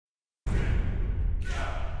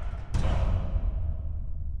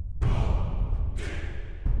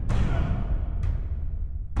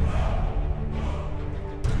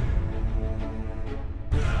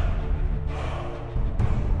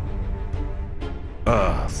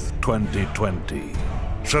Earth 2020.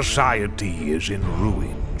 Society is in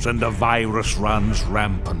ruins, and a virus runs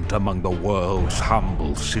rampant among the world's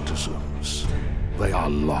humble citizens. They are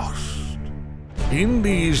lost. In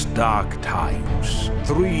these dark times,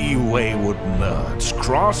 three wayward nerds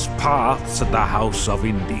cross paths at the House of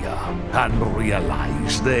India and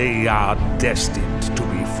realize they are destined to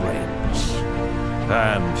be friends.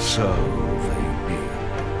 And so they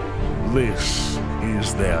did. This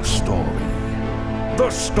is their story. The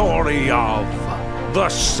story of the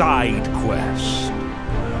Side Quest.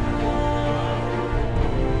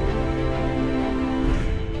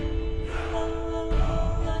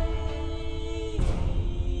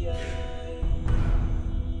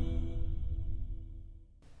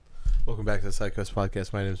 Welcome back to the Side Quest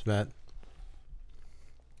podcast. My name is Matt.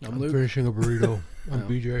 I'm Luke. Finishing a burrito. I'm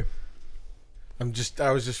BJ.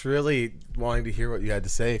 I was just really wanting to hear what you had to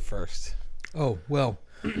say first. Oh, well,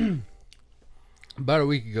 about a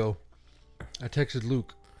week ago, I texted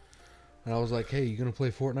Luke, and I was like, hey, you going to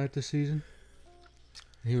play Fortnite this season?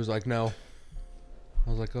 And he was like, no. I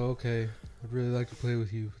was like, oh, okay. I'd really like to play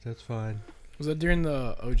with you, but that's fine. Was that during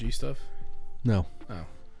the OG stuff? No. Oh.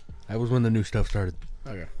 That was when the new stuff started.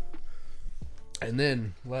 Okay. And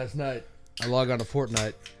then, last night, I log on to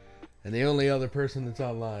Fortnite, and the only other person that's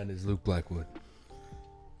online is Luke Blackwood.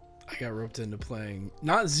 I got roped into playing,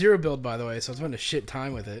 not zero build by the way, so I spent a shit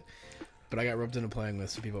time with it. But I got roped into playing with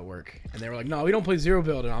some people at work, and they were like, "No, we don't play zero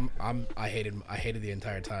build." And I hated the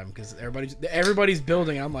entire time because everybody's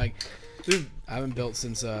building. And I'm like, dude, I haven't built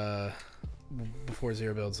since before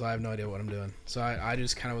zero build, so I have no idea what I'm doing. So I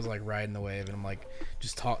just kind of was like riding the wave, and I'm like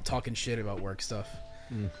just talking shit about work stuff.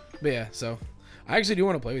 But yeah, so I actually do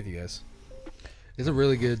want to play with you guys. It's a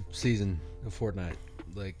really good season of Fortnite.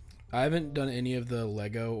 Like, I haven't done any of the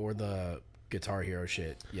Lego or the Guitar Hero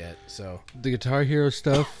shit yet, so the Guitar Hero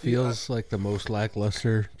stuff feels like the most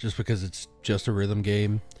lackluster just because it's just a rhythm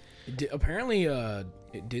game. Apparently,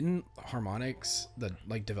 it didn't Harmonix, the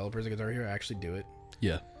like developers of Guitar Hero, actually do it.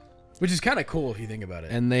 Yeah, which is kind of cool if you think about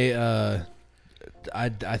it. And they, I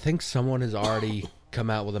think someone has already come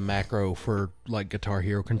out with a macro for like Guitar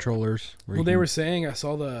Hero controllers. Well, they were saying, I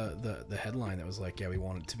saw the headline that was like, yeah, we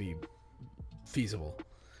want it to be feasible,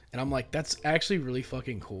 and I'm like, that's actually really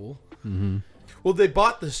fucking cool. Mm-hmm. Well, they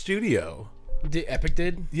bought the studio. Epic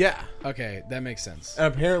did? Yeah. Okay, that makes sense.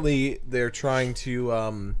 And apparently, they're trying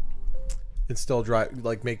to install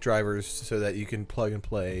make drivers so that you can plug and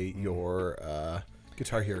play your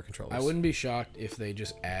Guitar Hero controllers. I wouldn't be shocked if they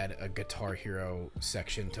just add a Guitar Hero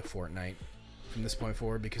section to Fortnite from this point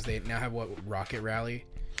forward, because they now have Rocket Rally,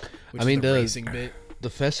 which is the racing bit. The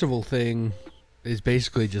festival thing is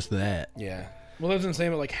basically just that. Yeah. Well, that's what I'm saying,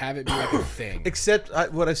 but like have it be like a thing. Except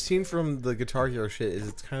what I've seen from the Guitar Hero shit is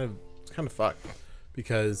it's kind of fucked,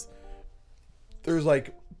 because there's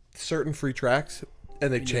like certain free tracks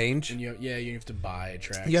and they change. And you have to buy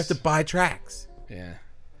tracks. You have to buy tracks. Yeah.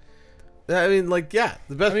 I mean, like, yeah.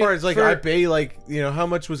 The best part is like I pay like, how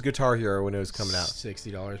much was Guitar Hero when it was coming out?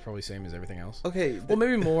 $60, probably same as everything else. Okay. Well,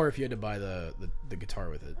 maybe more if you had to buy the guitar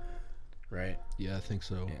with it, right? Yeah, I think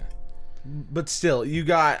so. Yeah. But still, you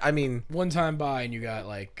got, one time buy and you got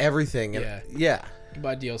like everything. Yeah. Yeah. You can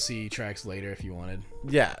buy DLC tracks later if you wanted.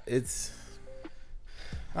 Yeah, it's,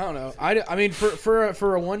 I don't know. I mean,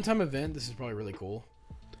 for a one-time event, this is probably really cool.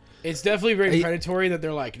 It's definitely very predatory that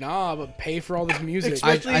they're like, nah, but pay for all this music.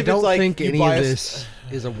 I don't think any of this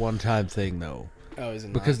is a one-time thing, though. Oh, is it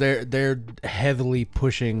not? Because they're heavily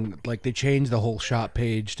pushing, like they changed the whole shop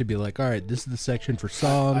page to be like, all right, this is the section for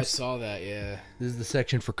songs. I saw that, yeah. This is the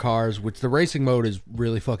section for cars, which the racing mode is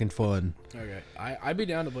really fucking fun. Okay, I'd be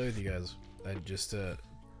down to play with you guys. Just to,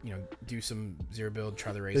 do some zero build,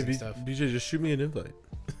 try the racing stuff. BJ, just shoot me an invite.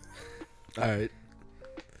 All right,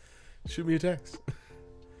 shoot me a text.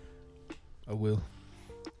 I will.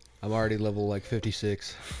 I'm already level like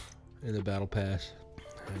 56 in the battle pass.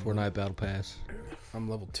 Fortnite battle pass. I'm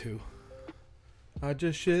level 2. I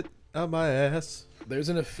just shit out my ass. There's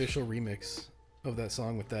an official remix of that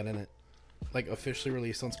song with that in it, like officially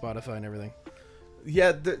released on Spotify and everything.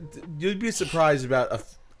 Yeah, you'd be surprised about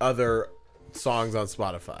other songs on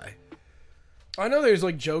Spotify. I know there's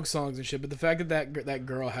like joke songs and shit, but the fact that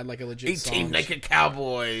girl had like a legit 18 song. Naked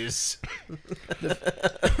Cowboys.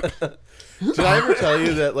 Did I ever tell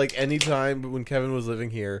you that like anytime when Kevin was living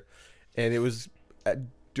here, and it was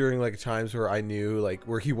during like times where I knew like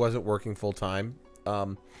where he wasn't working full time,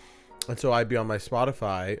 and so I'd be on my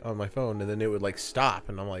Spotify on my phone, and then it would like stop,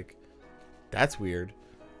 and I'm like, that's weird.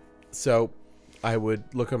 So I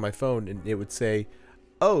would look on my phone, and it would say,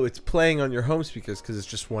 oh, it's playing on your home speakers because it's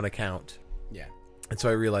just one account. Yeah. And so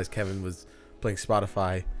I realized Kevin was playing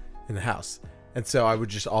Spotify in the house. And so I would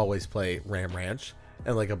just always play Ram Ranch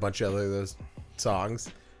and like a bunch of other those songs,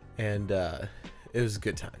 and it was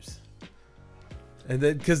good times. And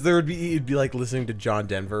then because it'd be like listening to John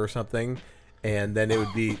Denver or something, and then it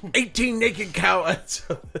would be 18 naked cow.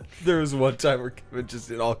 So there was one time where Kevin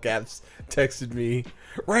just in all caps texted me,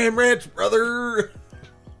 "Ram Ranch, brother."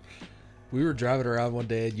 We were driving around one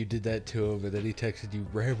day and you did that to him, and then he texted you,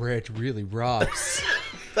 "Ram Ranch really rocks."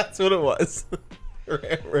 That's what it was.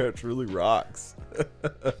 Ram Ranch really rocks.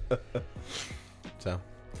 So,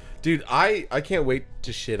 dude, I can't wait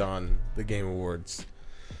to shit on the Game Awards.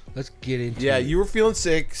 Let's get into Yeah, it. you were feeling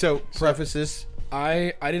sick, so preface this.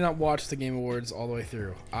 I did not watch the Game Awards all the way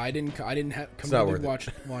through. I didn't have not completely worth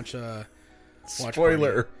watch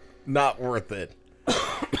Spoiler, not worth it.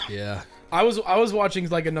 Yeah. I was watching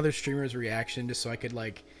like another streamer's reaction just so I could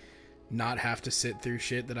like not have to sit through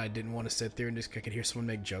shit that I didn't want to sit through, and just I could hear someone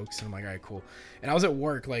make jokes, and I'm like, all right, cool. And I was at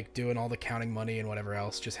work like doing all the counting money and whatever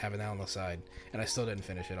else, just having that on the side, and I still didn't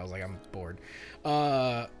finish it. I was like, I'm bored.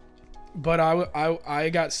 But I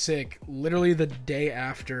got sick literally the day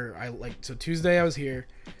after. So Tuesday I was here,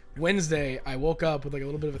 Wednesday I woke up with like a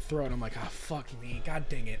little bit of a throat, and I'm like, ah, fuck me, god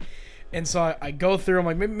dang it. And so I go through, I'm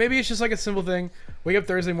like, maybe it's just like a simple thing. Wake up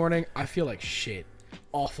Thursday morning, I feel like shit,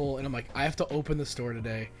 awful, and I'm like, I have to open the store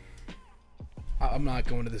today. I'm not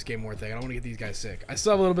going to this Game Award thing. I don't want to get these guys sick. I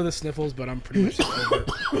still have a little bit of sniffles, but I'm pretty much over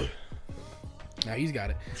it. Now he's got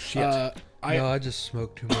it. Shit. I just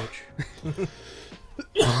smoked too much.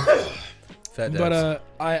 Fat But dads.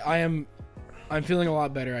 I'm feeling a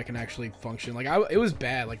lot better. I can actually function. Like it was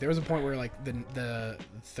bad. Like there was a point where like the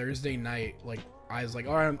Thursday night, like I was like,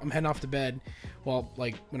 all right, I'm heading off to bed. Well,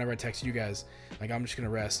 like whenever I texted you guys, like I'm just gonna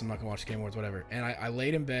rest. I'm not gonna watch the Game Awards, whatever. And I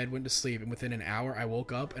laid in bed, went to sleep, and within an hour I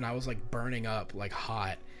woke up and I was like burning up, like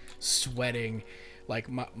hot, sweating. Like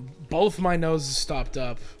both my noses stopped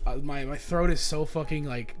up. My throat is so fucking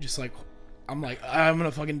like just like I'm like I'm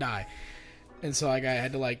gonna fucking die. And so like I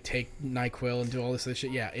had to like take NyQuil and do all this other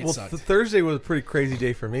shit. Yeah, it sucked. Thursday was a pretty crazy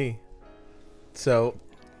day for me. So,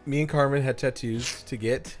 me and Carmen had tattoos to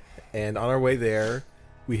get, and on our way there,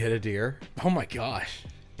 we hit a deer, Oh my gosh.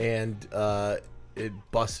 and it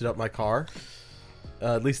busted up my car.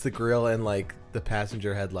 At least the grill and like the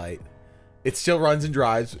passenger headlight. It still runs and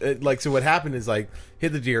drives. So what happened is like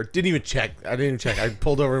hit the deer. Didn't even check. I didn't even check. I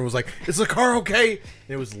pulled over and was like, "Is the car okay?" And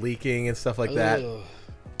it was leaking and stuff like that. Ugh.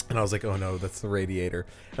 And I was like, oh no, that's the radiator.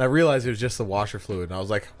 And I realized it was just the washer fluid. And I was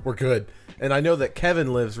like, we're good. And I know that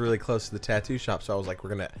Kevin lives really close to the tattoo shop. So I was like, we're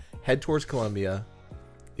going to head towards Columbia.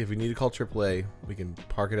 If we need to call AAA, we can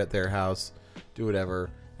park it at their house, do whatever.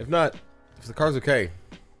 If not, if the car's okay,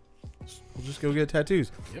 we'll just go get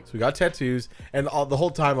tattoos. Yep. So we got tattoos. And the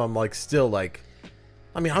whole time I'm like, still like,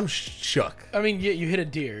 I mean, I'm shook. I mean, you hit a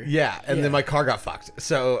deer. Yeah. And then my car got fucked.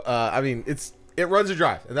 So, I mean, it runs a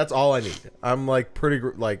drive, and that's all I need. I'm like pretty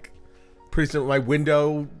simple. My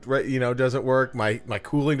window, right, doesn't work. My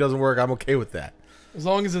cooling doesn't work. I'm okay with that. As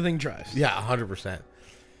long as the thing drives. Yeah, 100%.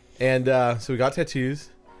 And so we got tattoos.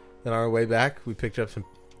 Then on our way back, we picked up some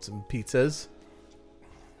pizzas,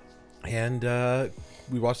 and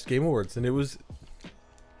we watched the Game Awards, and it was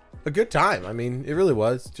a good time. I mean, it really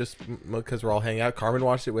was. Just because we're all hanging out. Carmen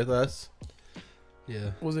watched it with us.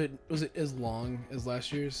 Yeah. Was it as long as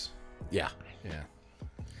last year's? Yeah. Yeah.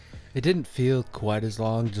 It didn't feel quite as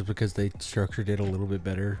long just because they structured it a little bit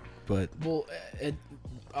better, but Well,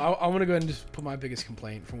 I want to go ahead and just put my biggest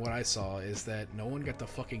complaint from what I saw is that no one got to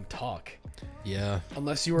fucking talk. yeah.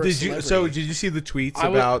 Unless you were a Did celebrity. you see the tweets I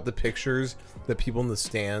would- about the pictures that people in the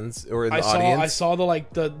stands or in the I audience? saw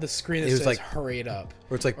the screen that It was says like- hurry it up.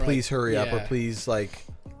 Where it's like, Or please hurry up, or yeah. please Like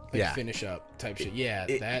yeah. finish up type shit. Yeah,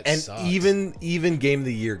 It- that and sucks. even Game of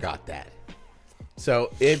the Year got that.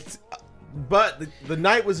 So but the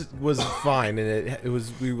night was fine, and it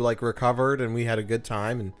was we were like recovered and we had a good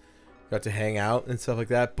time and got to hang out and stuff like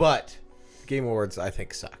that. But Game Awards I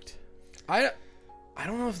think sucked. I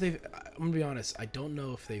don't know if they've. I'm gonna be honest. I don't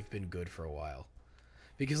know if they've been good for a while,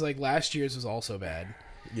 because like last year's was also bad,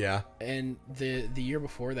 Yeah. and the year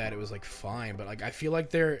before that it was like fine. But like I feel like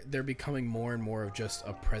they're becoming more and more of just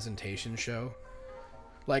a presentation show.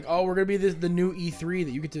 Like, oh, we're gonna be the new E3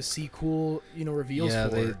 that you get to see cool, reveals Yeah,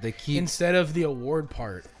 for. they keep Instead of the award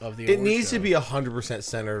part of the. It award needs show. to be 100%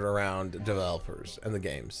 centered around developers and the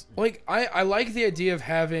games. Like I like the idea of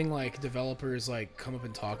having like developers like come up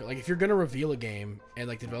and talk. Like if you're gonna reveal a game and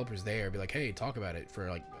like the developers there, be like, hey, talk about it for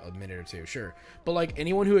like a minute or two, sure. But like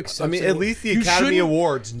anyone who accepts, I mean, it, at least the you Academy shouldn't-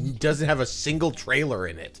 Awards doesn't have a single trailer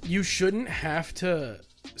in it. You shouldn't have to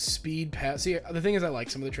speed past. See, the thing is, I like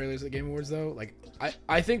some of the trailers at the Game Awards though. Like,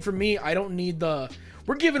 I think for me, I don't need the.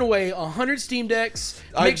 We're giving away 100 Steam Decks.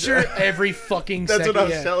 Make sure every fucking. That's second,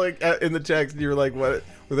 what I was telling in the text. You were like, "What?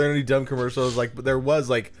 Were there any dumb commercials?" Like, but there was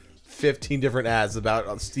like 15 different ads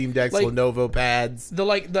about Steam Decks, like, Lenovo pads.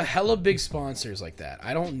 The hella big sponsors like that.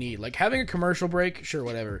 I don't need like having a commercial break. Sure,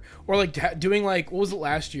 whatever. Or like doing like what was it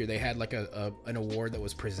last year? They had like an award that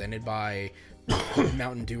was presented by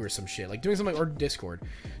Mountain Dew or some shit. Like doing something or Discord,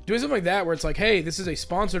 doing something like that where it's like, hey, this is a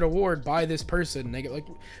sponsored award by this person. And they get like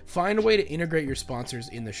find a way to integrate your sponsors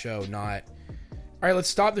in the show. Not all right. Let's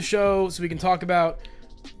stop the show so we can talk about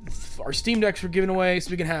our Steam Decks we're giving away,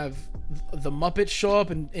 so we can have the Muppets show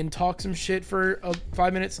up and talk some shit for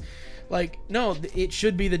 5 minutes. Like, no, it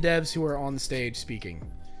should be the devs who are on the stage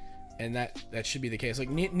speaking, and that should be the case. Like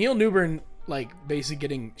Neil Newbern, like basically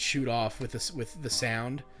getting shoot off with this with the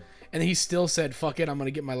sound, and he still said, "Fuck it, I'm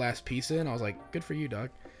gonna get my last piece in." I was like, "Good for you, dog."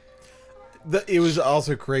 It was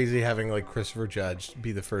also crazy having like Christopher Judge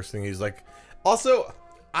be the first thing. He's like, also,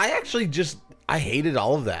 I hated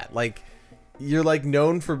all of that. Like, you're like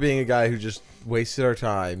known for being a guy who just wasted our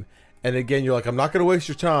time. And again, you're like, I'm not going to waste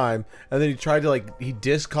your time. And then he tried to he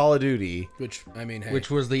dissed Call of Duty. Which, I mean, hey. Which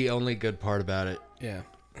was the only good part about it. Yeah.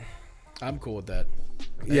 I'm cool with that.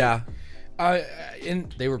 Yeah.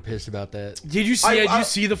 And they were pissed about that. Did you see? Did you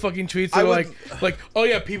see the fucking tweets? They were like, oh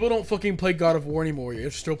yeah, people don't fucking play God of War anymore. You're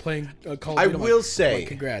still playing Call of Duty. I will say,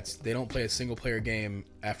 congrats. They don't play a single player game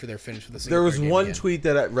after they're finished with the single. There was one tweet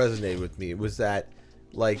that resonated with me. Was that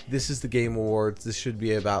like, this is the Game Awards. This should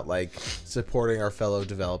be about like supporting our fellow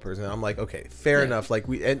developers. And I'm like, okay, fair enough. Like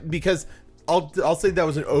because I'll say that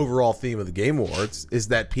was an overall theme of the Game Awards is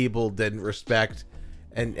that people didn't respect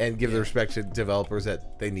and give the respect to developers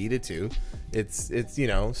that they needed to. It's you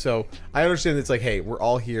know, so I understand it's like, hey, we're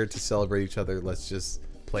all here to celebrate each other. Let's just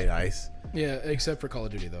play nice. Yeah, except for Call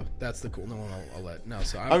of Duty though. That's the cool. No one I'll let. No,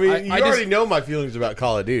 so I mean, you already know my feelings about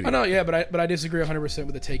Call of Duty. I know, yeah, but I disagree 100%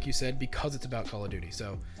 with the take you said because it's about Call of Duty.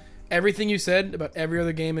 So everything you said about every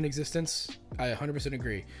other game in existence, I 100%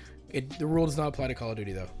 agree. The rule does not apply to Call of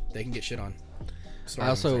Duty though. They can get shit on. I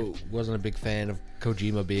also wasn't a big fan of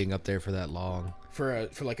Kojima being up there for that long. For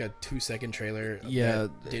like a 2-second trailer. Yeah,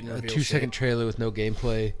 didn't a 2-second trailer with no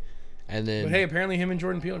gameplay, and then. But hey, apparently him and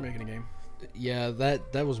Jordan Peele are making a game. Yeah,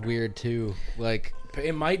 that was weird too. Like,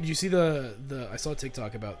 it might. Did you see the? I saw a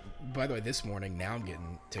TikTok about. By the way, this morning now I'm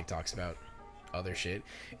getting TikToks about other shit.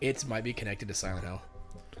 It might be connected to Silent Hill.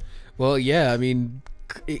 Well, yeah. I mean,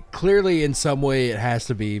 clearly in some way it has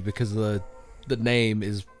to be because the name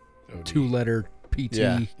is 2-letter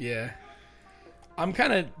PT. Yeah. I'm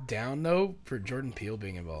kind of down though for Jordan Peele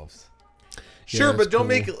being involved. Sure, but don't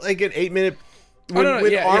make like an 8-minute. When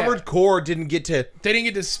Armored Core didn't get to, they didn't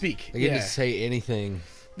get to speak. They didn't get to say anything.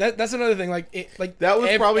 That's another thing. Like that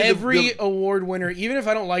was probably every award winner. Even if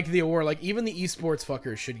I don't like the award, like even the esports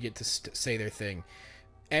fuckers should get to say their thing.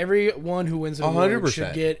 Everyone who wins an award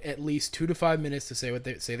should get at least 2 to 5 minutes to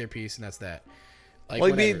say their piece, and that's that. Like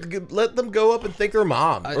let them go up and thank their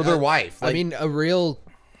mom or their wife. I mean, a real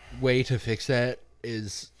way to fix that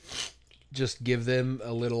is just give them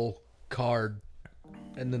a little card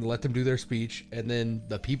and then let them do their speech, and then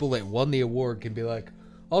the people that won the award can be like,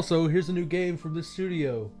 also, here's a new game from this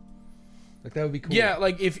studio. Like, that would be cool. Yeah,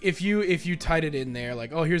 like if you tied it in there,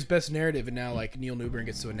 like, oh, here's best narrative, and now like Neil Newbern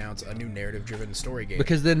gets to announce a new narrative-driven story game.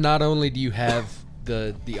 Because then not only do you have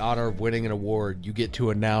the honor of winning an award, you get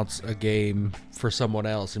to announce a game for someone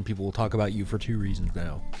else, and people will talk about you for 2 reasons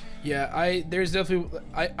now. Yeah, there's definitely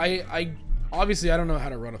I obviously I don't know how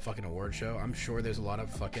to run a fucking award show. I'm sure there's a lot of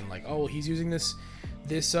fucking like, oh, he's using this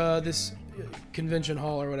convention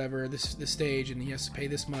hall or whatever, this stage, and he has to pay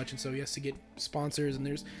this much, and so he has to get sponsors, and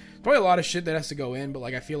there's probably a lot of shit that has to go in, but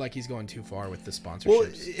like I feel like he's going too far with the sponsorships. Well,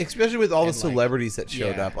 especially with all the celebrities that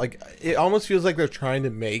showed up, like it almost feels like they're trying to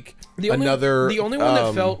make another. The only one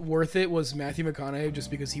that felt worth it was Matthew McConaughey,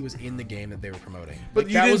 just because he was in the game that they were promoting. But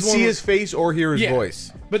you didn't see his face or hear his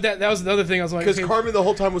voice. But that was the other thing I was like, because Carmen the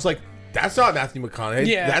whole time was like, that's not Matthew McConaughey.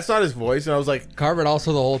 Yeah, that's not his voice, and I was like, Carmen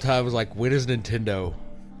also the whole time was like, when is Nintendo?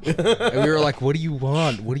 And we were like, what do you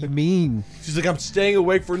want? What do you mean? She's like, I'm staying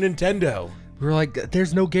awake for Nintendo. We were like,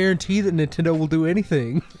 there's no guarantee that Nintendo will do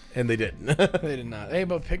anything. And they didn't. They did not. Hey,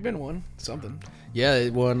 but Pikmin won something. Yeah,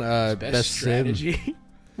 it won best strategy. Sim.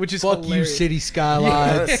 Which is fuck hilarious. You, City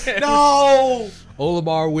Skylines. No!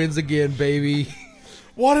 Olimar wins again, baby.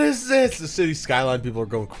 What is this? The City Skyline people are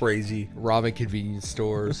going crazy. Robbing convenience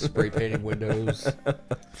stores, spray painting windows,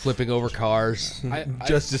 flipping over cars.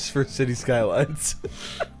 Justice for City Skylines.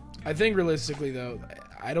 I think realistically, though,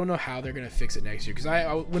 I don't know how they're going to fix it next year.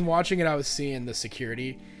 Because when watching it, I was seeing the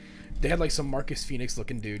security They had like some Marcus Phoenix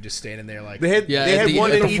looking dude just standing there like. They had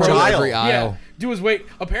one in each front of aisle. every Yeah, dude was wait.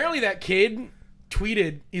 Apparently that kid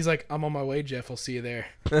tweeted, he's like, "I'm on my way, Jeff. I'll see you there."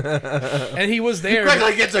 And he was there.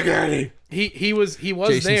 Quickly get security. He was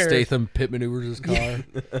Jason there. Statham pit maneuvers his car.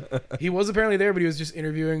 He was apparently there, but he was just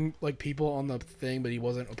interviewing like people on the thing, but he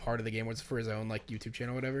wasn't a part of the game. It was for his own like YouTube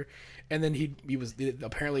channel or whatever. And then he was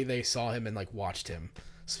apparently they saw him and like watched him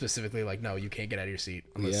specifically like, no, you can't get out of your seat.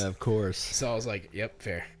 Yeah, of course. So I was like, yep,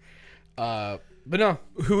 fair. But no.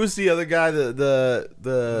 Who was the other guy?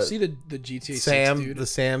 The See the GTA Sam 6 dude? the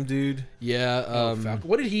Sam dude. Yeah.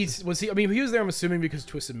 What did he? Was he? I mean, he was there. I'm assuming because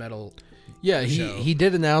Twisted Metal. Yeah, show. he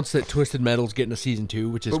did announce that Twisted Metal's getting a season 2,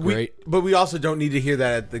 which is great. But we also don't need to hear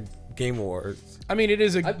that at the Game Awards. I mean, it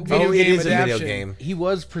is a video Oh, it game is a adaptation. video game. He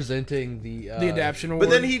was presenting the adaptation award.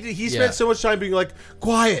 But then he spent Yeah. so much time being like,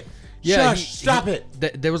 quiet, Yeah, shush, stop it.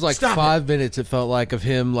 There was like Stop 5 minutes. It felt like of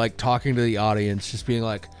him like talking to the audience, just being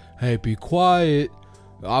like, "Hey, be quiet.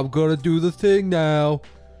 I'm gonna do the thing now.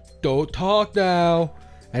 Don't talk now."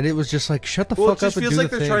 And it was just like, "Shut the Well, it fuck up just and feels do like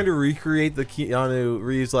the they're thing." trying to recreate the Keanu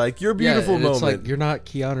Reeves, like, your Yeah, beautiful and moment. it's like you're not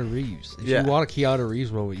Keanu Reeves. If Yeah. you want a Keanu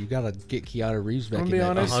Reeves moment, you gotta get Keanu Reeves back I'm in gonna be there.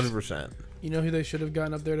 honest. 100%. You know who they should have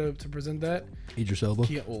gotten up there to present that? Idris Elba.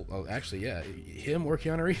 Well, actually, yeah, him or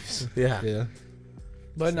Keanu Reeves. Yeah. Yeah.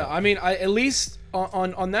 But no, I mean, at least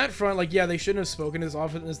on that front, like, yeah, they shouldn't have spoken as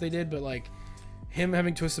often as they did, but like him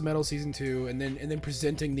having Twisted Metal season 2 and then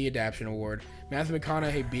presenting the adaptation award, Matthew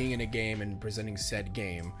McConaughey being in a game and presenting said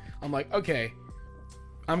game, I'm like, okay,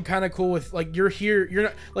 I'm kind of cool with like you're here, you're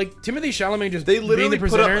not like Timothy Chalamet just They being literally the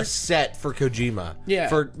put up presenter. a set for Kojima. Yeah.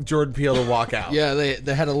 For Jordan Peele to walk out. Yeah,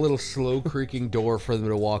 they had a little slow creaking door for them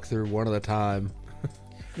to walk through one at a time.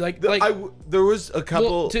 like There was a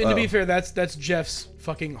couple. well, to be fair, that's Jeff's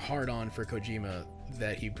fucking hard on for Kojima.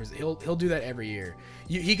 That he'll do that every year.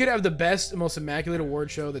 He could have the best, most immaculate award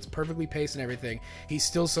show that's perfectly paced and everything. He's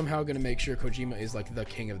still somehow going to make sure Kojima is like the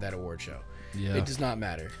king of that award show. Yeah. It does not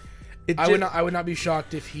matter. It I ju- would not be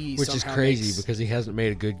shocked if he Which is somehow crazy makes, because he hasn't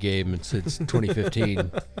made a good game since 2015.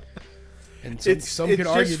 and it some could just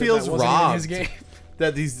argue feels that wasn't even his robbed. game.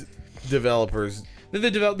 that these developers.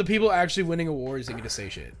 The people actually winning awards didn't get to say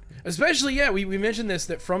shit. Especially, yeah, we mentioned this,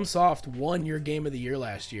 that FromSoft won your game of the year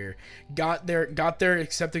last year, got their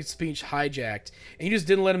acceptance speech hijacked, and you just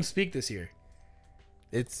didn't let him speak this year.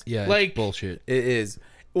 It's Yeah, Like- it's bullshit. It is.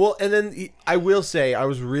 Well, and then I will say I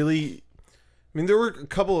was really. I mean, there were a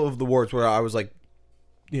couple of the awards where I was like,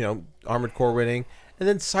 Armored Core winning, and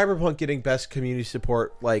then Cyberpunk getting best community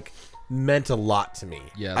support like meant a lot to me.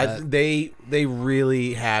 Yeah, they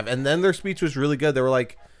really have. And then their speech was really good. They were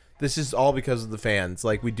like, "This is all because of the fans.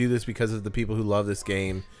 Like, we do this because of the people who love this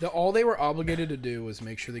game." All they were obligated to do was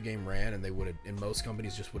make sure the game ran, and they would have. And most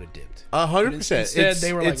companies just would have dipped. 100%. Instead,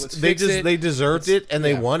 they were like, "Let's fix it. They deserved it, and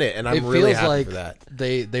they won it, and I'm It really feels happy like for that.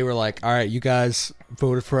 they were like, "All right, you guys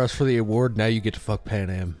voted for us for the award. Now you get to fuck Pan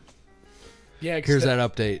Am. Yeah, 'cause Here's that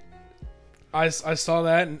update." I saw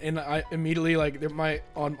that, and I immediately like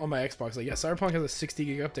on my Xbox like, yeah, Cyberpunk has a 60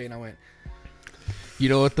 gig update, and I went, You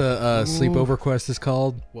know what the sleepover quest is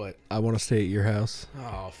called? what? I want to stay at your house.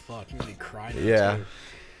 Oh fuck, you made me cry. Now, Yeah.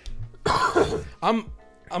 too.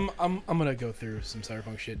 I'm gonna go through some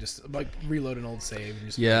Cyberpunk shit, just like reload an old save. And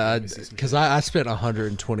just Yeah, let me see some because shit. I spent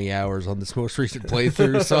 120 hours on this most recent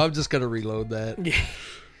playthrough, so I'm just gonna reload that. Yeah.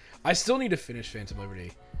 I still need to finish Phantom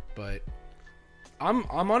Liberty, but I'm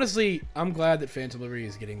honestly glad that Phantom Liberty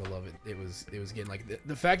is getting the love it was getting. Like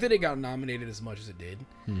the fact that it got nominated as much as it did,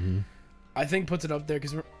 I think puts it up there.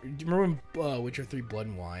 Because remember when Witcher 3 Blood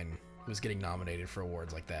and Wine was getting nominated for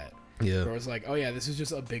awards like that? Yeah. Where it was like, oh yeah, this is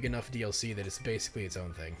just a big enough DLC that it's basically its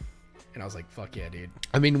own thing. And I was like, fuck yeah, dude.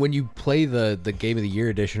 I mean, when you play the Game of the Year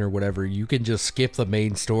edition or whatever, you can just skip the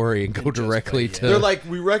main story and go And just directly play, to. They're like,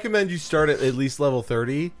 we recommend you start at least level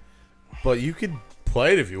 30, but you could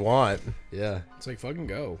play it if you want. Yeah. It's like, fucking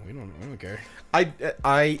go. We don't care.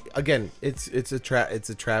 I again, it's a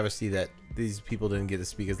travesty that these people didn't get to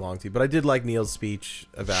speak as long to. But I did like Neil's speech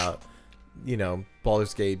about,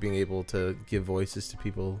 Baldur's Gate being able to give voices to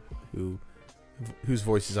people whose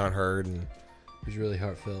voices aren't heard, and It was really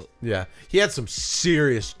heartfelt. yeah, he had some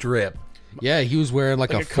serious drip Yeah, he was wearing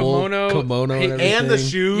like Like a a full kimono. kimono Hey, and everything. and the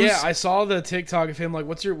shoes. Yeah, I saw the TikTok of him like,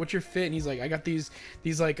 what's your fit? And he's like, I got these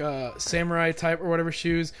like samurai type or whatever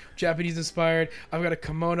shoes, Japanese inspired. I've got a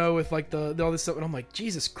kimono with like the all this stuff, and I'm like,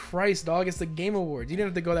 Jesus Christ, dog! It's the Game Awards. You didn't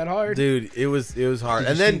have to go that hard, Dude, it was hard.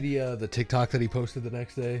 Did And you then see the TikTok that he posted the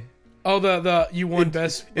next day? Oh, the you won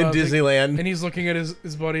best in Disneyland, and he's looking at his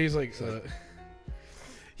buddy. He's like,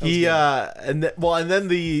 he and then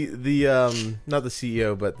the not the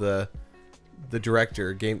CEO but the the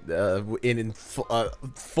director, in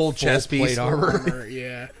full chest piece plate armor.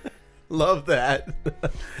 Yeah. Love that.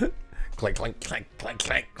 Clank, clank, clank, clank,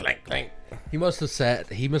 clank, clank, clank. He must have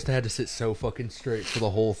had to sit so fucking straight for the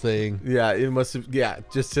whole thing. Yeah, it must have. Yeah,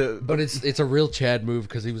 just to. But it's a real Chad move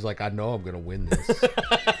because he was like, I know I'm gonna win this.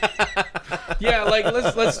 Yeah, like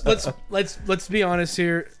let's be honest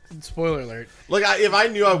here. Spoiler alert. Like, if I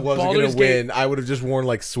knew I wasn't Baldur's gonna win, I would have just worn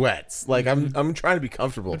like sweats. Like, I'm trying to be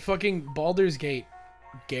comfortable. But fucking Baldur's Gate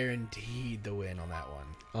guaranteed the win on that one.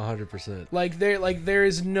 100%. There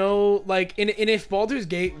is no and if Baldur's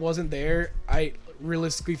Gate wasn't there, I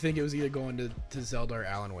realistically think it was either going to Zelda or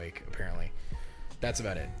Alan Wake. Apparently, that's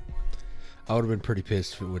about it. I would have been pretty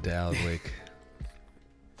pissed if it went to Alan Wake.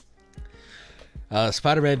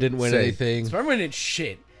 Spider-Man didn't win anything. Spider-Man did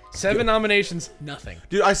shit. 7 nominations, nothing.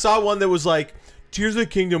 Dude, I saw one that was like, Tears of the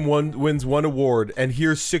Kingdom wins 1 award, and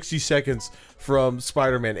here's 60 seconds from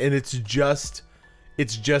Spider-Man, and it's just a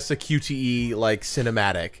QTE like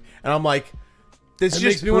cinematic, and I'm like, this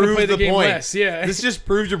just proves the point. Less, yeah. This just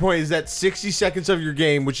proves your point. Is that 60 seconds of your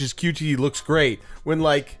game, which is QTE, looks great when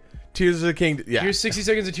like Tears of the Kingdom. Yeah, here's 60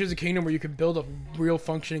 seconds of Tears of the Kingdom where you can build a real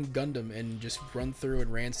functioning Gundam and just run through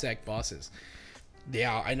and ransack bosses.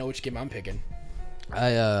 Yeah, I know which game I'm picking.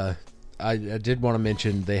 I did want to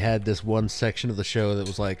mention they had this one section of the show that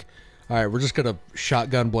was like, all right, we're just gonna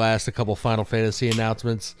shotgun blast a couple Final Fantasy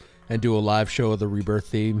announcements and do a live show of the Rebirth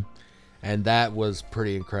theme, and that was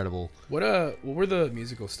pretty incredible. What were the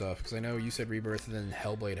musical stuff? Because I know you said Rebirth and then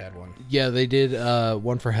Hellblade had one. Yeah, they did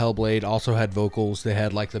one for Hellblade. Also had vocals. They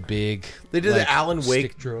had like the big. They did like, the Alan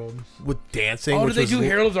Wake drums with dancing. Oh, which did they was do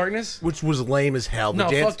Herald of Darkness? Which was lame as hell. No,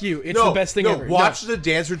 fuck you. It's the best thing ever. Watch the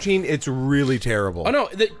dance routine. It's really terrible. Oh no,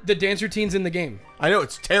 the dance routine's in the game. I know,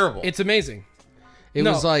 it's terrible. It's amazing. It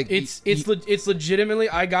was like it's legitimately.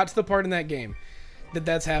 I got to the part in that game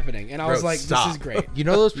that's happening, and I was like, stop. this is great. You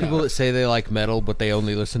know those people that say they like metal but they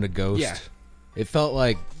only listen to Ghost? Yeah. It felt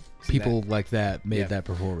like people like that made that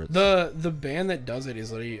performance. The band that does it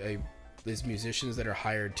is literally is musicians that are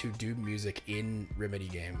hired to do music in Remedy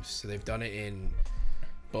games. So they've done it in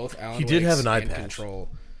both Alan He did have Wake's an eye and patch. Control.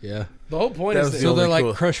 Yeah. The whole point That is was that, the So only they're like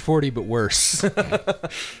cool- Crush 40 but worse.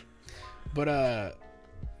 but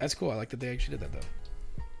that's cool. I like that they actually did that though.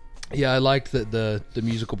 Yeah, I liked that the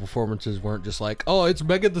musical performances weren't just like, oh, it's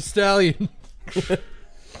Megan the Stallion.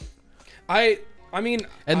 I mean,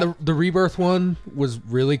 And the Rebirth one was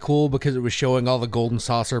really cool because it was showing all the Golden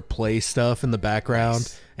Saucer play stuff in the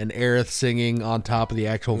background and Aerith singing on top of the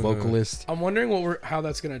actual vocalist. I'm wondering how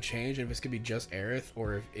that's gonna change, and if it's gonna be just Aerith,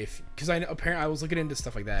 or if because apparently I was looking into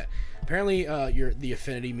stuff like that. Apparently, the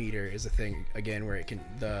affinity meter is a thing again where it can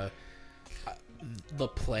the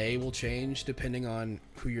play will change depending on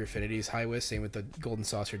who your affinity is high with. Same with the Golden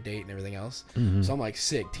Saucer date and everything else. So I'm like,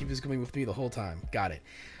 sick. Tifa's coming with me the whole time. Got it.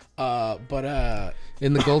 But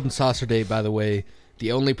In the Golden Saucer date, by the way,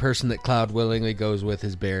 the only person that Cloud willingly goes with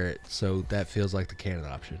is Barrett, so that feels like the canon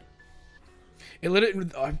option. it literally,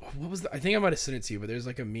 what was I think I might have sent it to you, but there's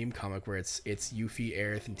like a meme comic where it's Yuffie,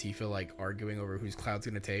 Aerith, and Tifa like arguing over who's Cloud's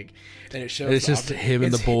gonna take, and it shows And it's just him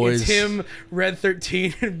and the boys. It's him, Red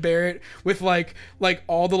 13, and Barrett with like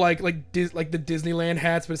all the like the Disneyland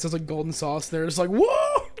hats, but it says like Golden Sauce. They're just like,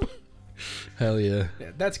 whoa. Hell yeah.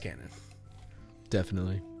 Yeah, that's canon.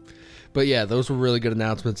 Definitely. But yeah, those were really good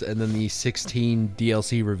announcements, and then the 16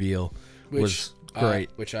 DLC reveal was great.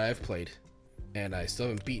 Which I have played, and I still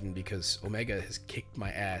haven't beaten because Omega has kicked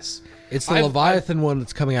my ass. It's the Leviathan one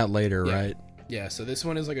that's coming out later, right? Yeah, so this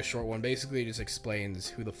one is like a short one. Basically, it just explains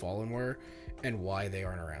who the Fallen were and why they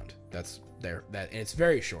aren't around. And it's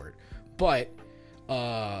very short, but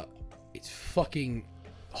it's fucking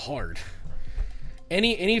hard.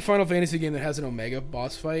 Any Final Fantasy game that has an Omega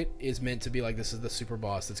boss fight is meant to be like, this is the super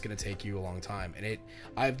boss that's going to take you a long time. And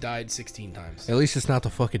I've died 16 times. At least it's not the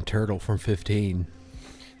fucking turtle from 15.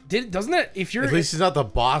 Doesn't that, if you're... At least he's not the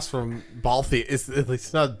boss from Balthius. At least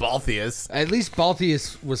it's not Balthius. At least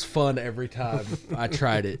Balthius was fun every time I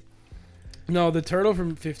tried it. No, the turtle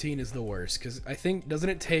from 15 is the worst, because I think, doesn't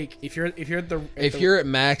it take... If you're at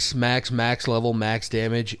max level, max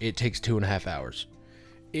damage, it takes 2.5 hours.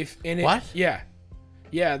 What? Yeah.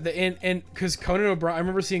 Yeah, and because Conan O'Brien, I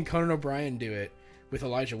remember seeing Conan O'Brien do it with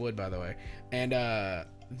Elijah Wood, by the way, and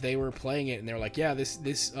they were playing it, and they were like, yeah,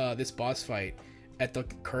 this boss fight at the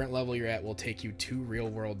current level you're at will take you 2 real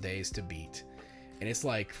world days to beat, and it's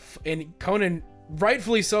like, and Conan,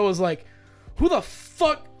 rightfully so, is like, who the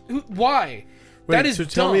fuck, why? Wait, that is so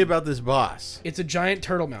tell dumb. me about this boss. It's a giant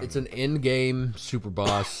turtle mountain. It's an in-game super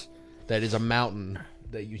boss that is a mountain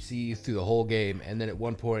that you see through the whole game, and then at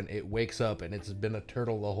one point it wakes up and it's been a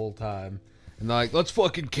turtle the whole time, and they're like, let's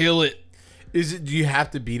fucking kill it. Is it? Do you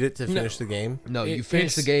have to beat it to finish the game? No, you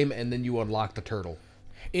finish the game and then you unlock the turtle.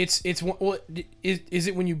 Is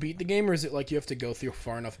it when you beat the game, or is it like you have to go through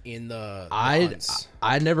far enough in the hunts?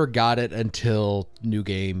 I never got it until New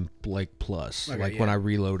Game Plus, Okay, when I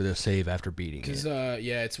reloaded a save after beating it. Because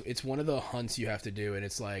it's one of the hunts you have to do, and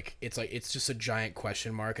it's just a giant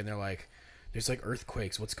question mark, and they're like, there's like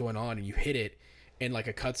earthquakes, what's going on? And you hit it, and like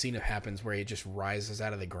a cutscene happens where it just rises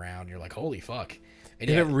out of the ground. You're like, holy fuck! And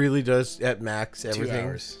it really does at max everything. 2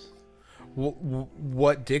 hours.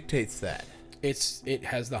 What dictates that? It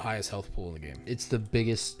has the highest health pool in the game. It's the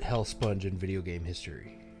biggest health sponge in video game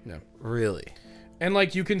history. No, really. And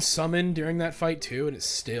like you can summon during that fight too, and that's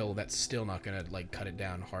still not gonna like cut it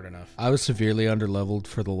down hard enough. I was severely underleveled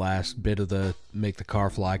for the last bit of the make the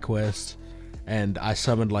car fly quest, and I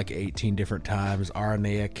summoned like 18 different times.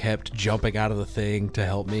 Aranea kept jumping out of the thing to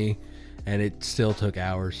help me, and it still took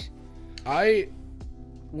hours.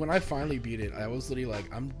 When I finally beat it, I was literally like,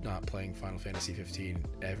 I'm not playing Final Fantasy 15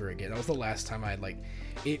 ever again. That was the last time I had like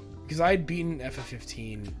it, because I had beaten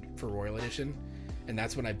FF15 for Royal Edition, and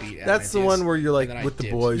that's when I beat Adamantius. That's the one where you're like with the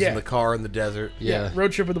boys in the car in the desert. Yeah,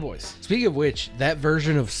 road trip with the boys. Speaking of which, that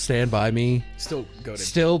version of Stand By Me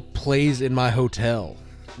still plays in my hotel.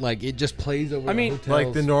 Like it just plays over.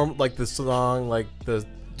 Like the normal, like the song, like the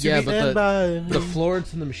but the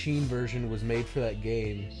Florence and the Machine version was made for that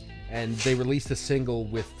game. And they released a single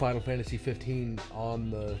with Final Fantasy 15 on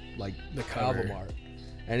the album art.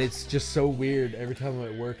 And it's just so weird. Every time I'm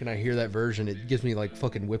at work and I hear that version, it gives me like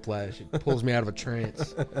fucking whiplash. It pulls me out of a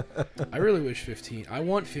trance. I really wish I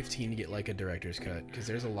want 15 to get like a director's cut, because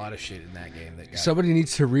there's a lot of shit in that game that got... Somebody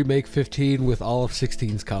needs to remake 15 with all of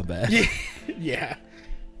 16's combat. Yeah.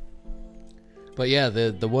 But yeah,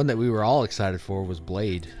 the one that we were all excited for was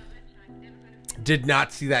Blade. Did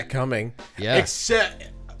not see that coming. Yeah. Except...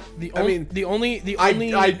 I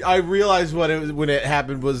realized what it was when it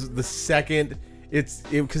happened was the second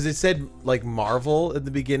because it said like Marvel at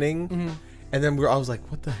the beginning, and then I was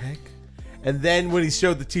like, what the heck? And then when he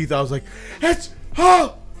showed the teeth, I was like, it's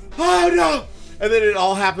oh no! And then it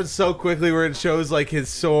all happened so quickly where it shows like his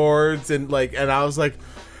swords and I was like,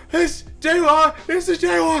 it's J-War, it's the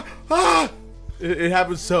J-War, ah! It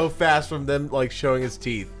happened so fast from them like showing his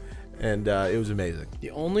teeth. And it was amazing. The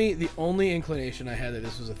only inclination I had that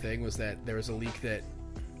this was a thing was that there was a leak that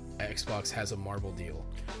Xbox has a Marvel deal.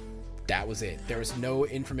 That was it. There was no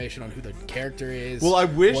information on who the character is. Well, I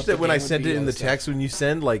wish that when I sent it in the text, when you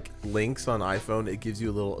send like links on iPhone, it gives you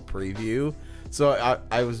a little preview. So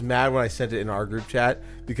I was mad when I sent it in our group chat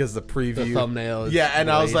because the preview, the thumbnail is and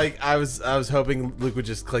Blade. I was like, I was hoping Luke would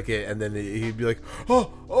just click it and then he'd be like,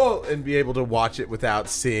 oh, and be able to watch it without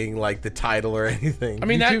seeing like the title or anything. I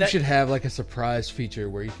mean, YouTube should have like a surprise feature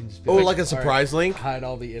where you can just be like a surprise link, hide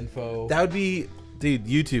all the info. That would be, dude.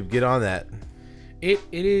 YouTube, get on that. It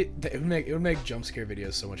would make jump scare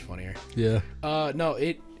videos so much funnier. Yeah. No,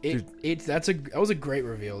 that was a great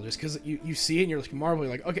reveal, just because you see it and you're like Marvel,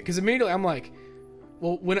 you're like, okay, because immediately I'm like,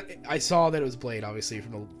 well, when I saw that it was Blade, obviously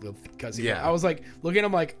from the cutscene, I was like looking,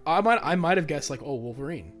 I'm like, I might have guessed like, oh,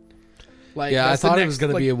 Wolverine. Like, yeah, I thought it was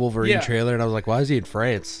gonna be a Wolverine trailer, and I was like, why is he in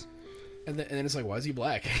France? And then it's like, why is he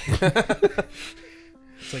black?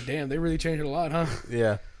 It's like, damn, they really changed it a lot, huh?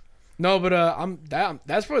 Yeah. No, but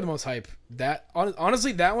that's probably the most hype. That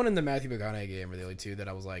honestly, that one and the Matthew McConaughey game were the only two that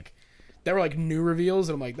I was like, that were like new reveals,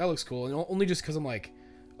 and I'm like, that looks cool, and only just because I'm like,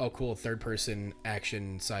 oh, cool, third-person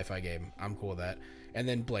action sci-fi game, I'm cool with that. And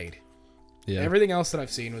then Blade. Yeah. Everything else that I've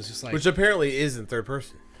seen was just like, which apparently is in third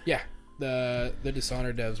person. Yeah. The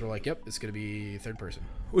Dishonored devs were like, yep, it's gonna be third person.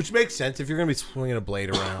 Which makes sense if you're gonna be swinging a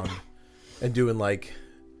blade around and doing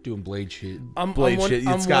Blade shit.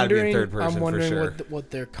 It's got to be in third person. I'm wondering for sure. what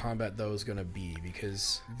their combat though is gonna be,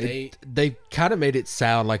 because they kind of made it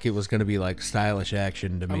sound like it was gonna be like stylish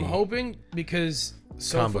action to me. I'm hoping, because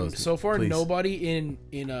so far please. Nobody in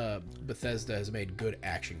Bethesda has made good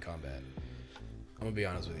action combat. I'm gonna be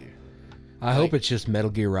honest with you. I hope it's just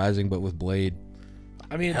Metal Gear Rising, but with Blade.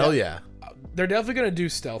 I mean, hell yeah. They're definitely gonna do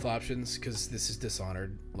stealth options, because this is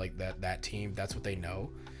Dishonored. Like that team, that's what they know.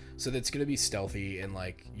 So that's gonna be stealthy, and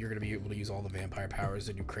like you're gonna be able to use all the vampire powers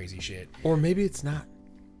to do crazy shit. Or maybe it's not.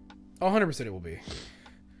 100% it will be.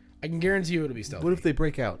 I can guarantee you it'll be stealthy. What if they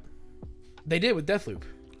break out? They did with Deathloop.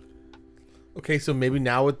 Okay, so maybe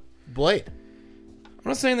now with Blade. I'm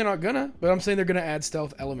not saying they're not gonna, but I'm saying they're gonna add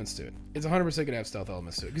stealth elements to it. It's 100% gonna have stealth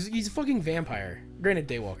elements to it, because he's a fucking vampire. Granted,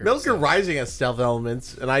 Daywalker. Metal Gear Rising has stealth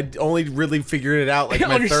elements, and I only really figured it out like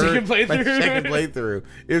my second playthrough.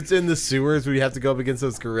 It's in the sewers where you have to go up against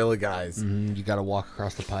those gorilla guys. Mm-hmm. You got to walk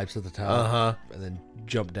across the pipes at the top, and then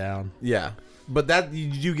jump down. Yeah, but that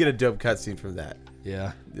you do get a dope cutscene from that.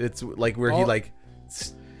 Yeah. It's like where he Oh, like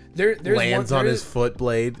there's lands on his foot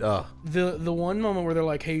blade. Oh, The one moment where they're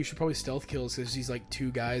like, "Hey, you should probably stealth kills," because he's like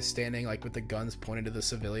two guys standing like with the guns pointed to the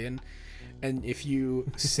civilian, and if you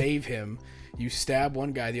save him, you stab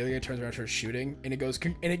one guy, the other guy turns around and starts shooting, and it goes,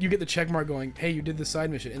 you get the check mark going, "Hey, you did the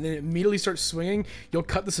side mission," and then it immediately starts swinging. You'll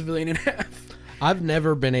cut the civilian in half. I've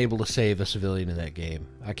never been able to save a civilian in that game.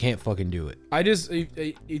 I can't fucking do it.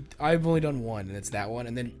 I've only done one, and it's that one,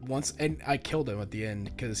 and then once, and I killed him at the end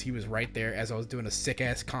because he was right there as I was doing a sick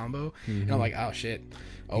ass combo, and I'm like, oh shit,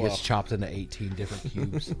 He gets chopped into 18 different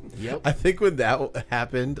cubes. Yep. I think when that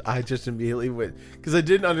happened, I just immediately went because I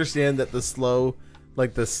didn't understand that the slow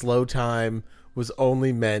time was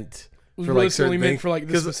only meant for really like certain only meant things. for, like,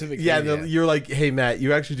 the 'Cause, specific Yeah, thing, yeah. you're like, hey Matt,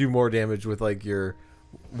 you actually do more damage with like your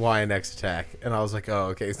Y and X attack, and I was like, oh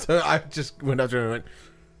okay. So I just went up to him and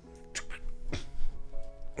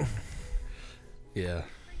went. Yeah.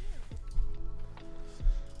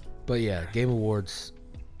 But yeah, Game Awards.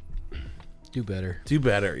 Do better. Do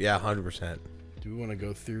better, yeah, 100%. Do we want to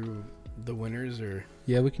go through the winners or?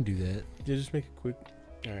 Yeah, we can do that. Yeah, just make it quick.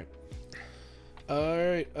 All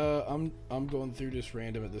right. I'm going through just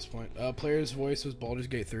random at this point. Player's voice was Baldur's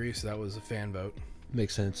Gate 3, so that was a fan vote.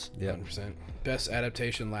 Makes sense. Yeah. 100%. Best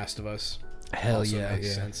adaptation, Last of Us. Hell Also yeah.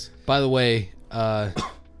 makes sense. By the way,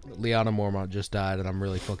 Liana Mormont just died, and I'm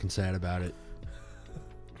really fucking sad about it.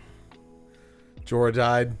 Jorah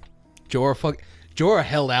died. Jorah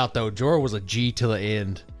held out though. Jorah was a G to the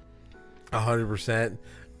end. 100%.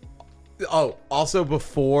 Oh, also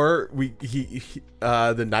before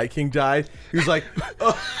the Night King died, he was like,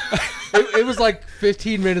 It was like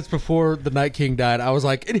 15 minutes before the Night King died. I was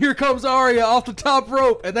like, and here comes Arya off the top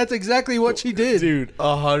rope, and that's exactly what she did. dude,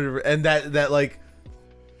 100. And that like,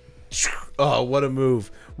 oh, what a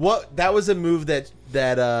move! That was a move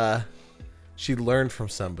that she learned from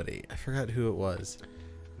somebody. I forgot who it was.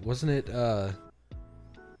 Wasn't it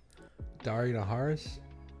Daria Naharis?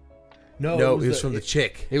 No, it was from the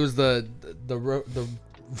chick. It was the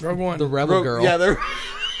Rogue One. the rebel girl. Yeah,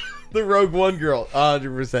 the Rogue One girl.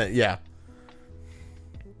 100%. Yeah.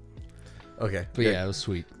 Okay. But yeah, it was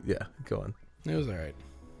sweet. Yeah. Go on. It was all right.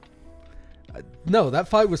 No, that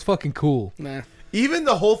fight was fucking cool. Nah. Even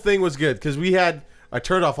the whole thing was good because I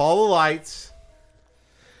turned off all the lights.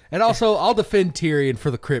 And also, I'll defend Tyrion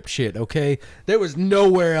for the crypt shit, okay? There was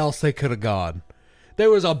nowhere else they could have gone. There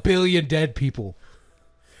was a billion dead people.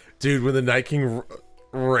 Dude, when the Night King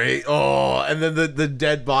and then the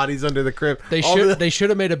dead bodies under the crypt. They should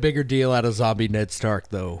have made a bigger deal out of zombie Ned Stark,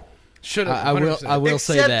 though. Should have. I will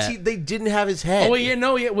say that. They didn't have his head. Oh, yeah,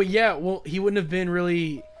 no, yeah, well, he wouldn't have been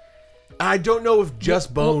really. I don't know if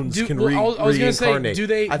just bones can I was gonna say, reincarnate. do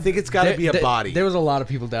they? I think it's got to be a body. There was a lot of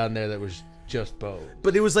people down there that was just bone.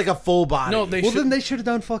 But it was like a full body. No, they Well, should. then they should have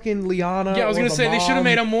done fucking Lyanna. Yeah, I was or gonna the say they should have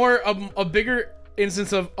mom. made a bigger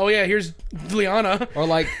instance of, oh yeah, here's Lyanna. Or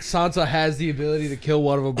like Sansa has the ability to kill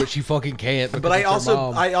one of them, but she fucking can't. But I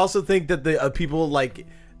also think that the people like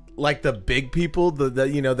the big people, the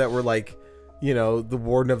that were like, the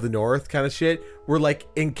Warden of the North kind of shit, were like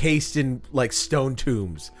encased in like stone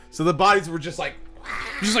tombs. So the bodies were just like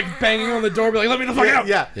Banging on the door, be like, let me the fuck out.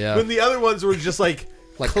 Yeah. When the other ones were just like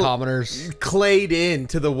commoners clayed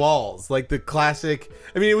into the walls, like the classic.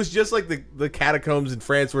 I mean, it was just like the catacombs in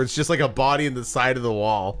France, where it's just like a body in the side of the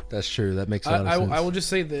wall. That's true. That makes a lot of sense. I will just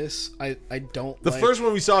say this: I don't. The first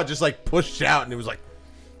one we saw just like pushed out, and it was like,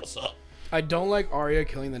 "What's up?" I don't like Arya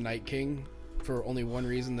killing the Night King for only one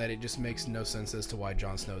reason, that it just makes no sense as to why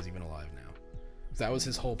Jon Snow is even alive now. That was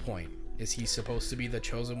his whole point. Is he supposed to be the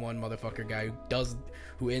chosen one motherfucker guy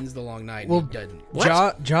who ends the long night? Well, and he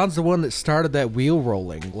doesn't. John's the one that started that wheel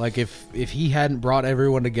rolling. Like if he hadn't brought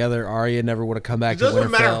everyone together, Arya never would have come back It to Winterfell.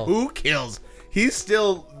 doesn't matter who kills. He's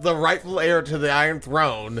still the rightful heir to the Iron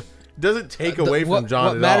Throne. It doesn't take away from Jon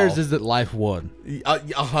What at matters all. is that life won.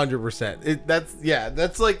 100%.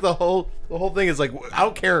 That's like the whole thing is like, I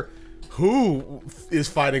don't care who is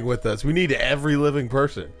fighting with us. We need every living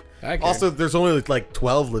person. Also, there's only like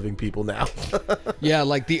 12 living people now. Yeah,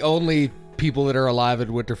 like the only people that are alive in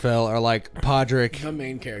Winterfell are like Podrick, The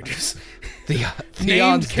main characters. Theon's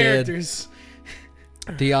Named dead. characters.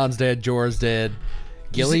 Theon's dead. Jorah's dead.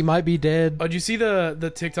 Gilly might be dead. Oh, did you see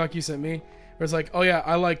the TikTok you sent me? Where it's like, oh yeah,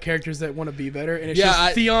 I like characters that want to be better, and it's Yeah,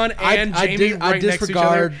 just Theon and Jaime right next to each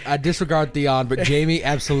other. I disregard Theon, but Jaime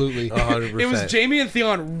absolutely. 100%. It was Jaime and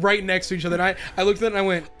Theon right next to each other, and I looked at it and I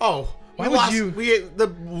went, Oh, Why would you- The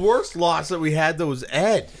worst loss that we had though was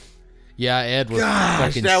Ed. Yeah, Ed was Gosh,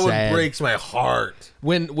 fucking that sad. one breaks my heart.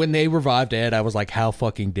 When they revived Ed, I was like, how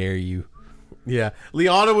fucking dare you? Yeah,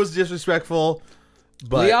 Lyanna was disrespectful.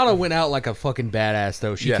 But Lyanna went out like a fucking badass,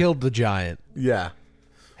 though. She Yeah. killed the giant yeah,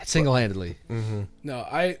 single-handedly.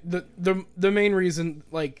 No, the main reason,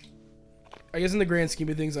 like, I guess in the grand scheme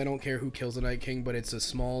of things, I don't care who kills the Night King, but it's a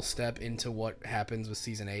small step into what happens with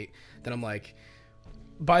season 8. That I'm like,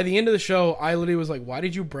 by the end of the show, I literally was like, why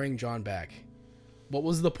did you bring Jon back? What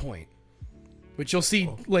was the point? Which you'll see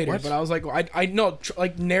later. what? But I was like, I know,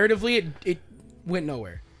 like narratively, it went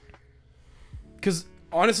nowhere. Because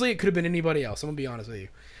honestly, it could have been anybody else. I'm gonna be honest with you,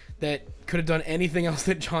 that could have done anything else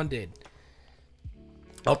that Jon did.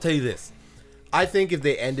 I'll tell you this. I think if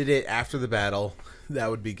they ended it after the battle, that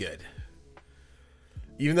would be good.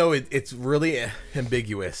 Even though it's really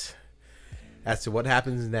ambiguous as to what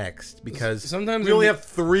happens next, because Sometimes we only have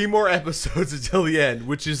 3 more episodes until the end,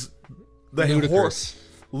 which is the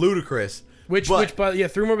ludicrous. Which, by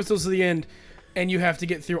 3 more episodes to the end, and you have to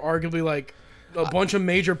get through arguably like a bunch of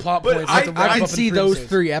major plot but points. I- that have to wrap I can up in see 3 those episodes.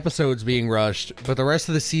 3 episodes being rushed, but the rest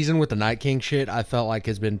of the season with the Night King shit, I felt like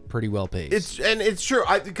has been pretty well paced. It's true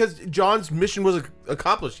because John's mission was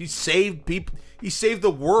accomplished. He saved people. He saved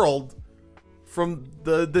the world from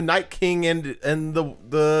the Night King and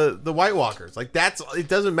the White Walkers. Like that's it.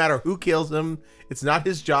 Doesn't matter who kills him. It's not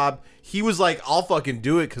his job. He was like, I'll fucking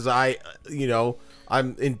do it because I'm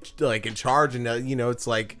in charge, and it's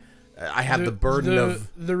like I have the burden of.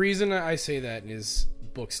 The reason I say that is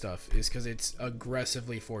book stuff is because it's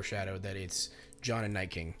aggressively foreshadowed that it's Jon and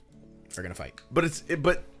Night King are gonna fight. But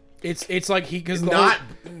It's like because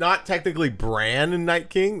not technically Bran and Night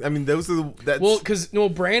King. I mean, those are because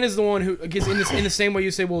Bran is the one who because in the same way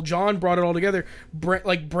you say, well, Jon brought it all together.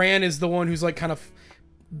 Bran is the one who's like kind of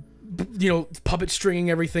puppet stringing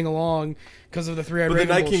everything along because of the 3-eyed But the raven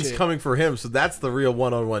Night King's bullshit. coming for him, so that's the real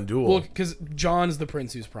one-on-one duel. Well, because Jon's the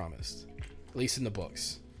prince who's promised, at least in the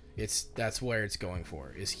books. That's where it's going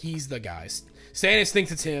for. Is he's the guy. Stannis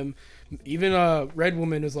thinks it's him. Even Red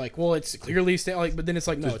Woman is like, well, it's clearly but then it's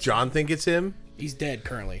like, no, Does Jon think it's him? he's dead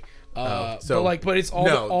currently. but It's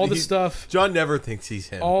all the stuff. Jon never thinks he's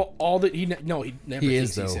him. All that he never He thinks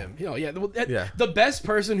is, he's though. him. Yeah. The best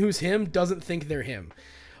person who's him doesn't think they're him.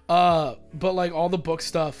 But like all the book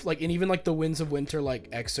stuff, like and even like the Winds of Winter like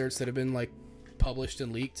excerpts that have been like published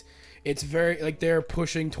and leaked, it's very like they're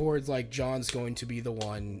pushing towards like Jon's going to be the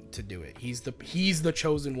one to do it. He's the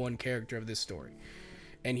chosen one character of this story,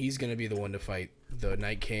 and he's gonna be the one to fight the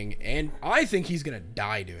Night King. And I think he's gonna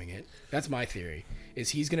die doing it. That's my theory. Is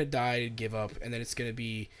he's gonna die, give up, and then it's gonna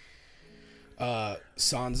be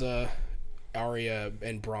Sansa, Arya,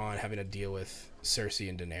 and Bronn having to deal with Cersei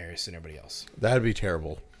and Daenerys and everybody else. That'd be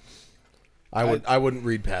terrible. I wouldn't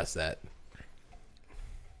read past that.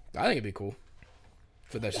 I think it'd be cool.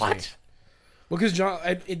 But that's just What? me. Well,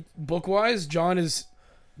 because book-wise, Jon is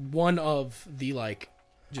one of the like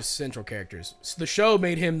just central characters. So the show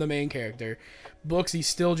made him the main character. Books, he's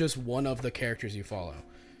still just one of the characters you follow.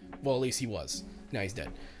 Well, at least he was. Now he's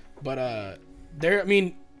dead. But I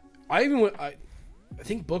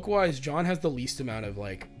think book-wise, Jon has the least amount of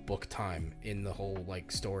like book time in the whole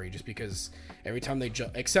like story, just because every time they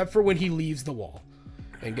jump, except for when he leaves the wall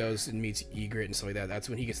and goes and meets Ygritte and stuff like that, that's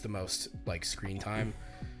when he gets the most like screen time.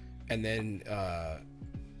 And then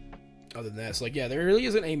other than that, it's like, yeah, there really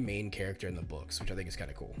isn't a main character in the books, which I think is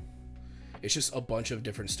kind of cool. It's just a bunch of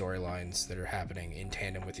different storylines that are happening in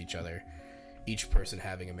tandem with each other, each person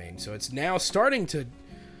having a main. So it's now starting to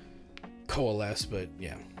coalesce, but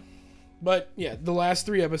yeah. But yeah, the last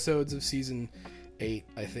 3 episodes of season 8,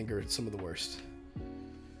 I think, are some of the worst.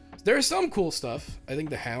 There's some cool stuff. I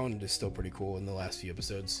think the Hound is still pretty cool in the last few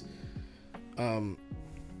episodes.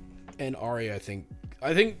 And Arya, I think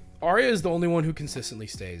Arya is the only one who consistently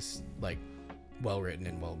stays like well written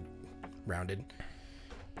and well rounded.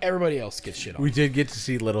 Everybody else gets shit on. We did get to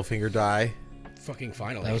see Littlefinger die. Fucking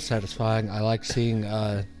finally. That was satisfying. I like seeing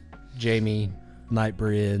Jamie Night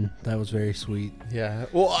Brienne. That was very sweet. Yeah.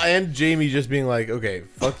 Well, and Jamie just being like, okay,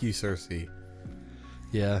 fuck you, Cersei.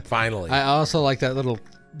 Yeah. Finally. I also like that little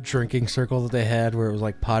drinking circle that they had where it was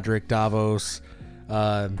like Podrick, Davos,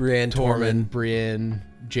 Brienne, Tormund, Brienne,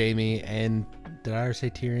 Jamie, and did I ever say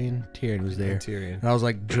Tyrion? Tyrion was there. And Tyrion. And I was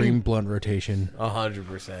like dream blunt rotation.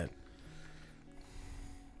 100%.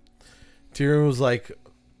 Tyrion was like,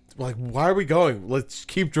 why are we going? Let's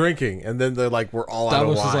keep drinking. And then they're like, we're all out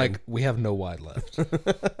of Davos wine. was like, we have no wine left.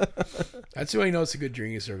 That's how I know it's a good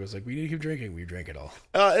drinking circle. It's like, we need to keep drinking. We drank it all.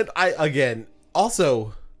 And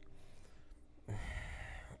also,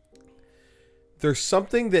 there's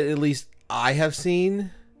something that at least I have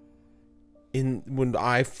seen when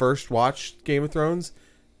I first watched Game of Thrones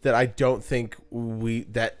that I don't think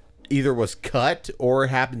that either was cut or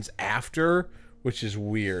happens after, which is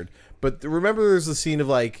weird. But remember, there's a scene of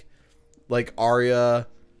like like Arya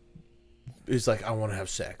is like, I want to have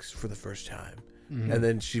sex for the first time, and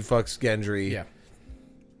then she fucks Gendry. Yeah.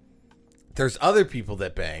 There's other people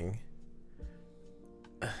that bang.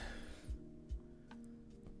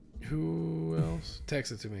 Who else?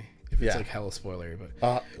 Text it to me if it's like hella spoilery.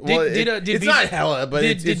 But It's not hella, but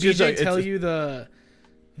did it's just BJ like, tell you the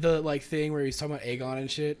like thing where he's talking about Aegon and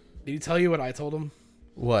shit? Did he tell you what I told him?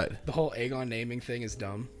 What? The whole Aegon naming thing is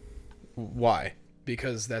dumb Why?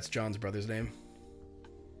 because that's Jon's brother's name.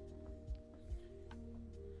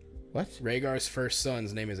 What? Rhaegar's first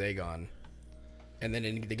son's name is Aegon, and then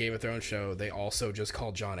in the Game of Thrones show, they also just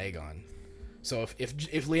called Jon Aegon. So if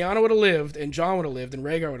Lyanna would have lived and Jon would have lived and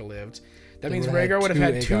Rhaegar would have lived, that means Rhaegar would have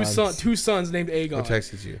had two sons named Aegon. I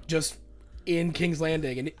texted you. Just in King's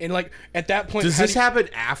Landing, and like at that point, Does this happen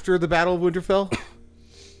after the Battle of Winterfell?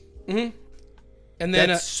 And then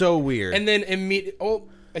That's so weird. And then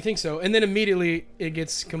I think so. And then immediately it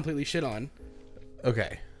gets completely shit on.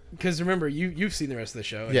 Okay. Because remember, you've seen the rest of the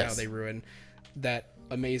show and Yes. how they ruin that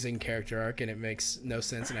amazing character arc, and it makes no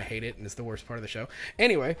sense, and I hate it, and it's the worst part of the show.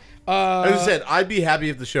 Anyway, As I said, I'd be happy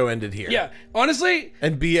if the show ended here. yeah, honestly,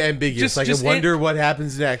 And be ambiguous. Just I wonder what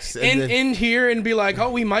happens next. And then, end here and be like,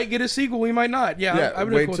 oh, we might get a sequel, we might not. Yeah, I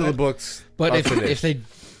would wait cool till with the that. books. But are if finished. they,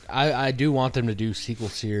 I do want them to do sequel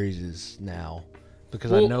series now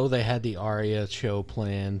because Well- I know they had the Arya show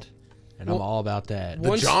planned, and I'm all about that. the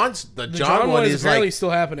once- the The John one is apparently like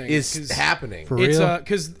still happening. is 'cause happening. For It's real?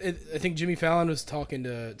 because I think Jimmy Fallon was talking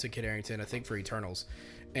to Kit Harington, I think for Eternals,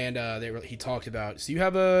 and he talked about, so you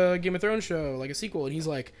have a Game of Thrones show, like a sequel, and he's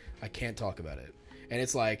like, I can't talk about it, and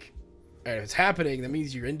it's like, if it's happening, that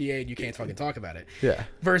means you're NDA'd, you can't fucking talk about it. Yeah.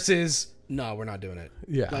 Versus, no, we're not doing it.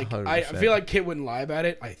 Yeah, like 100%. I feel like Kit wouldn't lie about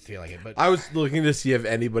it. I feel like it, but I was looking to see if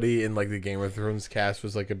anybody in like the Game of Thrones cast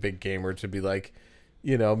was like a big gamer to be like,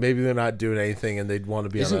 you know, maybe they're not doing anything and they'd want to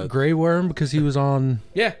be on Isn't a... Grey Worm because he was on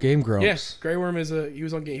yeah, Game Grumps? yes, Grey Worm is he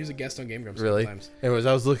was a guest on Game Grumps Really? sometimes. Anyways,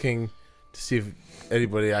 I was looking to see if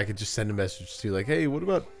anybody I could just send a message to, like, hey, what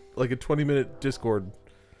about like a 20-minute Discord,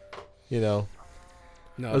 you know,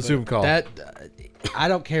 No, a but Zoom call. That I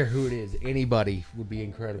don't care who it is. Anybody would be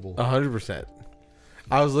incredible. 100%.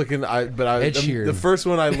 I was looking, Ed Sheeran. the first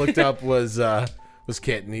one I looked up was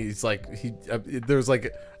Kit, and he's like, there was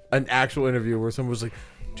like an actual interview where someone was like,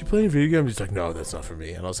 do you play any video games? He's like, no, that's not for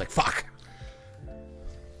me. And I was like, fuck,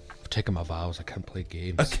 I'm taking my vows. I can't play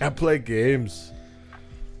games. I can't play games.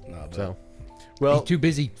 no, but So, well, He's too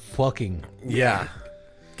busy fucking. yeah,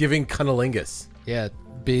 giving cunnilingus. Yeah,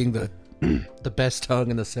 being the the best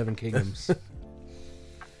tongue in the Seven Kingdoms.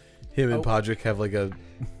 Him and Podrick have like an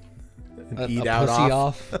eat a out pussy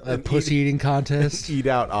off. a pussy eating contest. Eat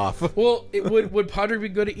out off. well, would Podrick be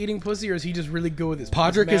good at eating pussy, or is he just really good with his?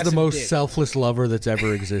 Podrick his is the massive most dick? selfless lover that's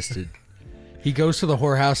ever existed. He goes to the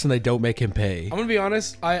whorehouse and they don't make him pay. I'm gonna be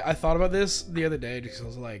honest. I thought about this the other day because I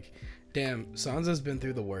was like, damn, Sansa's been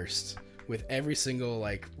through the worst with every single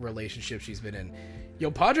like relationship she's been in. Yo,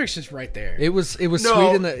 Podrick's just right there. It was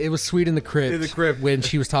No. sweet in the crypt. In the crypt. when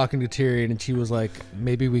she was talking to Tyrion and she was like,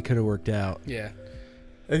 maybe we could have worked out. yeah.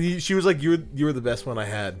 And she was like, you were the best one I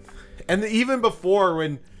had. And even before,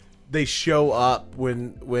 when they show up,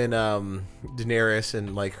 when Daenerys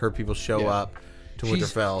and like her people show Yeah. up to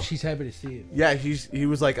Winterfell, She's happy to see it. yeah, he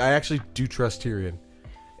was like, I actually do trust Tyrion.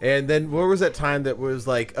 And then what was that time that was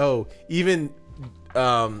like, oh, even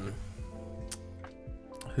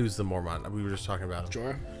who's the Mormont? We were just talking about him.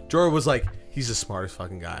 Jorah. Jorah was like, he's the smartest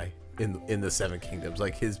fucking guy in the Seven Kingdoms.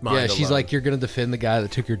 Like his mind. Yeah, she's alone. like, you're gonna defend the guy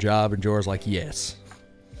that took your job, and Jorah's like, yes.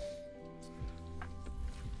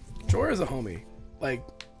 Jorah's a homie. Like,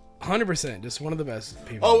 100%. Just one of the best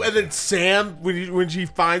people. Oh, and then Sam, when she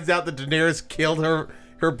finds out that Daenerys killed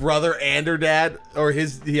her brother and her dad, or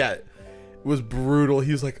his, yeah, it was brutal.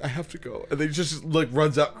 He was like, I have to go. And then he just like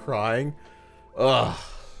runs out crying. Ugh.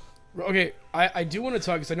 Okay, I do want to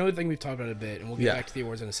talk, because I know the thing we've talked about a bit, and we'll get Yeah. back to the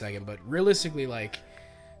awards in a second, but realistically, like,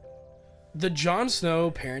 the Jon Snow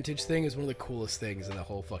parentage thing is one of the coolest things in the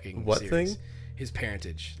whole fucking What series. thing? His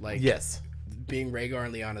parentage. Like, Yes. being Rhaegar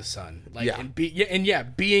and Lyanna's son. Like, Yeah. and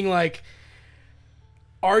being like,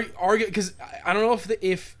 because I don't know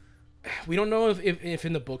if we don't know if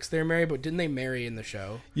in the books they're married, but didn't they marry in the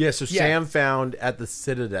show? Yeah, so Yeah. Sam found at the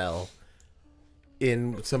Citadel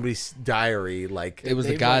in somebody's diary, like, It was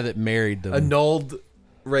the They've, guy like, that married them. annulled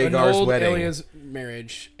Rhaegar's Annulled wedding. Ilya's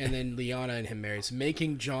marriage, and then Lyanna and him married, so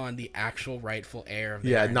making Jon the actual rightful heir of the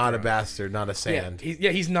Yeah, Iron not a Throne. bastard, not a sand.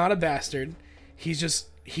 He's not a bastard. He's just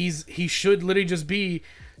he should literally just be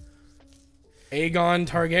Aegon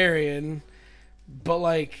Targaryen, but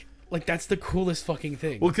like that's the coolest fucking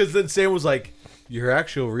thing. Well, because then Sam was like, your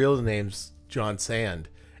actual real name's John Sand.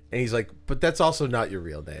 And he's like, but that's also not your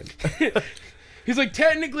real name. He's like,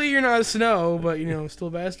 technically you're not a Snow, but still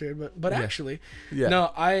a bastard. But actually,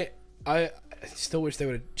 no, I still wish they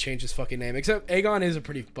would have changed his fucking name. Except Aegon is a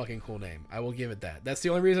pretty fucking cool name. I will give it that. That's the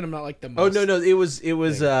only reason I'm not like the most. Oh no, it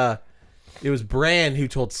was Bran who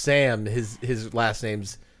told Sam his last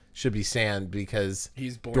names should be Sand because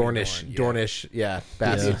he's born Dornish,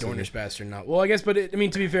 bastard. He's a Dornish bastard, not. Well, I guess, but to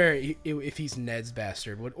be fair, if he's Ned's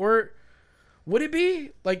bastard, would it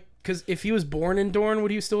be like, because if he was born in Dorne,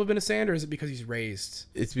 would he still have been a Sand, or is it because he's raised?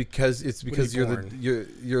 It's because you're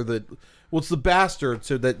the it's the bastard,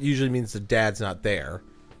 so that usually means the dad's not there.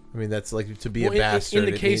 I mean, that's like to be a bastard. In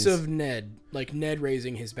the case of Ned, like Ned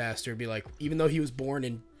raising his bastard, be like, even though he was born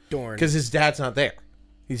in Dorne, because his dad's not there,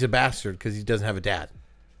 he's a bastard because he doesn't have a dad.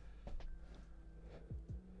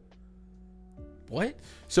 What?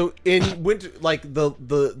 So in winter, like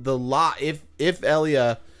the law, if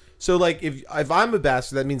Elia, so like if I'm a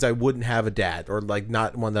bastard, that means I wouldn't have a dad, or like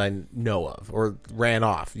not one that I know of, or ran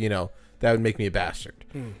off. That would make me a bastard.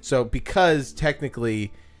 So because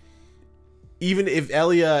technically, even if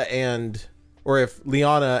Elia or if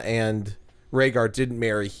Lyanna and Rhaegar didn't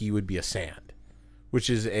marry, he would be a Sand, which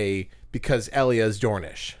is because Elia is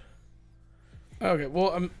Dornish. Okay,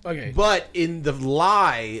 well, okay. But in the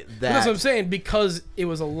lie that's what I'm saying, because it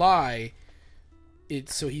was a lie.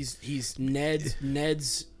 He's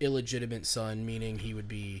Ned's illegitimate son, meaning he would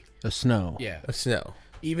be a Snow. Yeah, a Snow.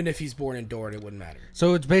 Even if he's born in Dorne, it wouldn't matter.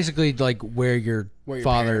 So it's basically like where your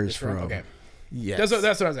father is from. Okay. Yes.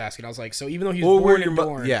 That's what I was asking. I was like, so even though he's born in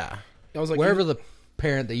Dorne, I was like, wherever the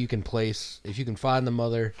parent that you can place, if you can find the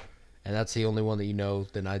mother, and that's the only one that you know,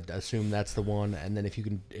 then I assume that's the one. And then if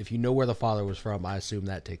you know where the father was from, I assume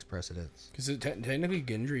that takes precedence. Because technically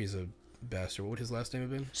Gendry is a bastard. What would his last name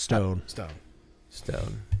have been? Stone.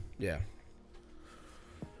 Stone. Yeah.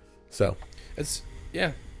 So it's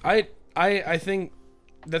I think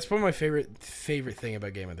that's probably my favorite thing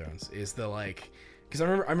about Game of Thrones is the because I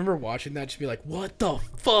remember watching that, just be like, what the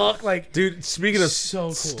fuck, like, dude. Speaking of so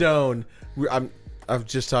cool. Stone, I'm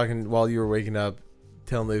just talking while you were waking up,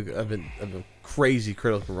 telling Luke of a crazy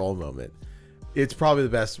Critical Role moment. It's probably the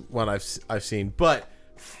best one I've seen. But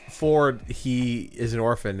Ford, he is an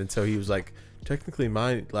orphan, and so he was like, technically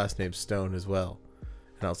my last name's Stone as well,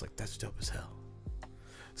 and I was like, that's dope as hell.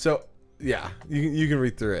 So yeah, you can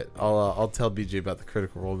read through it. I'll tell BJ about the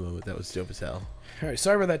Critical Role moment. That was dope as hell. All right,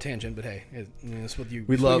 sorry about that tangent, but hey, that's what you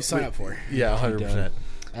sign up for. Yeah, 100%.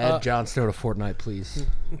 Add Jon Snow to Fortnite, please.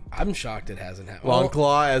 I'm shocked it hasn't happened.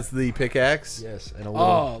 Longclaw as the pickaxe. Yes, and a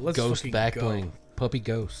little ghost back go. bling, puppy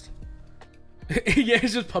ghost. Yeah,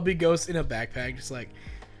 it's just puppy ghost in a backpack, just like.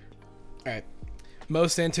 All right,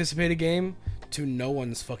 most anticipated game, to no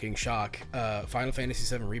one's fucking shock, Final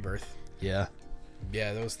Fantasy VII Rebirth. Yeah.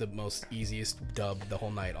 Yeah, that was the most easiest dub the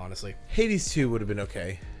whole night, honestly. Hades 2 would have been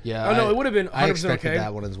okay. Yeah. Oh no, it would have been 100% I expected okay.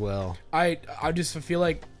 that one as well. I just feel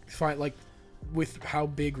like with how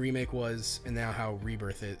big Remake was and now how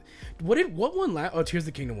Rebirth is. What won last? Oh, Tears of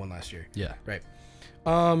the Kingdom won last year. Yeah. Right.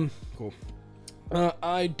 Cool.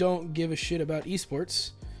 I don't give a shit about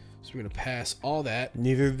esports, so we're gonna pass all that.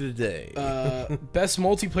 Neither did they. Best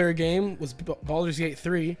multiplayer game was Baldur's Gate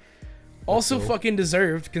 3. Also fucking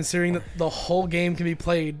deserved, considering that the whole game can be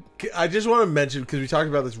played. I just want to mention, because we talked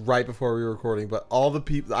about this right before we were recording, but all the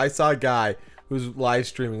people, I saw a guy who was live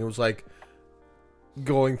streaming and was like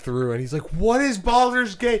going through, and he's like, what is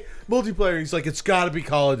Baldur's Gate multiplayer? And he's like, it's got to be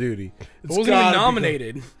Call of Duty. It wasn't even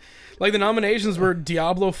nominated. Like, the nominations were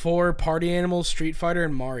Diablo 4, Party Animals, Street Fighter,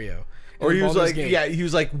 and Mario. Or he was like, he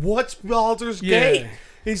was like, what's Baldur's Gate?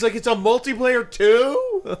 He's like, it's a multiplayer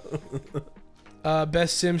too?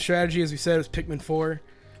 Best sim strategy, as we said, was Pikmin 4,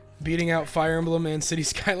 beating out Fire Emblem and City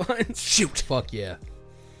Skylines. Shoot. Fuck yeah.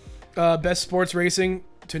 Best sports racing,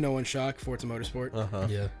 to no one's shock, Forza Motorsport.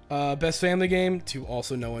 Yeah. Best family game, to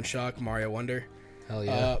also no one's shock, Mario Wonder. Hell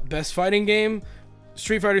yeah. Best fighting game,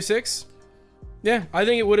 Street Fighter 6. Yeah, I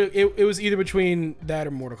think it was either between that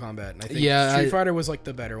or Mortal Kombat. And I think Street Fighter was like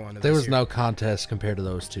the better one. There was no contest compared to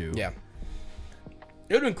those two. Yeah.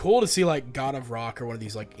 It would have been cool to see like God of Rock or one of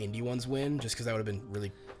these like indie ones win, just because that would have been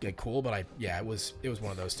really cool. But it was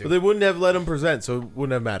one of those two. But they wouldn't have let him present, so it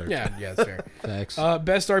wouldn't have mattered. Yeah, that's fair. Thanks.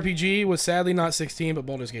 Best RPG was sadly not 16, but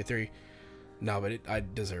Baldur's Gate 3. No, but I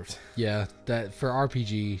deserved. Yeah, that for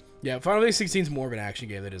RPG. Yeah, Final Fantasy 16 is more of an action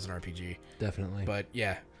game than it is an RPG. Definitely. But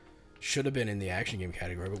yeah, should have been in the action game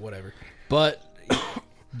category, but whatever. But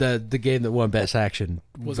the game that won Best Action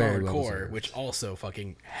was very Armored well Core, deserved. which also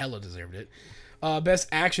fucking hella deserved it. Best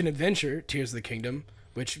action adventure, Tears of the Kingdom,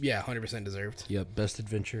 which 100% deserved. Yep, Best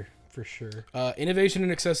Adventure for sure. Innovation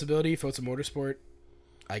and accessibility, Forza Motorsport.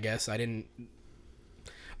 I guess I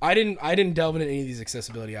I didn't delve into any of these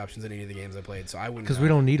accessibility options in any of the games I played, so I wouldn't. Because we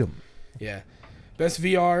don't need them. Yeah. Best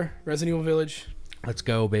VR, Resident Evil Village. Let's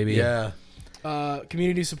go, baby. Yeah.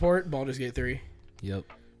 Community support, Baldur's Gate 3. Yep.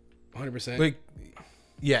 100%. Like,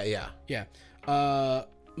 yeah. Yeah.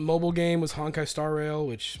 Mobile game was Honkai Star Rail,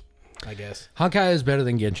 which I guess. Honkai is better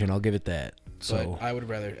than Genshin. I'll give it that. So But I would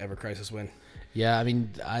rather Ever Crisis win. yeah, I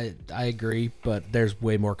mean, I agree, but there's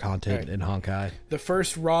way more content in Honkai. The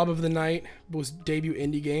first Rob of the night was debut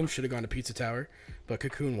indie game. Should have gone to Pizza Tower, but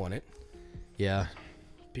Cocoon won it. Yeah.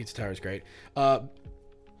 Pizza Tower is great.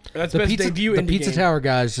 That's The best pizza, debut the indie Pizza game. Tower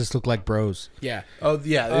guys just look like bros. Yeah. Oh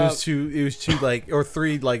yeah, it was two like or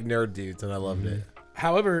three like nerd dudes, and I loved it.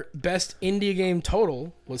 However, best indie game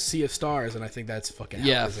total was Sea of Stars, and I think that's fucking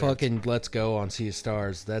Yeah, well-deserved. fucking let's go on Sea of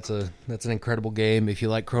Stars. That's an incredible game. If you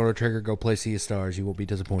like Chrono Trigger, go play Sea of Stars. You will be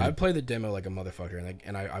disappointed. I played the demo like a motherfucker,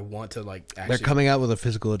 and I want to like actually. They're coming out with a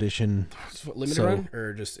physical edition. limited so- run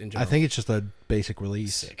or just in general. I think it's just a basic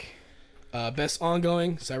release. sick. Best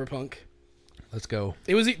ongoing Cyberpunk. Let's go.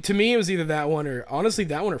 It was to me. It was either that one or honestly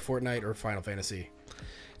that one or Fortnite or Final Fantasy.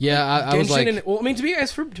 Yeah, I was Genshin like, and, well, I mean to be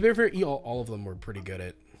fair, all of them were pretty good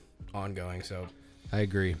at ongoing. So I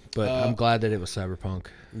agree, but I'm glad that it was Cyberpunk.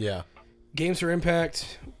 Yeah. Games for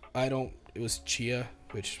Impact. It was Chia,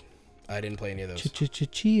 which I didn't play any of those.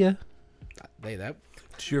 Chia. They that.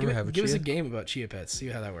 Did you ever have a Give us chia? a game about Chia Pets. See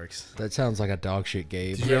how that works. That sounds like a dog shit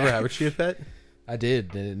game. Did you ever have a chia pet? I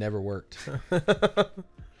did, and it never worked.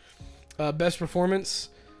 Best performance.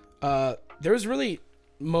 There was really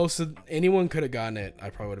most of anyone could have gotten it. I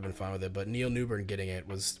probably would have been fine with it, but Neil Newbern getting it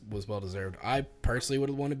was well deserved. I personally would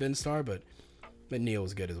have wanted Ben Starr, but Neil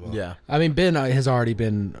was good as well. Yeah. I mean, Ben has already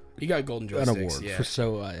been He got golden an joysticks. award, Yeah.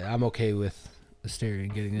 so I'm okay with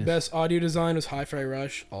Asterion getting this. Best audio design was Hi-Fi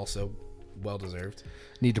Rush, also well deserved.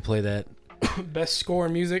 Need to play that. Best score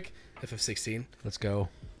and music, FF16, Let's go.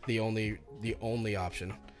 the only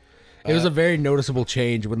option. It was a very noticeable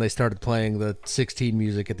change when they started playing the 16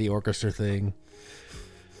 music at the orchestra thing.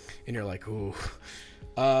 And you're like, ooh.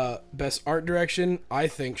 Best art direction, I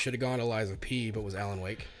think should have gone to Lies of P, but was Alan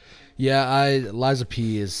Wake. Yeah, Liza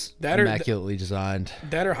P is That or- immaculately designed.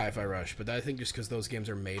 That or Hi-Fi Rush, but I think just because those games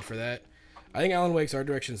are made for that. I think Alan Wake's art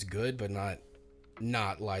direction is good, but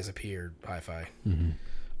not Lies of P or Hi-Fi.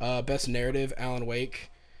 Best narrative, Alan Wake.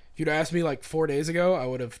 If you'd asked me like 4 days ago, I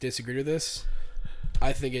would have disagreed with this.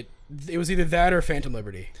 I think it was either that or Phantom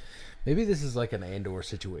Liberty. Maybe this is like an Andor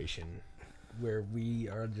situation where we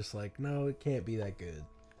are just like, no, it can't be that good.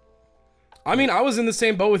 I mean, I was in the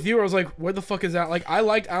same boat with you. Where I was like, where the fuck is that? Like, I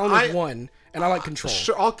liked Alan Wake 1, and I like Control.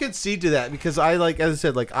 Sure, I'll concede to that because I like, as I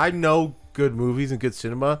said, like I know good movies and good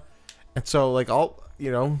cinema, and so like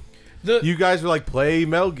you guys were like play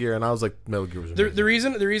Metal Gear, and I was like Metal Gear was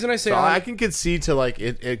amazing. The reason I say So Alan, I can concede to like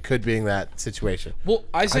it could be in that situation. well,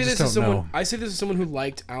 I say just this as don't someone know. I say this as someone who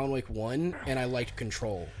liked Alan Wake 1, and I liked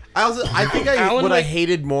Control. I think Alan what I Wake-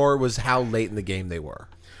 hated more was how late in the game they were.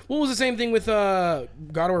 Well, it was the same thing with God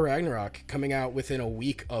of War Ragnarok coming out within a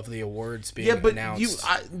week of the awards being announced.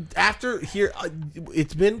 After here,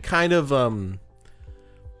 it's been kind of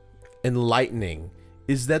enlightening.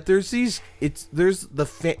 Is that there's the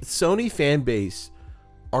Sony fan base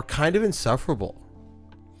are kind of insufferable.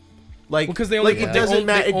 Like, Well, 'cause they only- like it they doesn't only-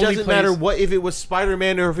 matter. they It only doesn't matter plays- what if it was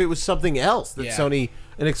Spider-Man or if it was something else that Yeah. Sony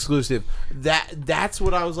an exclusive. That's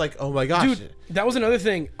what I was like. Oh my gosh, Dude, that was another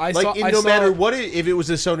thing. no matter what, if it was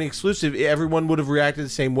a Sony exclusive, everyone would have reacted the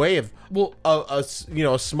same way. If Well, a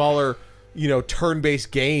smaller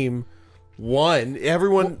turn-based game won,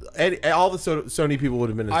 everyone all the Sony people would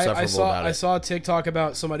have been insufferable about it. I saw a TikTok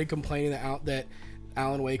about somebody complaining that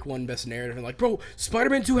Alan Wake won Best Narrative, and like, bro,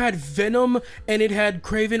 Spider-Man 2 had Venom and it had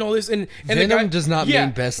Craven, all this, and the Venom guy, does not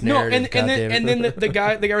mean Best Narrative, and then the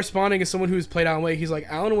guy responding is someone who's played Alan Wake. He's like,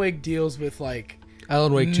 Alan Wake deals with like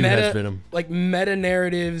Alan Wake 2 has Venom. like meta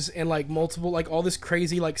narratives and like multiple like all this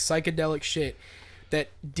crazy like psychedelic shit that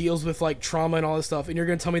deals with like trauma and all this stuff, and you're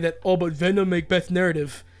gonna tell me that but Venom make Best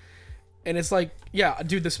Narrative, and it's like, yeah,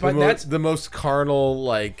 dude, that's the most carnal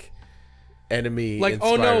enemy. like, in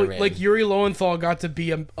oh no, Spider-Man. like Yuri Lowenthal got to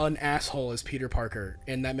be an asshole as Peter Parker,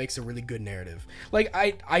 and that makes a really good narrative. Like,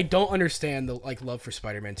 I don't understand the love for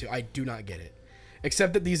Spider-Man 2. I do not get it.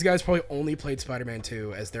 Except that these guys probably only played Spider-Man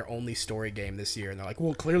 2 as their only story game this year, and they're like,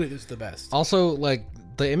 well, clearly this is the best. Also, like,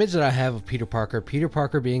 the image that I have of Peter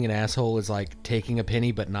Parker being an asshole is like taking a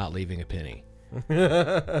penny but not leaving a penny.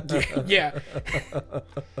 Yeah.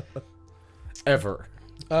 Ever.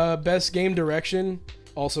 Best game direction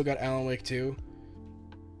also got Alan Wake 2.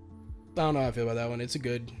 I don't know how I feel about that one. It's a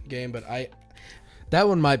good game, but That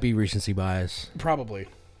one might be recency bias. probably.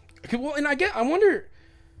 Okay, well, and I wonder.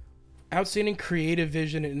 outstanding creative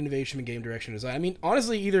vision and innovation in game direction design. I mean,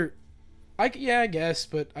 honestly, either I guess,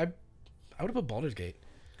 but I would have put Baldur's Gate.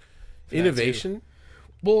 Innovation.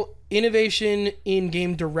 Well, innovation in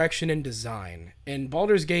game direction and design. And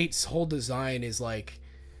Baldur's Gate's whole design is like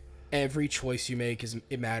every choice you make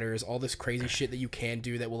it matters. All this crazy shit that you can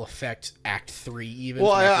do that will affect Act 3 even.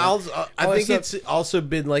 Well, I think it's also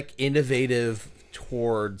been like innovative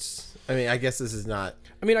towards. I mean, I guess this is not.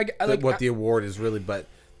 I mean, I like what the award is really, but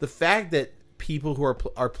the fact that people who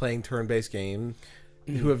are playing turn-based games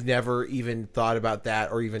who have never even thought about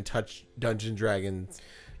that or even touched Dungeons and Dragons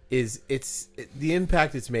the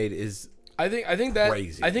impact it's made is I think that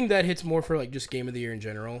crazy. I think that hits more for like just game of the year in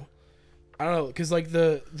general. I don't know, because like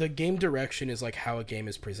the game direction is like how a game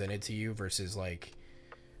is presented to you versus like,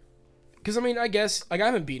 because I mean, I guess like I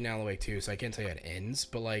haven't beaten Alan Wake 2, so I can't tell you how it ends,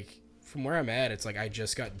 but like from where I'm at, it's like I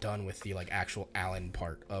just got done with the like actual Alan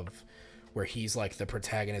part of where he's like the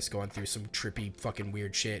protagonist going through some trippy fucking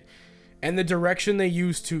weird shit, and the direction they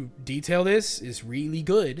use to detail this is really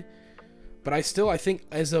good. But I think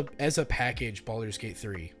as a package, Baldur's Gate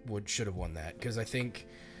 3 should have won that, because I think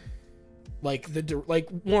like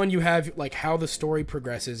one, you have like how the story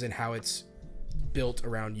progresses and how it's built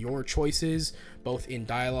around your choices, both in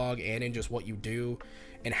dialogue and in just what you do,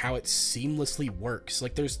 and how it seamlessly works.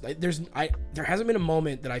 Like there hasn't been a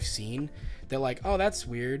moment that I've seen that like, oh, that's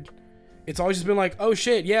weird. It's always just been like, oh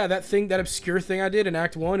shit, yeah, that obscure thing I did in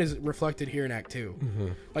Act 1 is reflected here in Act 2. Mm-hmm.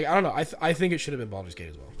 Like I don't know, I think it should have been Baldur's Gate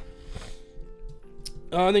as well.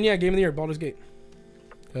 And then yeah, Game of the Year, Baldur's Gate.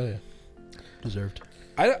 Oh yeah, deserved.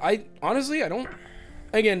 I honestly, I don't.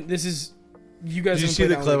 Again, this is you guys. Did you see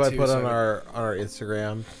the clip I put on our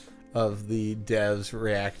Instagram of the devs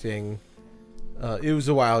reacting? It was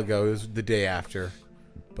a while ago. It was the day after,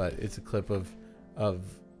 but it's a clip of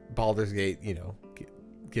Baldur's Gate. You know,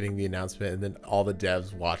 getting the announcement, and then all the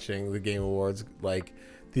devs watching the Game Awards. Like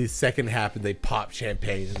the second happened, they popped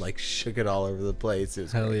champagne and like shook it all over the place. It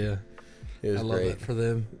was hell great. Yeah. It was I love great it for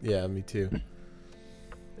them. Yeah, me too.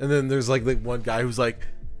 And then there's like one guy who's like,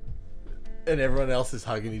 and everyone else is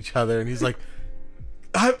hugging each other, and he's like,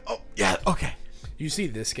 oh yeah, okay. You see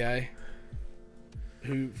this guy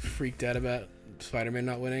who freaked out about Spider-Man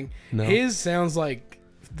not winning? No. His sounds like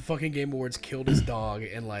the fucking Game Awards killed his dog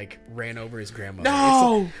and like ran over his grandmother.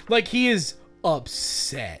 No, like he is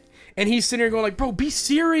upset, and he's sitting here going like, bro, be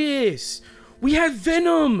serious. We had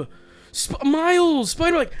Venom, Miles,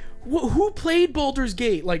 Spider, like. Who played Baldur's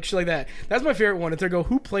Gate? Like shit like that. That's my favorite one. If they go,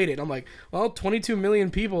 who played it? I'm like, well, 22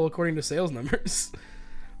 million people according to sales numbers.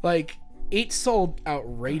 Like, it sold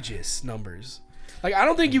outrageous numbers. Like, I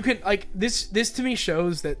don't think you can like this. This to me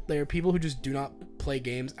shows that there are people who just do not play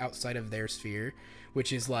games outside of their sphere,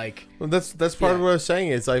 which is like. Well, that's part of what I was saying.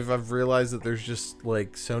 Is I've realized that there's just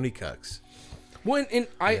like Sony cucks. Well,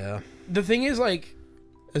 the thing is like,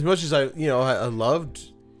 as much as I loved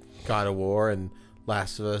God of War and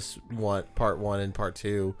Last of Us Part 1 and Part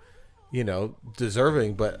 2,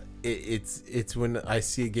 deserving, but it's when I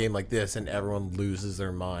see a game like this and everyone loses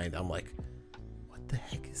their mind, I'm like, what the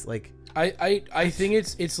heck is like. I think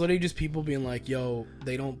it's literally just people being like, yo,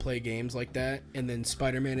 they don't play games like that, and then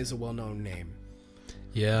Spider-Man is a well-known name.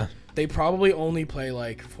 Yeah. They probably only play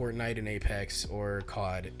like Fortnite and Apex or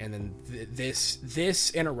COD, and then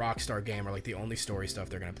this and a Rockstar game are like the only story stuff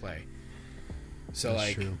they're gonna play. So that's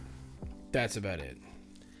like true. That's about it.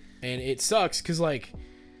 And it sucks because like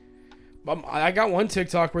I got one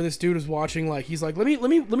TikTok where this dude was watching, like he's like, let me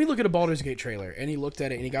look at a Baldur's Gate trailer, and he looked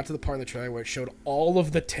at it and he got to the part of the trailer where it showed all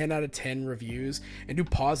of the 10 out of 10 reviews, and do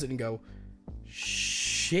pause it and go,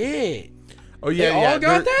 shit. Oh yeah, they all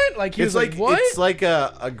got that? Like he was like, what? It's like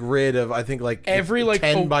a grid of I think like every like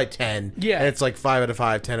 10 by 10. Yeah, and it's like 5 out of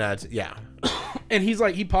 5, 10 out of 10. Yeah. And he's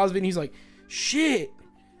like, he paused it and he's like, shit.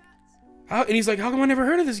 And he's like, how come I never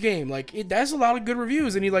heard of this game? Like, it has a lot of good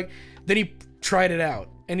reviews. And then he tried it out,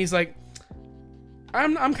 and he's like,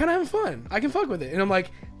 I'm kind of having fun. I can fuck with it. And I'm like,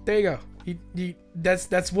 there you go.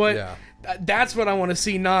 That's what I want to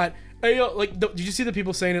see. Not, hey, yo, like, did you see the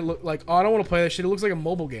people saying it look like, oh, I don't want to play that shit. It looks like a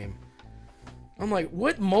mobile game. I'm like,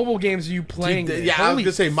 what mobile games are you playing? Dude, yeah, I was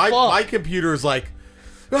gonna say my computer is like,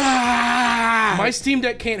 my Steam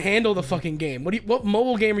Deck can't handle the fucking game. What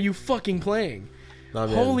mobile game are you fucking playing? Nah,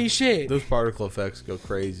 man, holy shit! Those particle effects go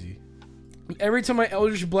crazy. Every time I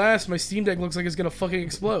Eldritch Blast, my Steam Deck looks like it's gonna fucking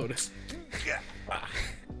explode.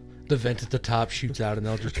 The vent at the top shoots out an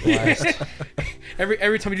Eldritch Blast.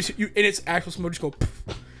 every time you in its actual smoke, just go. Poof.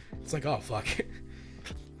 It's like, oh fuck.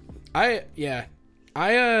 Were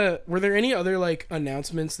there any other like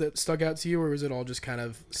announcements that stuck out to you, or was it all just kind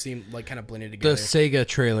of seemed like kind of blended together? The Sega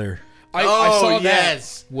trailer. I saw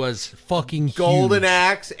yes. was fucking huge. Golden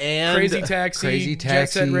Axe and Crazy Taxi, Jet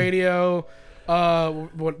Set Radio.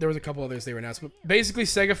 There was a couple others they were announced, but basically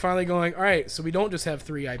Sega finally going, all right, so we don't just have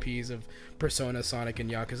 3 IPs of Persona, Sonic, and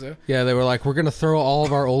Yakuza. Yeah, they were like, we're gonna throw all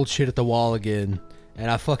of our old shit at the wall again, and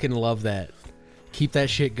I fucking love that. Keep that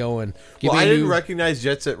shit going. Well, I didn't recognize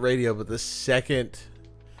Jet Set Radio, but the second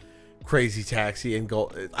Crazy Taxi and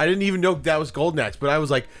I didn't even know that was Golden Axe, but I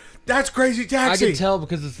was like, that's Crazy Taxi. I could tell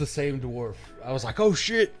because it's the same dwarf. I was like, oh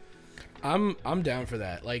shit. I'm down for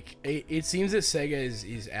that. Like, it seems that Sega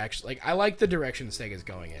is actually, like, I like the direction Sega's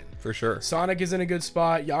going in. For sure. Sonic is in a good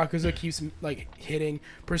spot. Yakuza keeps, like, hitting.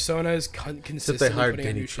 Persona is consistently Except they hired putting a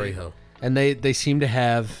Danny new shit. Trejo. And they seem to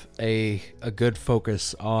have a good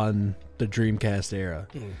focus on the Dreamcast era.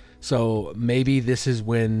 So maybe this is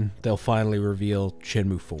when they'll finally reveal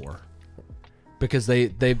Shenmue 4. Because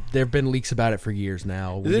there've been leaks about it for years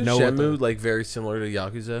now. Isn't Shenmue like very similar to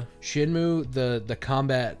Yakuza? Shenmue, the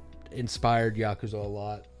combat inspired Yakuza a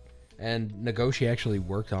lot, and Nagoshi actually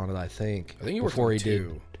worked on it. I think he worked on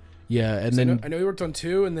 2. Yeah, and then I know he worked on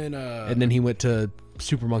 2, and then he went to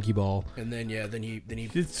Super Monkey Ball, and then he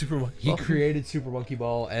did Super Monkey Ball. He created Super Monkey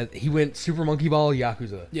Ball, and he went Super Monkey Ball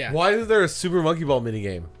Yakuza. Yeah. Why is there a Super Monkey Ball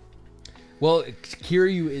minigame? Well,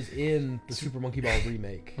 Kiryu is in the Super Monkey Ball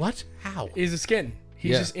remake. What? How? He's a skin.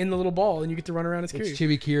 He's just in the little ball, and you get to run around as Kiryu. It's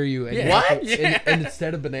Chibi Kiryu. And What? And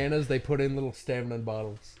instead of bananas, they put in little stamina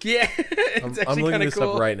bottles. Yeah, it's I'm actually looking kind of this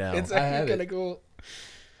cool. up right now. It's I have actually kind of cool.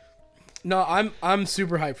 No, I'm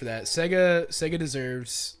super hyped for that. Sega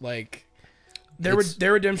deserves, like, their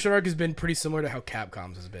redemption arc has been pretty similar to how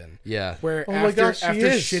Capcom's has been. Yeah. Where Oh my gosh, after she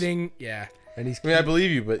is. shitting, yeah. And he's I mean, I believe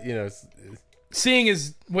you, but you know, Seeing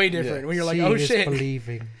is way different Yeah. when you're like, seeing oh is shit.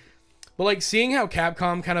 believing. But like seeing how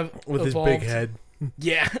Capcom kind of with his evolved, big head.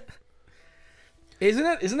 Yeah.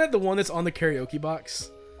 Isn't that the one that's on the karaoke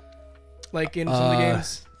box? Like in some of the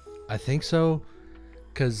games? I think so,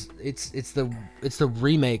 because it's the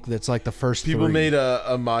remake that's like the first. People 3. made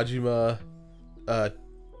a Majima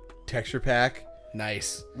texture pack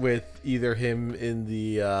Nice. with either him in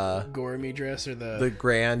the Goramy dress or the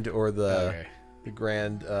grand or the Okay. the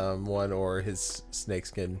grand one or his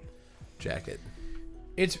snakeskin jacket.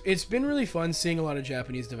 It's been really fun seeing a lot of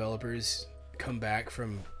Japanese developers come back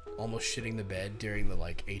from almost shitting the bed during the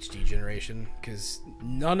like HD generation, because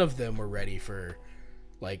none of them were ready for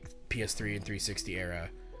like PS3 and 360 era.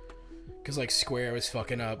 Because like Square was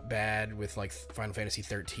fucking up bad with like Final Fantasy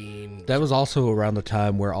 13. That was also around the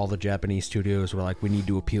time where all the Japanese studios were like, we need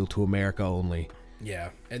to appeal to America only. Yeah,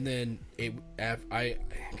 and then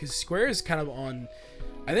because Square is kind of on.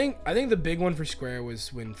 I think the big one for Square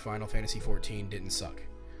was when Final Fantasy 14 didn't suck.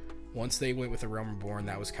 Once they went with The Realm Reborn,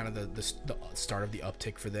 that was kind of the start of the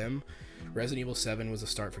uptick for them. Resident Evil 7 was the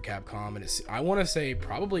start for Capcom, and I want to say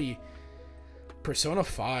probably Persona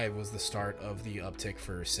 5 was the start of the uptick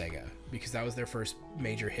for Sega, because that was their first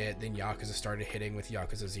major hit. Then Yakuza started hitting with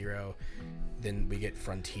Yakuza 0. Then we get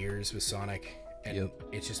Frontiers with Sonic, and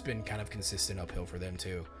it's just been kind of consistent uphill for them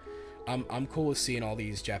too. I'm cool with seeing all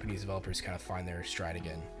these Japanese developers kind of find their stride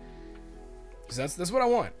again, because that's what I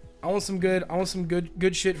want. I want some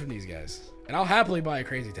good shit from these guys, and I'll happily buy a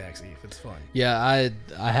Crazy Taxi if it's fun. Yeah,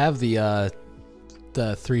 I have the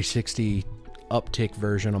 360 uptick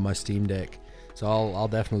version on my Steam Deck, so I'll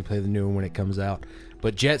definitely play the new one when it comes out.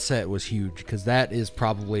 But Jet Set was huge, because that is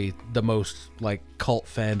probably the most like cult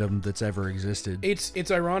fandom that's ever existed. It's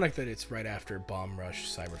ironic that it's right after Bomb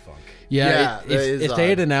Rush Cyberpunk. Yeah, that is if they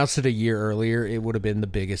had odd. announced it a year earlier, it would have been the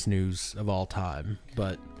biggest news of all time.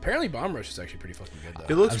 But Apparently Bomb Rush is actually pretty fucking good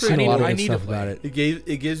though. It looks I've pretty seen a lot cool. of I good need to stuff play about it. it.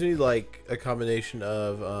 It gives me like a combination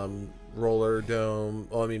of roller dome.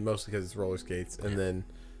 Well, I mean mostly because it's roller skates, and then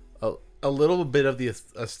a little bit of the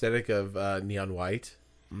aesthetic of neon white.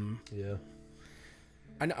 Yeah.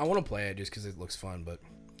 I want to play it just because it looks fun, but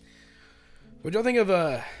what y'all think of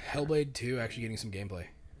Hellblade 2 actually getting some gameplay?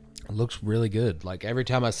 It looks really good. Like every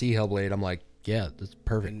time I see Hellblade, I'm like, yeah, that's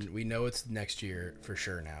perfect. And we know it's next year for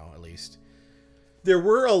sure now, at least. There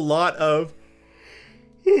were a lot of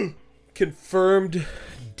confirmed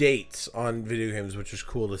dates on video games, which was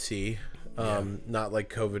cool to see. Not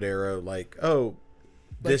like COVID era, like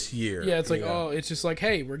this year. Yeah, it's like, you know? it's just like,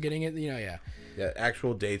 hey, we're getting it, yeah. Yeah,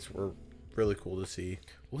 actual dates were really cool to see.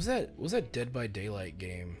 What was that Dead by Daylight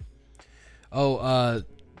game? Oh,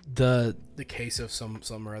 the Case of some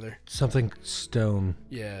or other. something stone.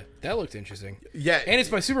 Yeah, that looked interesting. Yeah, And it's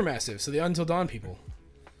by Supermassive, so the Until Dawn people.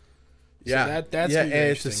 yeah, that's yeah, gonna and be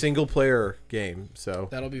very it's a interesting. single player game. So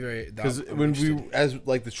That'll be very. because when as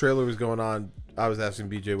like the trailer was going on, I was asking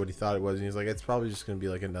BJ what he thought it was, and he's like, it's probably just gonna be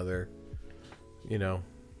like another,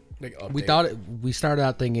 Like we started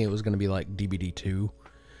out thinking it was going to be like DBD2,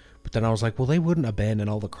 but then I was like, well, they wouldn't abandon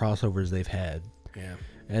all the crossovers they've had. Yeah.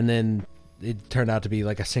 And then it turned out to be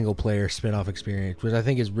like a single player spin-off experience, which I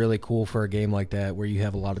think is really cool for a game like that where you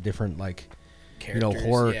have a lot of different like Characters,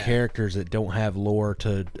 horror characters that don't have lore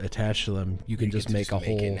to attach to them. You can just make a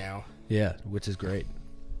whole it now. Yeah, which is great.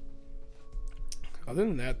 Other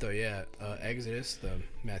than that, though, yeah, Exodus, the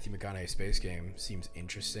Matthew McConaughey space game, seems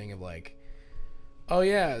interesting. Of like, oh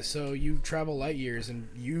yeah, so you travel light years and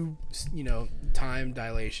you know, time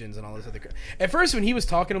dilations and all this other. At first, when he was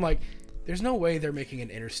talking, I'm like, there's no way they're making an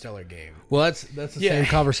Interstellar game. Well, that's the same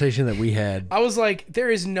conversation that we had. I was like, there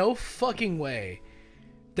is no fucking way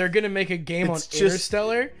they're gonna make a game on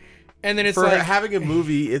Interstellar, and then it's for like having a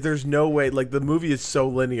movie. There's no way. Like the movie is so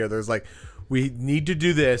linear. There's like, we need to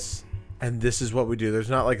do this. And this is what we do.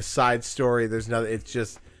 There's not like a side story. There's nothing.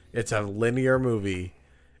 It's a linear movie,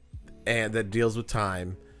 and that deals with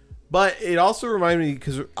time. But it also reminded me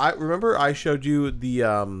because I remember I showed you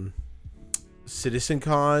the Citizen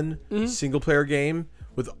Con single player game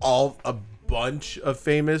with a bunch of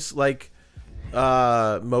famous like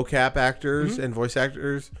mocap actors and voice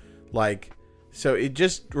actors. Like, so it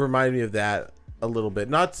just reminded me of that a little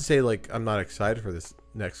bit. Not to say like I'm not excited for this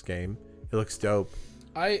next game. It looks dope.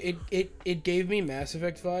 It gave me Mass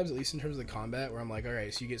Effect vibes, at least in terms of the combat, where I'm like, all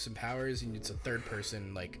right, so you get some powers and it's a third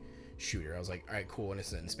person like shooter. I was like, all right, cool, and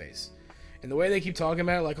it's in space. And the way they keep talking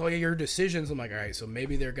about it, like, oh yeah, your decisions, I'm like, all right, so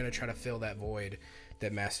maybe they're gonna try to fill that void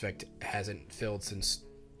that Mass Effect hasn't filled since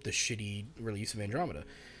the shitty release of Andromeda.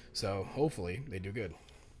 So hopefully they do good.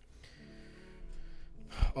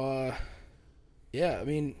 Yeah, I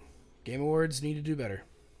mean, Game Awards need to do better.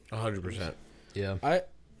 100%. Yeah.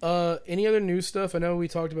 Any other news stuff? I know we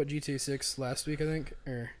talked about GTA 6 last week, I think.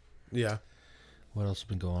 Yeah. What else has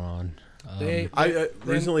been going on? I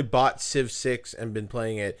recently bought Civ 6 and been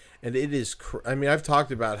playing it, and it is. I mean, I've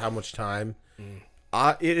talked about how much time.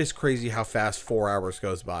 It is crazy how fast 4 hours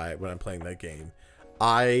goes by when I'm playing that game.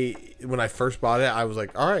 When I first bought it, I was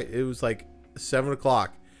like, all right, it was like 7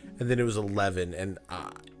 o'clock, and then it was 11, and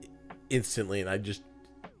instantly, and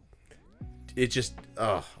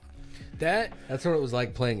That's what it was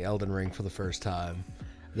like playing Elden Ring for the first time.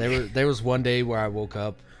 There was one day where I woke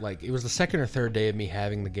up, like it was the second or third day of me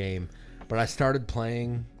having the game, but I started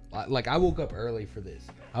playing, like I woke up early for this.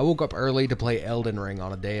 I woke up early to play Elden Ring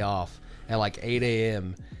on a day off at like 8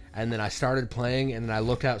 a.m. And then I started playing, and then I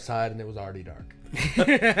looked outside and it was already dark.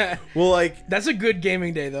 Well, like that's a good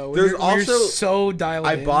gaming day though. There's also so dialed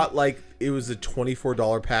in. I bought like it was a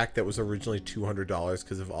 $24 pack that was originally $200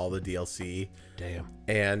 because of all the DLC. Damn.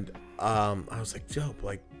 And I was like, dope.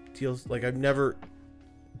 Like DLC. Like I've never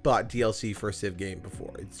bought DLC for a Civ game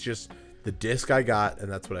before. It's just the disc I got,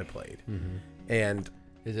 and that's what I played. And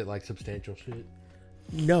is it like substantial shit?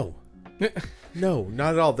 No, no,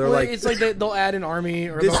 not at all. They're like it's like they'll add an army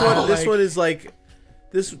or this one. This one is like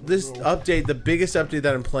this update. The biggest update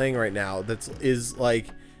that I'm playing right now is like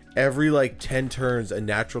every like 10 turns a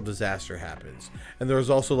natural disaster happens, and there's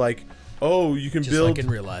also like, oh, you can just build like in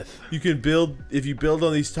real life. You can build if you build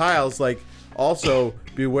on these tiles. Like also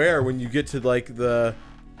beware when you get to like the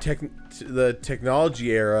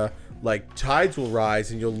technology era, like tides will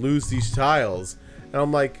rise and you'll lose these tiles. And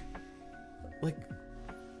I'm like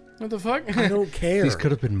what the fuck? I don't care. These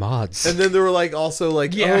could have been mods. And then they were like also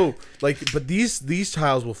like yeah. Oh like but these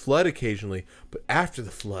tiles will flood occasionally, but after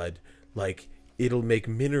the flood, like it'll make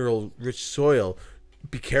mineral rich soil.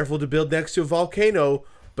 Be careful to build next to a volcano,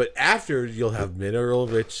 but after you'll have mineral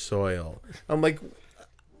rich soil. I'm like,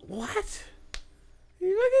 what?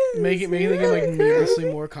 Making the game like needlessly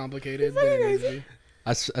more complicated than it needs to be.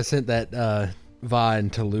 I sent that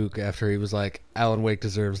Vine to Luke after he was like, Alan Wake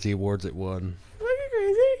deserves the awards it won.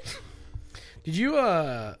 Did you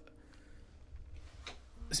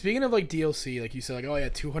speaking of like DLC, like you said, like, oh yeah,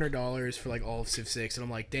 $200 for like all of Civ 6, and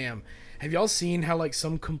I'm like, damn, have y'all seen how like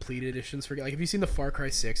some complete editions for like have you seen the Far Cry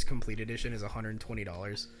 6 complete edition is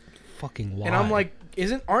 $120? Fucking why? And I'm like,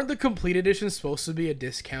 aren't the complete editions supposed to be a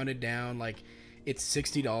discounted down, like it's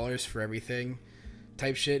 $60 for everything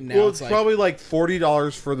type shit? And now it's like, probably like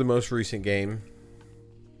 $40 for the most recent game,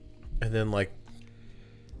 and then like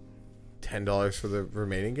 $10 for the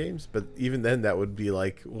remaining games. But even then, that would be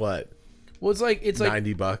like what? Well, it's like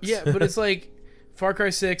 $90. Yeah, but it's like Far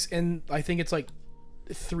Cry 6, and I think it's like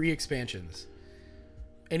 3 expansions.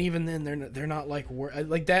 And even then, they're not like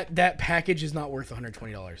like that package is not worth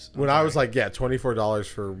 $120. When I was like, yeah, $24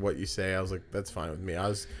 for what you say, I was like, that's fine with me.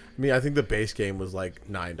 I think the base game was like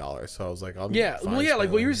 $9, so I was like,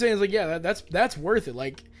 like what you were saying is like, yeah, that's worth it.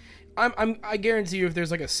 Like I guarantee you if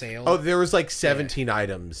there's like a sale. Oh, there was like 17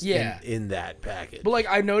 items Yeah. in that package. But like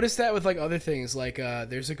I noticed that with like other things, like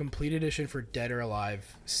there's a complete edition for Dead or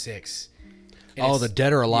Alive 6. And Oh, it's- the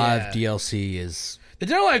Dead or Alive yeah. DLC is. The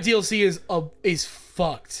Dead or Alive DLC is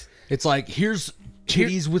fucked. It's like here's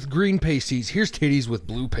titties with green pasties. Here's titties with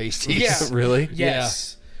blue pasties. Yeah. Really?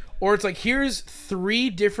 Yes. Or it's like here's 3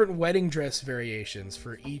 different wedding dress variations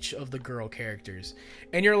for each of the girl characters,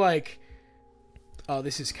 and you're like, oh,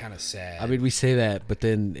 this is kind of sad. I mean, we say that, but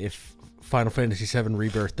then if Final Fantasy VII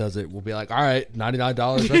Rebirth does it, we'll be like, all right,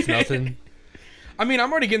 $99. That's nothing. I mean,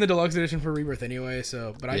 I'm already getting the deluxe edition for Rebirth anyway,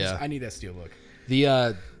 so but Yeah. I need that steelbook.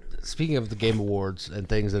 The speaking of the Game Awards and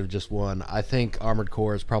things that have just won, I think Armored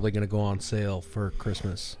Core is probably going to go on sale for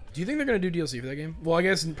Christmas. Do you think they're going to do DLC for that game? Well, I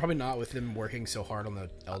guess probably not with them working so hard on the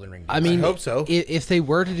Elden Ring. I mean, hope so. If they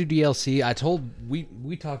were to do DLC,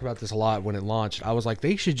 we talked about this a lot when it launched. I was like,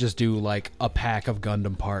 they should just do like a pack of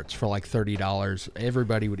Gundam parts for like $30.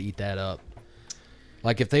 Everybody would eat that up.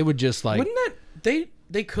 Like if they would just like, wouldn't that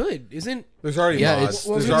they could? Isn't There's already Yeah, mods. it's-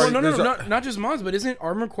 well, There's no, already- no, there's no, not just mods, but isn't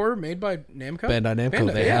Armored Core made by Namco? Bandai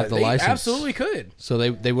Namco, they yeah, have the they license. absolutely could. so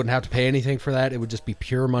they wouldn't have to pay anything for that. It would just be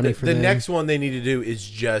pure money for the them. next one they need to do is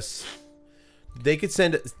just they could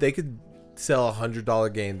sell a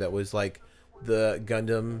 $100 game that was like the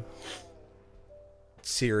Gundam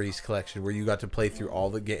series collection where you got to play through all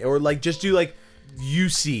the game, or like just do like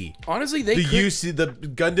UC. Honestly, they The could. UC, the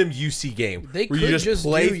Gundam UC game, They where you could just just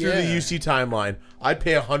play do- through the yeah. UC timeline. I'd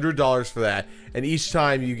pay $100 for that, and each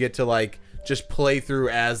time you get to like just play through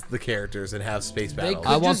as the characters and have space They battles.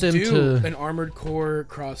 could I want just them do to- an Armored Core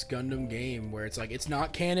cross Gundam game where it's like it's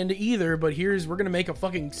not canon to either, but we're gonna make a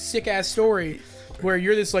fucking sick ass story where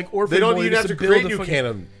you're this like orphan They don't boy even just have to build create a new fucking-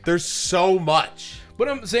 canon. There's so much. What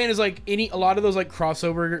I'm saying is like a lot of those like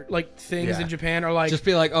crossover like things Yeah. in Japan are like Just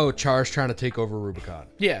be like, oh, Char's trying to take over Rubicon.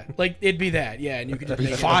 yeah, like it'd be that and you could just Be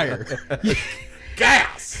make it fire.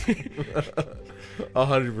 Gas.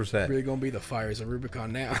 100%. really gonna be the fires of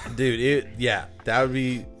Rubicon now. Dude, that would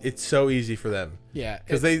be. It's so easy for them Yeah,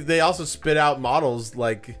 because they also spit out models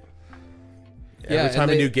like Yeah, every and time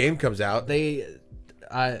a they- new game comes out.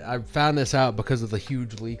 I found this out because of the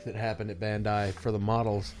huge leak that happened at Bandai for the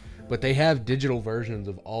models, but they have digital versions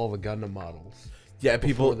of all the Gundam models. Yeah,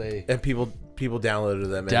 people they- people downloaded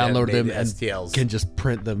them. Download and them made and STLs. can just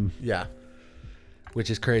print them, Yeah, which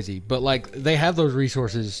is crazy. But like they have those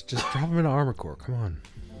resources, just drop them in Armored Core. Come on,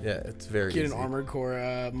 yeah, it's very get easy. an Armored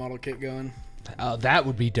Core model kit going. that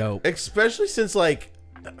would be dope. Especially since like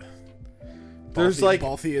there's Balthius- like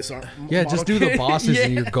Balthius Yeah, model just do the kit. bosses Yeah.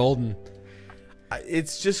 and you're golden.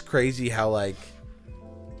 it's just crazy how like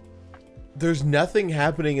there's nothing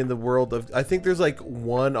happening in the world of. I think there's like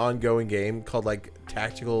one ongoing game called like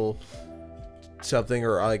Tactical something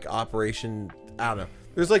or like Operation. I don't know.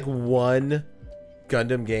 There's like one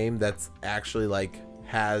Gundam game that's actually like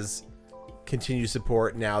has continued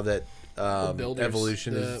support now that Builders,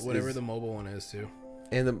 Evolution the, is whatever is- the mobile one is too.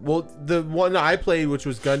 and the one I played, which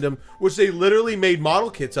was Gundam, which they literally made model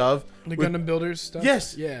kits of. The with- Gundam Builders stuff.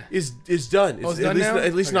 Yes. Yeah. Is done. Oh, it's at done least now?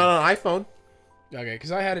 at least Okay. not on iPhone. Okay,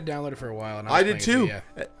 because I had it downloaded for a while. And I was did playing too. it,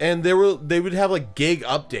 yeah. And they would have like gig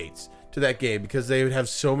updates to that game because they would have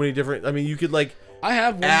so many different. I mean, you could like I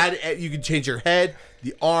have one. you could change your head,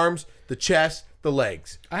 the arms, the chest, the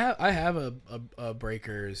legs. I have a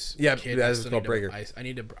Breakers. Yeah, kit that I is still called need Breaker. I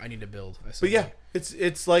need to build. But yeah,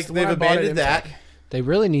 it's like the they've one I bought at abandoned that. Imtech. They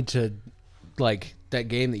really need to, like that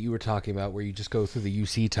game that you were talking about, where you just go through the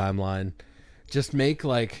UC timeline. Just make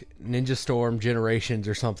like Ninja Storm Generations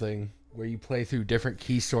or something, where you play through different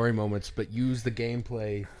key story moments, but use the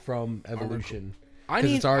gameplay from Evolution.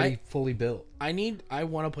 Because it's already fully built. I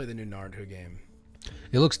want to play the new Naruto game.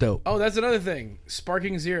 It looks dope. Oh, that's another thing.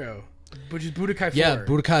 Sparking Zero, which is Budokai 4. Yeah,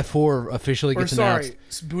 Budokai 4 officially Or gets sorry, announced.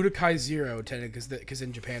 it's Budokai Zero, technically, because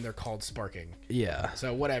in Japan they're called Sparking. Yeah.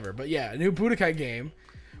 So whatever. But yeah, a new Budokai game,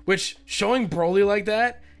 which showing Broly like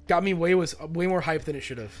that got me way more hype than it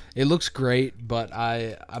should have. It looks great, but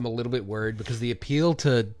I'm a little bit worried because the appeal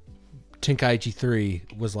to Tenkaichi 3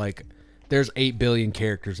 was like, there's 8 billion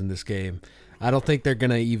characters in this game. I don't think they're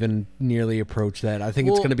going to even nearly approach that. I think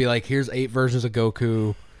it's Well- going to be like, here's 8 versions of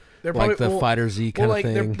Goku, They're like the Fighter Z kind like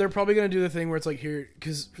of thing. they're probably gonna do the thing where it's like here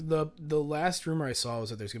because the last rumor I saw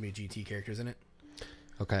was that there's gonna be GT characters in it.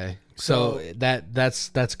 Okay. So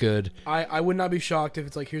that's good. I would not be shocked if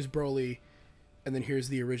it's like here's Broly, and then here's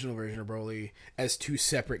the original version of Broly as 2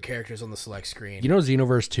 separate characters on the select screen. You know,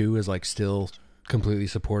 Xenoverse 2 is like still completely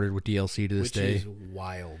supported with DLC to this which day. is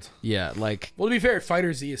wild. Yeah, like, Well, to be fair,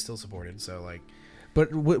 Fighter Z is still supported, so like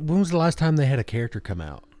but when was the last time they had a character come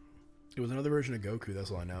out? It was another version of Goku.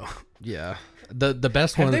 That's all I know. Yeah. The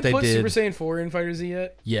best Have one they that they put did. Super Saiyan 4 in Fighter Z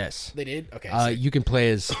yet? Yes. They did. Okay. You can play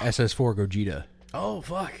as SS4 Gogeta. Oh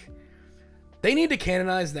fuck! They need to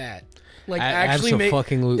canonize that. Like actually make.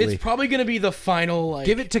 Abso-fucking-lutely. It's probably gonna be the final. Like,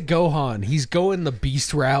 Give it to Gohan. He's going the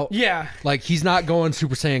beast route. Yeah. Like, he's not going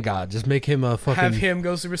Super Saiyan God. Just make him a fucking... Have him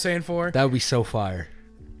go Super Saiyan 4. That would be so fire.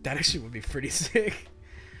 That actually would be pretty sick.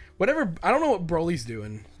 Whatever. I don't know what Broly's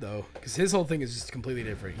doing though, because his whole thing is just completely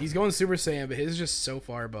different. He's going Super Saiyan, but his is just so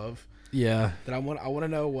far above Yeah. that I want to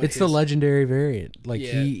know what. It's the legendary variant. Like,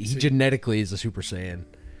 Yeah, he so genetically is a Super Saiyan.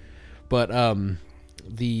 But,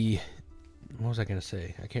 the... What was I going to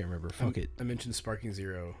say? I can't remember. Fuck it. I mentioned Sparking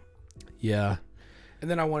Zero, Yeah.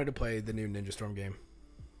 and then I wanted to play the new Ninja Storm game.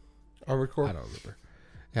 Armored Core. I don't remember.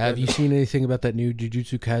 Have you seen anything about that new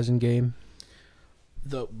Jujutsu Kaisen game?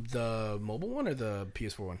 The mobile one or the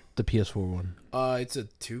PS4 one? The PS4 one. It's a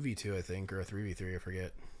 2v2, I think, or a 3v3, I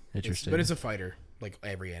forget. Interesting. But it's a fighter, like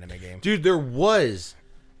every anime game. Dude, there was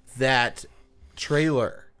that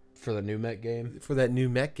trailer For the new mech game? for that new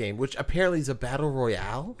mech game, which apparently is a battle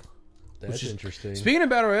royale. That's interesting. Speaking of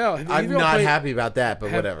Battle Royale, have any I'm of y'all not played, happy about that,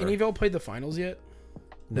 but have whatever. any of y'all played the finals yet? What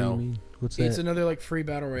do you No. mean? What's that? It's another like free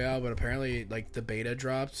Battle Royale, but apparently like the beta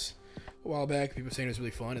dropped a while back. People saying it was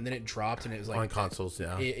really fun, and then it dropped, and it was like On consoles,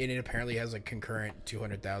 yeah. it apparently has like concurrent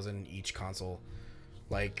 200,000 each console,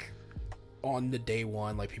 like on the day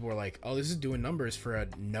one. Like people were like, "Oh, this is doing numbers for a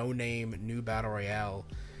no-name new Battle Royale."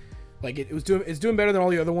 Like it's doing better than all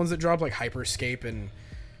the other ones that dropped, like Hyperscape and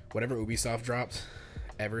whatever Ubisoft dropped.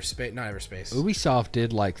 Not Everspace. Ubisoft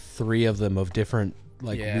did like 3 of them of different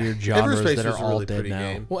like Yeah. weird genres Everspace that are was a all really dead pretty now.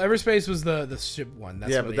 game. Well, Everspace was the ship one.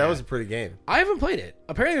 That's Yeah, what- but that was a pretty game. I haven't played it.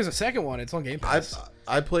 Apparently, there's a second one. It's on Game Pass.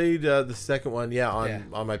 I played the second one, on Yeah.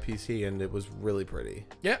 on my PC, and it was really pretty.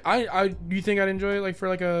 Yeah, I do you think I'd enjoy it like for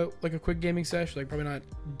like a quick gaming sesh? Like probably not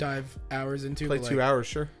dive hours into. Played but, 2 like, hours,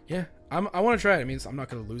 sure. Yeah, I want to try it. I mean, I'm not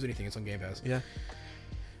gonna lose anything. It's on Game Pass. Yeah.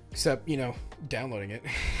 Except downloading it.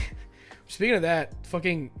 Speaking of that,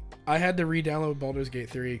 I had to re-download Baldur's Gate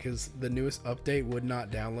 3 because the newest update would not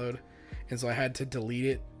download, and so I had to delete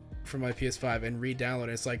it from my PS5 and re-download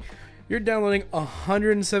it. It's like, you're downloading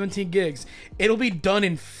 117 gigs. It'll be done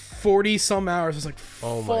in 40 some hours. It's like,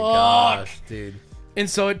 Oh fuck. my gosh, dude. And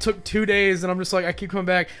so it took 2 days, and I'm just like, I keep coming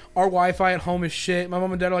back. Our Wi-Fi at home is shit. My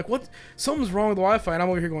mom and dad are like, what? Something's wrong with the Wi-Fi. And I'm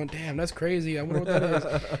over here going, damn, that's crazy. I wonder what that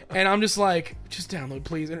is. And I'm just like, just download,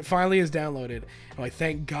 please. And it finally is downloaded. I'm like,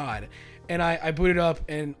 thank God. And I booted up,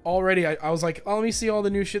 and already I was like, oh, let me see all the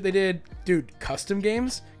new shit they did. Dude, custom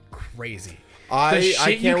games? Crazy. I shit you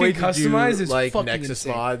can't can wait to customize do is like fucking Nexus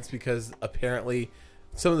insane. mods, because apparently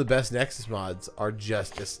some of the best Nexus mods are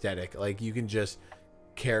just aesthetic. Like you can just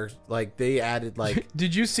like they added like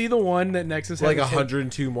Did you see the one that Nexus had? like to take-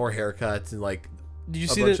 102 more haircuts and like Did you a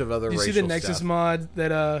see bunch the, of other did you see the racial Nexus stuff. mod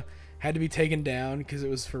that had to be taken down because it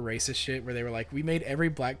was for racist shit? Where they were like, we made every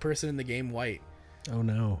black person in the game white. Oh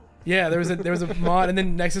no. Yeah, there was a mod, and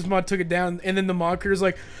then Nexus mod took it down, and then the mod creator's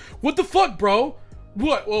like, what the fuck, bro?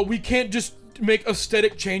 What? Well, we can't just make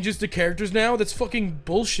aesthetic changes to characters now? That's fucking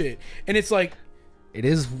bullshit. And it's like, It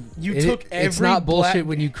is. You it- took It's every not bullshit black-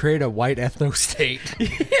 when you create a white ethno state.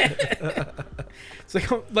 it's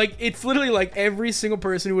like it's literally like every single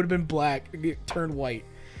person who would have been black turned white.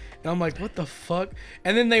 And I'm like, what the fuck?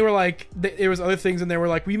 And then they were like, there was other things, and they were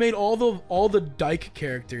like, we made all the dyke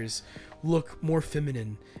characters look more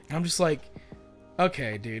feminine. And I'm just like,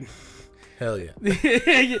 okay, dude. hell yeah.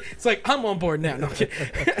 It's like, I'm on board now. No, I'm kidding.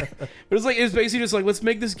 But it's basically just like, let's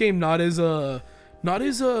make this game not as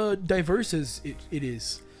diverse as it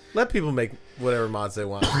is. Let people make whatever mods they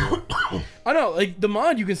want. I know, like the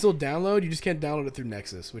mod you can still download, you just can't download it through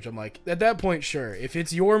Nexus, which I'm like, at that point, sure. If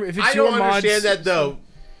it's your I don't understand that though.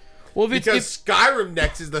 Well, if Because it's Skyrim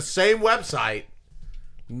Nexus, the same website,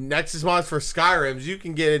 Nexus mods for Skyrims, you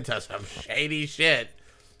can get into some shady shit.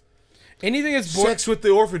 anything that's Sex with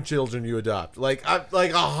the orphan children you adopt, like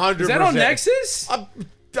 100%. is that on Nexus?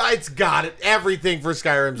 It's got it. Everything for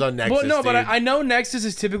Skyrim's on Nexus. Well, no, but dude. I know Nexus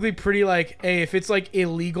is typically pretty like, hey, if it's like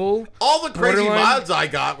illegal. all the crazy borderline- mods I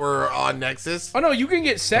got were on Nexus. Oh no, you can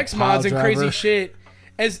get sex The pile mods and crazy driver. shit,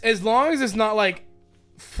 as long as it's not like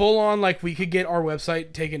full on like we could get our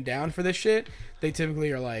website taken down for this shit. They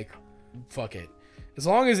typically are like, fuck it. As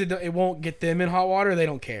long as it won't get them in hot water, they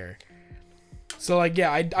don't care. So like,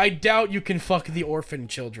 yeah, I doubt you can fuck the orphan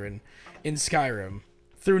children in Skyrim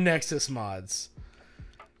through Nexus mods.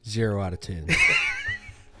 0 out of 10.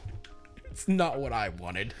 It's not what I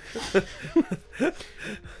wanted.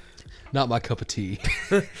 Not my cup of tea.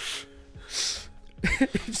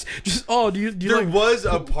 just oh, do you There like? was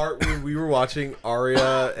a part where we were watching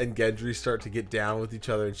Arya and Gendry start to get down with each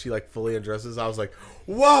other, and she like fully undresses. I was like,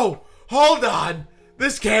 "Whoa, hold on,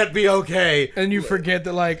 this can't be okay." And you forget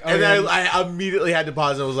that like, oh, And yeah, then I immediately had to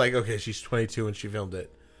pause. And I was like, "Okay, she's 22 when she filmed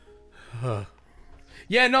it."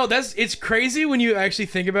 yeah, no, it's crazy when you actually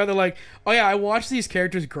think about it. Like, oh yeah, I watched these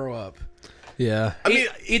characters grow up. Yeah. I mean,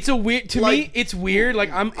 It's a weird to like, me. It's weird.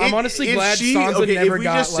 Like I'm honestly if glad she, Sansa okay, never if we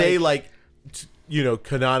got just say like, you know,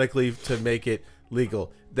 canonically to make it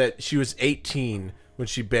legal that she was 18 when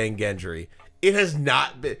she banged Gendry. It has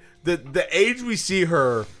not been the age we see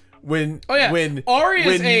her when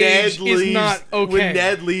Arya's age is not okay. When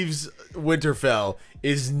Ned leaves Winterfell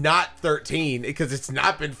is not 13 because it's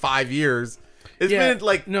not been 5 years. It's been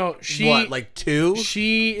like like 2,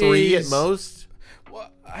 she 3 is, at most. Well,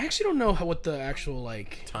 I actually don't know what the actual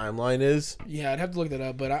like Timeline is. Yeah, I'd have to look that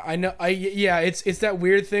up, but I know it's that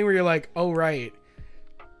weird thing where you're like, oh right,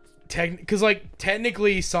 because like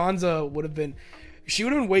technically Sansa would have been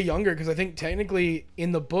way younger because I think technically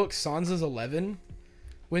in the book Sansa's 11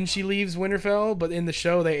 when she leaves Winterfell, but in the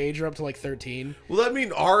show they age her up to like 13. Well, that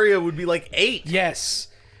mean Arya would be like 8. Yes.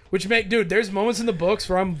 Which there's moments in the books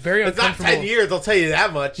where I'm very uncomfortable. It's not 10 years, I'll tell you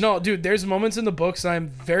that much. No, dude, there's moments in the books I'm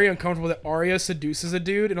very uncomfortable that Arya seduces a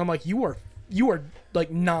dude, and I'm like, you are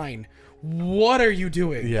like 9. What are you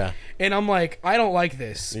doing? Yeah. And I'm like, I don't like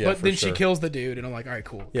this. Yeah, but then sure. she kills the dude, and I'm like, all right,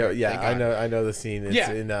 cool. Yeah, I know the scene. It's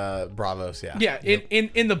in Bravos, yeah. Yeah, yep.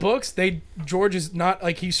 in the books, George is not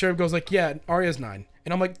like, he straight up goes like, yeah, Arya's 9.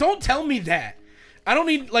 And I'm like, don't tell me that. I don't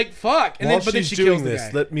need, like, fuck. And but then she kills the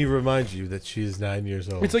guy. Let me remind you that she is 9 years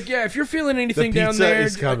old. It's like, yeah, if you're feeling anything the down there,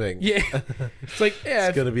 is coming. Yeah, it's like, yeah,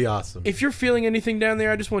 it's gonna be awesome. If you're feeling anything down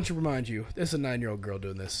there, I just want to remind you, this is a 9-year-old girl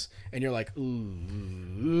doing this, and you're like,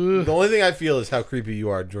 ooh. The only thing I feel is how creepy you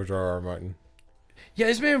are, George R.R. Martin. Yeah,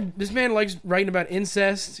 this man likes writing about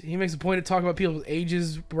incest. He makes a point of talking about people's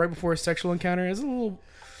ages right before a sexual encounter. It's a little.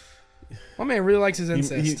 My man really likes his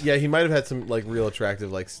incest. He might have had some like real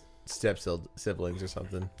attractive like step siblings or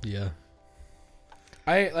something. Yeah.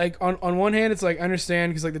 I like on one hand it's like I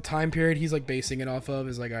understand because like the time period he's like basing it off of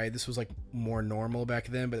is like, all right, this was like more normal back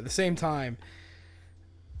then, but at the same time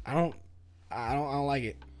I don't like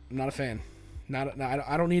it. I'm not a fan.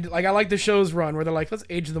 I don't need, like, I like the show's run where they're like, let's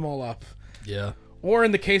age them all up. Yeah. Or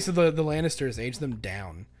in the case of the Lannisters, age them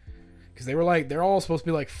down. Because they were like, they're all supposed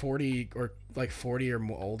to be like 40 or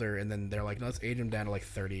more older, and then they're like, no, let's age them down to like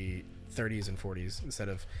 30s and 40s instead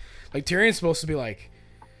of, like, Tyrion's supposed to be like,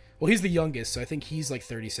 well, he's the youngest, so I think he's like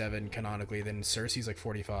 37 canonically. Then Cersei's like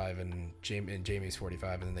 45, and Jaime's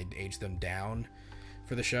 45, and then they age them down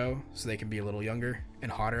for the show so they can be a little younger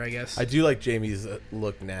and hotter, I guess. I do like Jaime's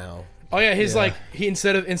look now. Oh yeah, like he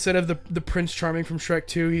instead of the Prince Charming from Shrek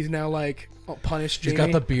 2, he's now like punished Jaime. He's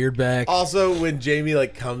got the beard back. Also, when Jaime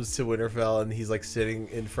like comes to Winterfell and he's like sitting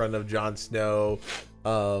in front of Jon Snow,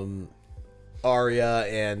 Arya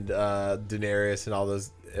and Daenerys and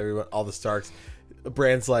all the Starks,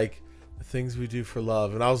 Bran's like, the things we do for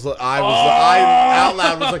love, and I out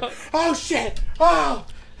loud was like, oh shit, oh,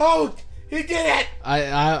 he did it.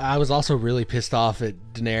 I was also really pissed off at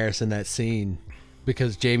Daenerys in that scene.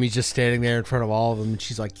 Because Jaime's just standing there in front of all of them, and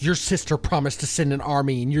she's like, your sister promised to send an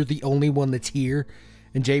army, and you're the only one that's here.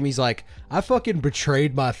 And Jaime's like, I fucking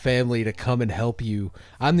betrayed my family to come and help you.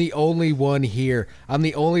 I'm the only one here. I'm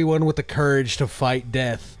the only one with the courage to fight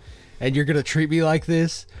death. And you're going to treat me like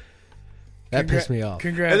this? That pissed me off.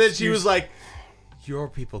 Congrats. And then she was like, your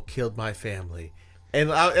people killed my family.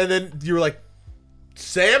 And then you were like,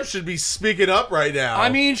 Sam should be speaking up right now. I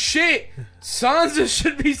mean, shit. Sansa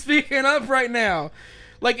should be speaking up right now.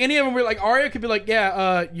 Like, any of them were like, Arya could be like,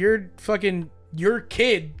 yeah, your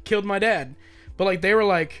kid killed my dad. But, like, they were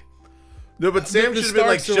like... No, but Sam should have been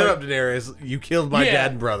like, shut up, Daenerys. You killed my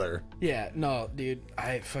dad and brother. Yeah, no, dude.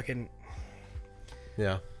 I fucking...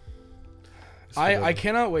 Yeah. I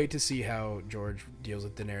cannot wait to see how George deals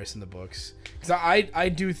with Daenerys in the books. Because I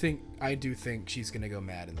do think she's going to go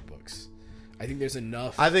mad in the books. I think there's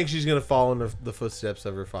enough. I think she's gonna fall in the footsteps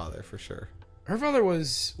of her father for sure. Her father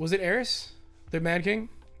was it Aerys, the Mad King,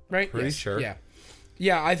 right? Pretty sure.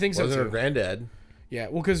 Yeah, I think so Wasn't too. her granddad? Yeah,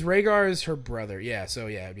 well, because Rhaegar is her brother. Yeah, so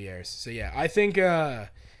yeah, it'd be Aerys. So yeah, I think it's gonna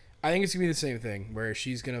be the same thing where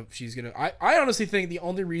she's gonna. I honestly think the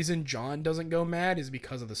only reason Jon doesn't go mad is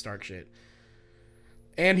because of the Stark shit.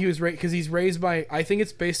 And he was because he's raised by. I think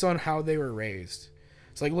it's based on how they were raised.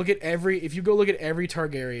 It's like, if you go look at every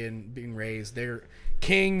Targaryen being raised, they're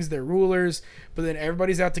kings, they're rulers, but then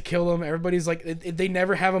everybody's out to kill them. Everybody's like, they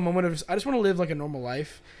never have a moment of, I just want to live like a normal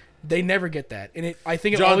life. They never get that. And I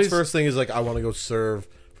think Jon's first thing is like, I want to go serve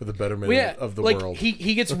for the betterment Well, yeah, of the like, world.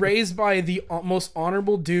 He gets raised by the most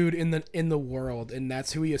honorable dude in the world, and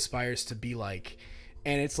that's who he aspires to be like.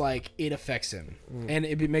 And it's like it affects him, and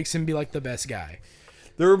it makes him be like the best guy.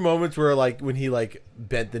 There were moments where like when he like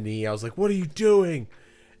bent the knee, I was like, "What are you doing?"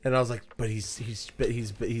 And I was like, "But he's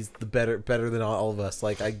the better than all of us."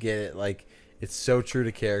 Like I get it. Like it's so true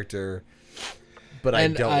to character, but I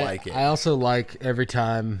don't like it. I also like every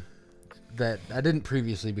time that I didn't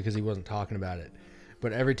previously because he wasn't talking about it,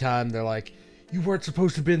 but every time they're like, "You weren't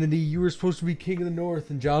supposed to bend the knee. You were supposed to be king of the North."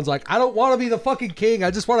 And John's like, "I don't want to be the fucking king. I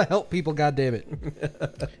just want to help people. God damn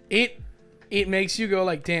it." It makes you go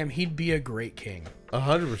like, "Damn, he'd be a great king."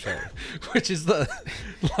 100%. Which is the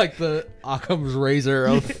Occam's razor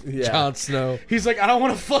of Yeah. Jon Snow. He's like, "I don't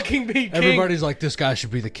want to fucking be king." Everybody's like, "This guy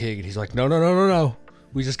should be the king," and he's like, "No.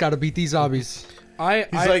 We just got to beat these zombies."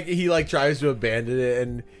 He tries to abandon it,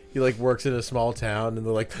 and he like works in a small town, and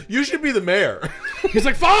they're like, "You should be the mayor." He's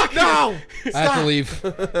like, "Fuck No, I have to leave.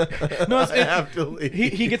 No, I have to leave.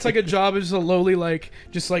 he gets like a job as a lowly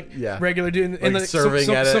regular dude, and Like serving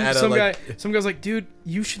at some guy's like, "Dude,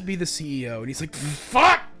 you should be the CEO," and he's like,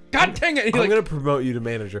 "Fuck, God dang it!" And I'm gonna promote you to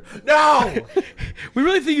manager. No, we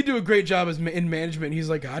really think you do a great job in management. And he's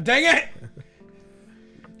like, "God dang it!"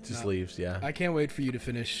 just leaves. Yeah, I can't wait for you to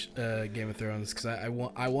finish Game of Thrones because I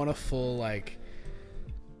want a full like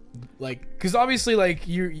because obviously like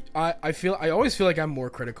I always feel like I'm more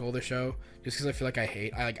critical of the show just because I feel like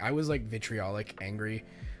I was like vitriolic angry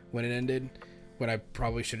when it ended when I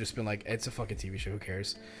probably should have just been like, it's a fucking TV show, who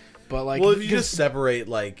cares? But like, well, if you just separate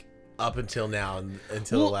like up until now and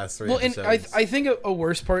until the last 3 episodes. And I think a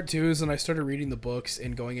worse part too is when I started reading the books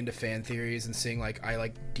and going into fan theories and seeing like I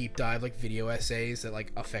like deep dive like video essays that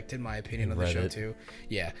like affected my opinion on the show too.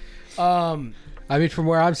 Yeah. I mean, from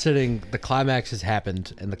where I'm sitting, the climax has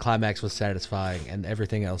happened, and the climax was satisfying, and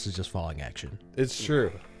everything else is just falling action. It's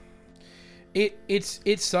true.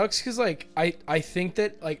 It sucks because like I think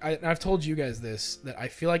that like I've told you guys this, that I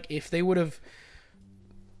feel like if they would have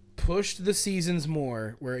pushed the seasons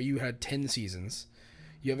more, where you had 10 seasons,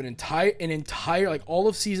 you have an entire like all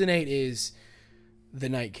of season 8 is the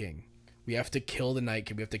Night King. We have to kill the Night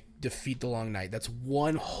King. We have to defeat the Long Night. That's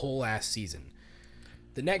one whole ass season.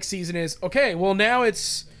 The next season is, okay, well now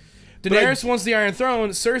it's Daenerys wants the Iron Throne.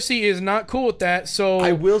 Cersei is not cool with that, so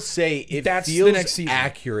I will say it that's the feels next season.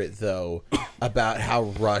 accurate though about how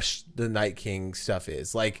rushed the Night King stuff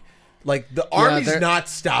is. Like the army's not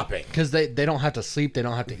stopping because they don't have to sleep, they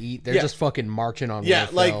don't have to eat, they're just fucking marching on. Yeah,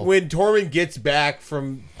 Winterfell. like when Tormund gets back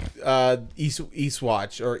from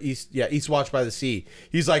Eastwatch by the Sea,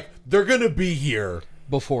 he's like, they're gonna be here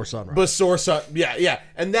before sunrise. Yeah,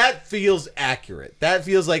 and that feels accurate. That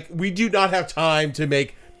feels like we do not have time to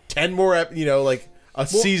make 10 more,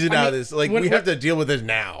 season out of this. Like we have to deal with this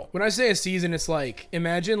now. When I say a season, it's like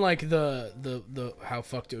imagine like the how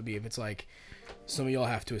fucked it would be if it's like some of y'all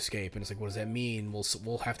have to escape, and it's like, what does that mean?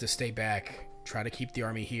 We'll have to stay back, try to keep the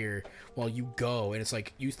army here while you go, and it's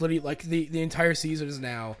like you literally like the entire season is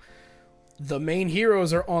now the main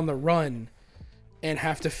heroes are on the run and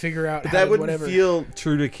have to figure out how that to wouldn't whatever. feel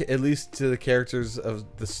true to at least to the characters of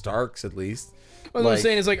the Starks at least. What I'm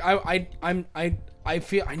saying is like I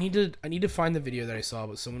feel I need to find the video that I saw,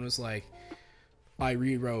 but someone was like, I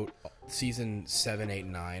rewrote season 7, 8,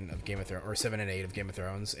 and 9 of Game of Thrones, or 7 and 8 of Game of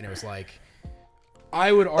Thrones, and it was like,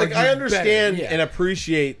 I would argue, I understand better. Yeah. and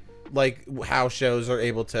appreciate like how shows are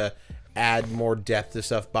able to add more depth to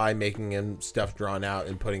stuff by making stuff drawn out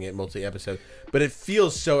and putting it multi-episode, but it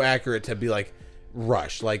feels so accurate to be like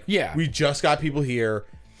rush. Like, yeah, we just got people here,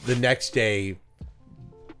 the next day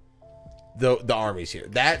the army's here.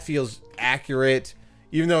 That feels accurate,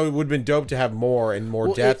 even though it would have been dope to have more and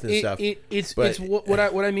more depth and stuff. It's what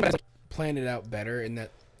I mean is like, plan it out better, and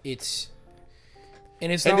that it's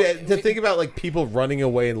not, to think about like people running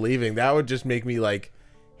away and leaving, that would just make me like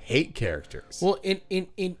hate characters. Well,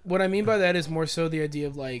 in what I mean by that is more so the idea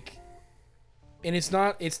of like, and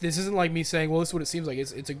this isn't like me saying, well, this is what it seems like.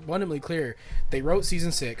 It's abundantly clear. They wrote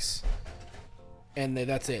season 6, and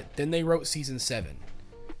that's it. Then they wrote season 7.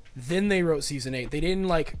 Then they wrote season 8. They didn't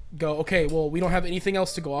like go, okay, well, we don't have anything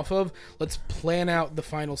else to go off of. Let's plan out the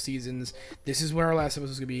final seasons. This is where our last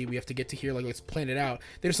episode is going to be. We have to get to here. Like, let's plan it out.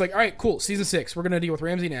 They're just like, all right, cool. Season 6. We're going to deal with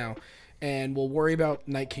Ramsay now. And we'll worry about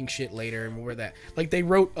Night King shit later. And we'll worry that. Like, they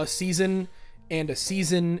wrote a season and a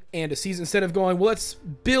season and a season. Instead of going, well, let's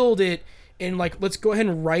build it. And, like, let's go ahead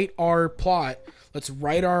and write our plot. Let's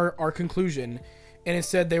write our conclusion. And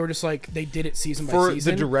instead, they were just like, they did it season by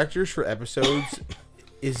season. For the directors for episodes...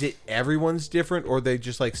 Is it everyone's different, or they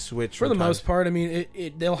just like switch? For the most part, I mean,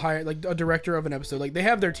 they'll hire like a director of an episode. Like they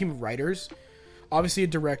have their team of writers, obviously a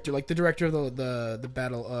director, like the director of the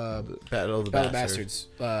Battle Battle of the Bastards.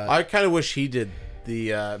 I kind of wish he did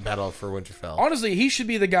the Battle for Winterfell. Honestly, he should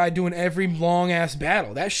be the guy doing every long ass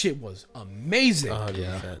battle. That shit was amazing.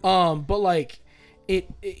 100%. But like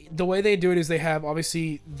the way they do it is they have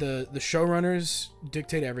obviously the showrunners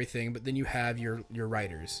dictate everything, but then you have your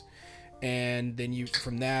writers, and then you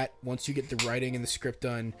from that, once you get the writing and the script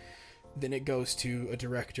done, then it goes to a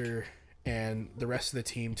director and the rest of the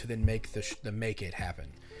team to then make make it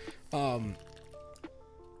happen.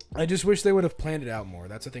 I just wish they would have planned it out more.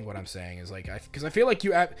 That's the thing. What I'm saying is like, because I feel like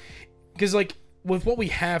because like with what we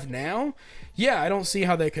have now, yeah, I don't see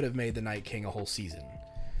how they could have made the Night King a whole season.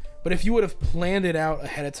 But if you would have planned it out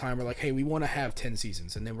ahead of time, we're like, hey, we want to have 10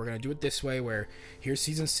 seasons, and then we're gonna do it this way. Where here's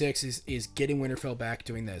season 6 is getting Winterfell back,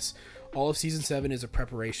 doing this. All of season 7 is a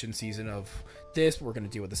preparation season of this. We're gonna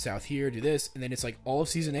deal with the South here, do this, and then it's like all of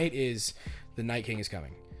season 8 is the Night King is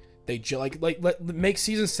coming. They make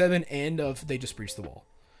season 7 end of they just breached the wall.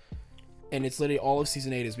 And it's literally all of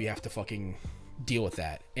season 8 is we have to fucking deal with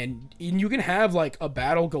that. And you can have like a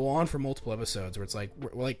battle go on for multiple episodes where it's like,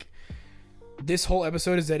 we're like this whole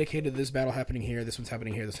episode is dedicated to this battle happening here, this one's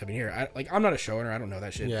happening here, this happening here. I'm not a showrunner, I don't know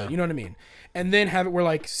that shit, but you know what I mean. And then have it where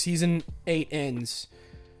like season 8 ends,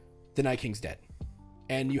 the Night King's dead.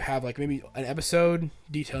 And you have like maybe an episode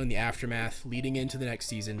detailing the aftermath leading into the next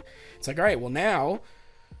season. It's like, all right, well now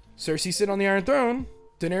Cersei's sitting on the Iron Throne.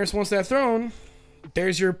 Daenerys wants that throne.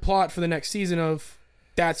 There's your plot for the next season of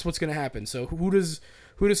that's what's going to happen. So who does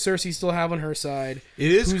Cersei still have on her side?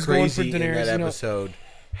 It is Who's crazy going for Daenerys, in that episode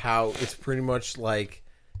how it's pretty much like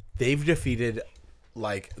they've defeated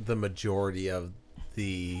like the majority of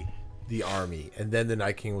the army, and then the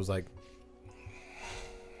Night King was like,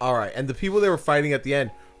 all right, and the people they were fighting at the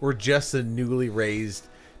end were just the newly raised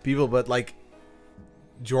people, but like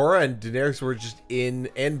Jorah and Daenerys were just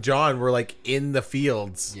and Jon were like in the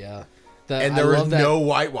fields. Yeah. And there was no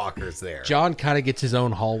White Walkers there. Jon kind of gets his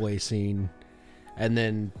own hallway scene, and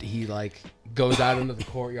then he like goes out into the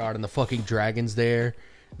courtyard, and the fucking dragon's there.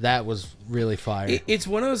 That was really fire. It's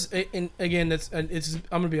one of those, and again, I'm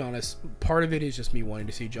gonna be honest. Part of it is just me wanting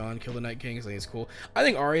to see Jon kill the Night King. I think it's cool. I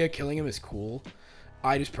think Arya killing him is cool.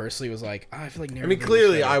 I just personally was like, I feel like. I mean,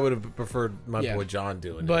 clearly, I would have preferred my boy Jon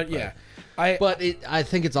doing but it. I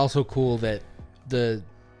think it's also cool that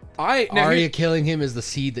Arya killing him is the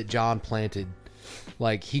seed that Jon planted.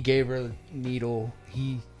 Like, he gave her the needle.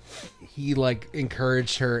 He like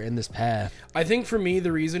encouraged her in this path. I think for me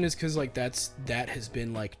the reason is because like that has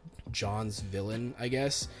been like Jon's villain, I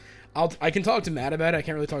guess. I can talk to Matt about it. I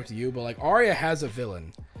can't really talk to you, but like Arya has a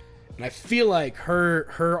villain, and I feel like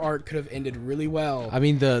her arc could have ended really well. I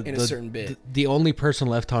mean, in a certain bit. The only person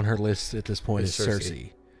left on her list at this point is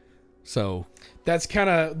Cersei. So that's kind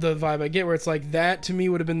of the vibe I get, where it's like that to me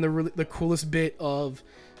would have been the coolest bit of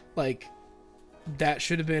like that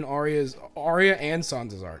should have been Arya and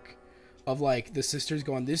Sansa's arc of like the sisters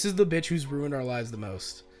going, this is the bitch who's ruined our lives the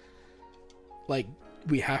most. Like,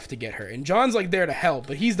 we have to get her. And Jon's like there to help,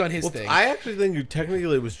 but he's done his thing. I actually think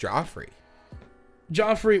technically it was Joffrey.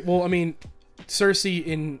 Well, I mean, Cersei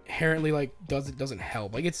inherently like doesn't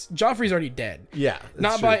help. Like, it's Joffrey's already dead. Yeah,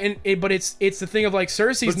 not true. but it's the thing of like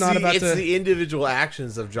Cersei's not about it's the individual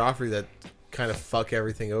actions of Joffrey that kind of fuck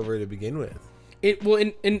everything over to begin with. It well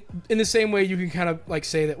in the same way you can kind of like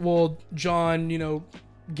say that, well, Jon, you know,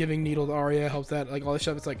 giving needle to Arya helps that, like all this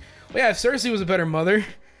stuff. It's like, well, yeah, if Cersei was a better mother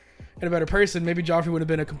and a better person, maybe Joffrey would have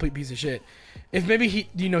been a complete piece of shit. If maybe he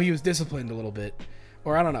was disciplined a little bit,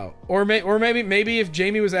 or I don't know, or maybe if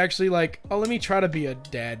Jaime was actually like, oh, let me try to be a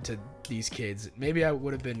dad to these kids, maybe I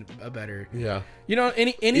would have been a better. Yeah. You know,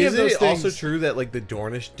 any Isn't of those it things. also true that like the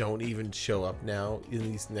Dornish don't even show up now in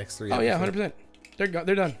these next 3 Oh episodes? yeah, 100%.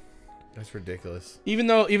 They're done. That's ridiculous. Even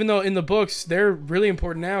though in the books they're really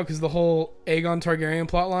important now, because the whole Aegon Targaryen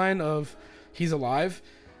plotline of he's alive,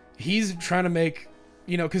 he's trying to make,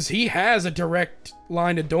 you know, because he has a direct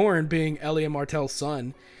line to Dorne being Elia Martell's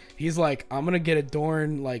son. He's like, I'm gonna get a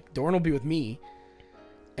Dorne, like Dorne will be with me,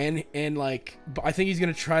 and like I think he's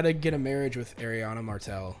gonna try to get a marriage with Ariana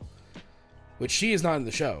Martell, which she is not in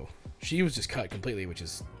the show. She was just cut completely, which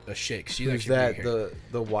is a shit. She's Who's actually that?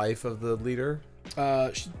 The wife of the leader?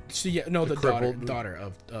 The daughter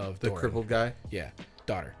of the Dorne. crippled guy. Yeah,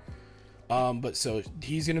 daughter. But so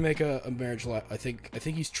he's gonna make a marriage. I think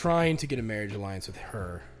he's trying to get a marriage alliance with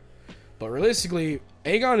her. But realistically,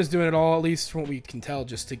 Aegon is doing it all, at least from what we can tell,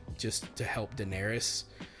 just to help Daenerys.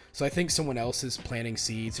 So I think someone else is planting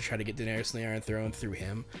seeds to try to get Daenerys on the Iron Throne through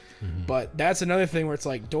him. Mm-hmm. But that's another thing where it's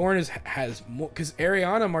like Dorne has more, because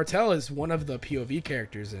Ariana Martell is one of the POV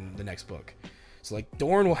characters in the next book. So like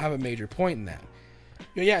Dorne will have a major point in that.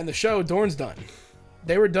 Yeah, in the show, Dorne's done.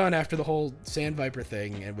 They were done after the whole Sand Viper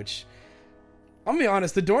thing, and which, I'm gonna be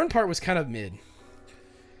honest, the Dorne part was kind of mid.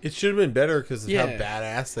 It should have been better because of how Yeah.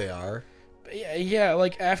 badass they are. Yeah,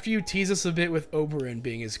 like after you tease us a bit with Oberyn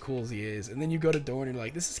being as cool as he is, and then you go to Dorne and you're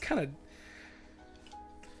like, this is kind of,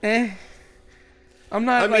 I'm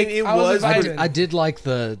not. I mean, like, it I was- vibing. I did like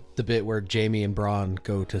the bit where Jamie and Bronn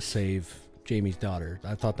go to save Jamie's daughter.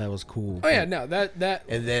 I thought that was cool. Oh yeah, no, that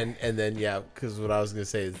And then yeah, because what I was gonna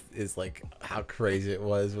say is like how crazy it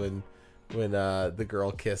was when the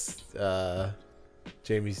girl kissed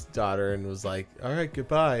Jamie's daughter and was like, all right,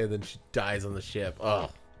 goodbye, and then she dies on the ship. Oh,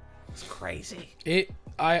 it's crazy.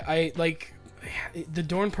 I like the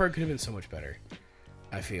Dorne part could have been so much better.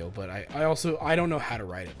 I feel, but I also I don't know how to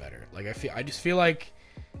write it better. Like I just feel like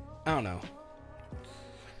I don't know.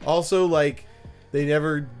 Also, like, they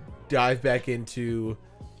never dive back into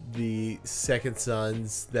the second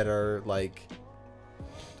sons that are like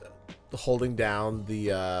holding down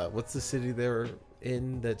the what's the city they were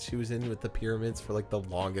in that she was in with the pyramids for like the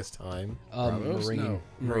longest time. Bravos? Marine. No.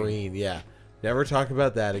 Marine, yeah. Never talk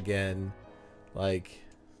about that again. Like,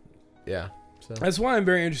 yeah. So, That's why I'm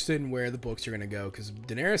very interested in where the books are gonna go because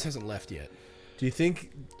Daenerys hasn't left yet. do you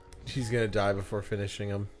think she's gonna die before finishing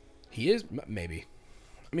them? He is maybe.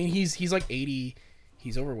 I mean, he's like 80.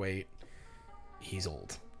 He's overweight. He's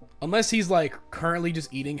old. Unless he's like currently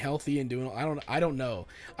just eating healthy and doing. I don't know.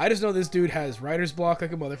 I just know this dude has writer's block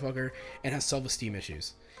like a motherfucker and has self-esteem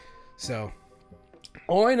issues. So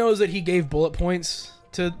all I know is that he gave bullet points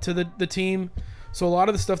to the team. So a lot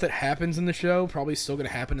of the stuff that happens in the show probably still gonna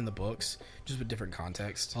happen in the books, just with different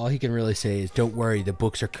context. All he can really say is, "Don't worry, the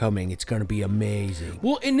books are coming. It's gonna be amazing."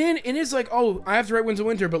 Well, and then it's like, oh, I have to write Winds of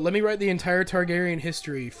Winter, but let me write the entire Targaryen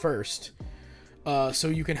history first, so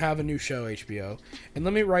you can have a new show, HBO. And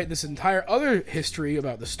let me write this entire other history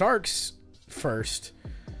about the Starks first,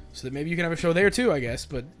 so that maybe you can have a show there too, I guess.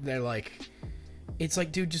 But they're like, it's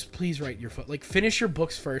like, dude, just please write your like finish your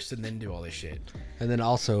books first and then do all this shit. And then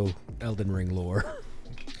also Elden Ring lore.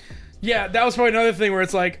 Yeah, that was probably another thing where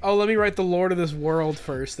it's like, oh, let me write the lore of this world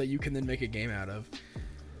first that you can then make a game out of.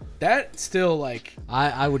 That still like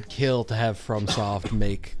I would kill to have FromSoft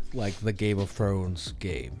make like the Game of Thrones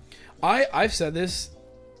game. I've said this,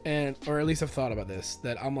 or at least I've thought about this,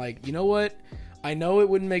 that I'm like, you know what? I know it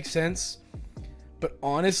wouldn't make sense, but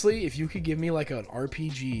honestly, if you could give me like an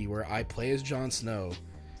RPG where I play as Jon Snow,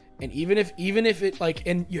 and even if it like,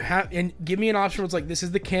 and give me an option where it's like, this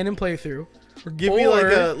is the canon playthrough, Or give me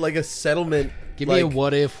like a settlement. Give like, me a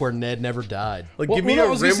what if where Ned never died. Like, Well, give me well, no, I a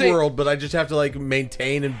was gonna rim say- world, but I just have to like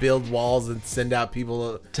maintain and build walls and send out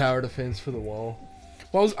people. Tower defense for the wall.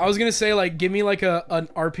 Well, I was gonna say like, give me like an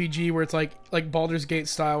RPG where it's like Baldur's Gate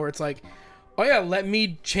style, where it's like, oh yeah, let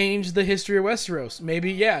me change the history of Westeros.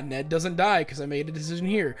 Maybe yeah, Ned doesn't die because I made a decision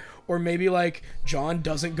here, or maybe like Jon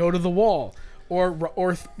doesn't go to the wall, or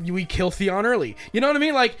we kill Theon early. You know what I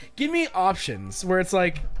mean? Like, give me options where it's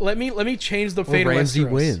like, let me change the fate Or of Ramsay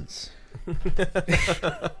Westeros. wins.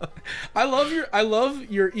 I love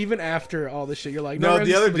your even after all this shit. You're like, No,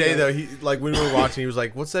 Ramsay's the other still day good. though, he like when we were watching, he was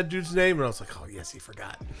like, "What's that dude's name?" And I was like, "Oh yes, he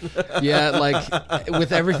forgot." Yeah, like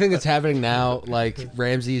with everything that's happening now, like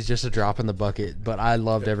Ramsey is just a drop in the bucket. But I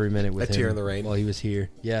loved every minute with A him tear in the rain. while he was here.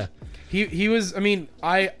 Yeah, He was. I mean,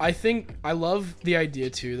 I think I love the idea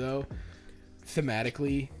too, though.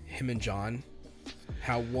 Thematically, him and John,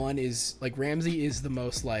 how one is like Ramsay is the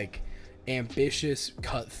most like ambitious,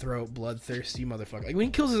 cutthroat, bloodthirsty motherfucker. Like when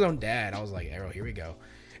he kills his own dad, I was like, "Arrow, here we go,"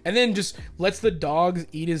 and then just lets the dogs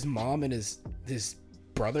eat his mom and his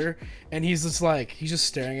brother, and he's just like he's just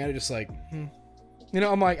staring at it, just like. You know,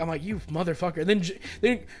 I'm like, you motherfucker. And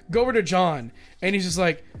then go over to John, and he's just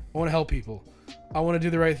like, I want to help people. I want to do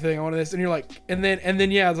the right thing. I want to this. And you're like, and then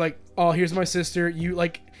yeah, it's like, oh, here's my sister. You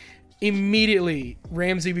like, immediately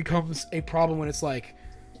Ramsay becomes a problem when it's like,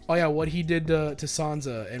 oh yeah, what he did to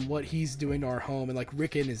Sansa and what he's doing to our home, and like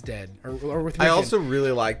Rickon is dead or with Rickon. I also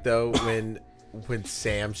really like though when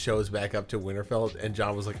Sam shows back up to Winterfell and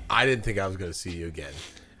John was like, "I didn't think I was going to see you again."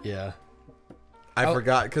 yeah. I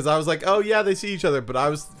forgot because I was like, "Oh yeah, they see each other," but I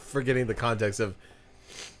was forgetting the context of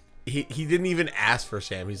he didn't even ask for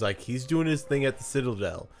Sam. He's like, he's doing his thing at the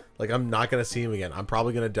Citadel. Like, I'm not gonna see him again. I'm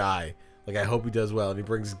probably gonna die. Like, I hope he does well. And he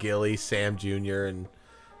brings Gilly, Sam Jr. and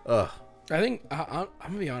I think I'm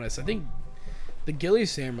gonna be honest. I think the Gilly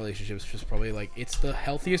Sam relationship is just probably like it's the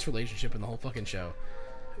healthiest relationship in the whole fucking show.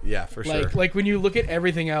 yeah, for sure. Like when you look at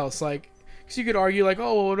everything else, like, because you could argue like,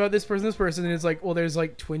 oh, well, what about this person, and it's like, well, there's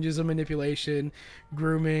like twinges of manipulation,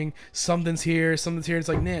 grooming, something's here. It's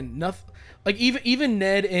like, man, nothing. Like even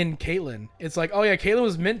Ned and Caitlyn, it's like, oh yeah, Caitlyn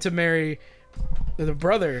was meant to marry the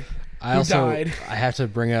brother I who also died. I have to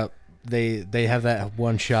bring up they have that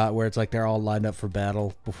one shot where it's like they're all lined up for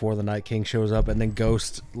battle before the Night King shows up, and then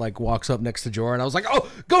Ghost like walks up next to Jorah, and I was like, oh,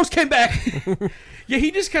 Ghost came back. Yeah, he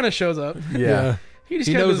just kind of shows up. Yeah. He just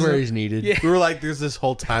He kinda knows does where it. he's needed. Yeah. We were like, there's this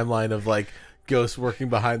whole timeline of like Ghost working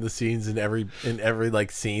behind the scenes in every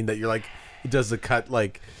like scene that you're like, it does the cut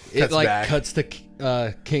like It cuts like back. cuts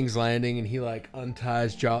to King's Landing, and he like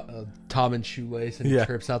unties Tommen's shoelace and Yeah.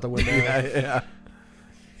 trips out the window. Yeah.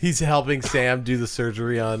 He's helping Sam do the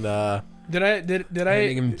surgery on. Did I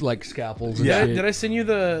Handing him like scalpels. And Yeah. shit. did I send you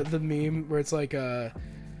the meme where it's like it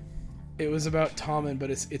was about Tommen, but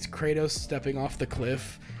it's Kratos stepping off the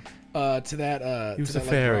cliff to that He was to a that,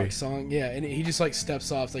 fairy. like, rock song. Yeah, and he just like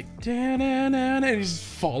steps off. It's like and he's just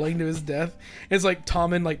falling to his death. It's like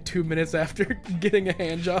Tommen like 2 minutes after getting a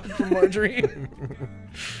hand job from Marjorie.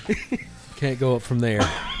 Can't go up from there.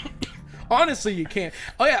 Honestly, you can't.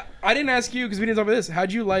 Oh yeah, I didn't ask you because we didn't talk about this.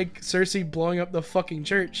 How'd you like Cersei blowing up the fucking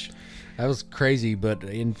church? That was crazy, but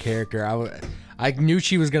in character, I knew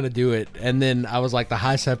she was gonna do it, and then I was like, the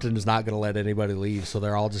High Septon is not gonna let anybody leave, so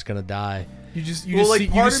they're all just gonna die. You just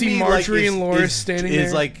part of see me, Marjorie like, and Loras standing there.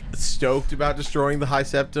 is like stoked about destroying the High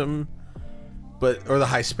Septum, or the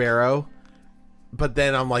High Sparrow, but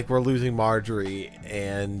then I'm like, we're losing Marjorie,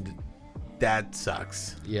 and that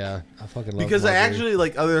sucks. Yeah, I fucking love Because I Marjorie. actually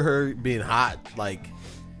like, other than her being hot, like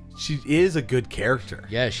she is a good character.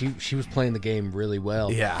 Yeah, she was playing the game really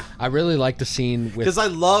well. Yeah. I really liked the scene with. Because I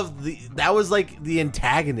love that was like the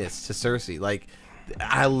antagonist to Cersei. Like,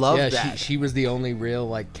 I love yeah, that. she was the only real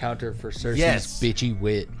like counter for Cersei's Yes. bitchy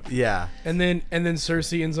wit. Yeah. and then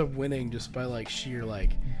Cersei ends up winning just by like sheer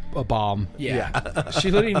like A bomb. she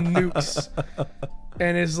literally nukes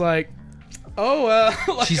and is like, oh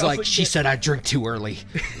like, She's I was like, she said I drink too early.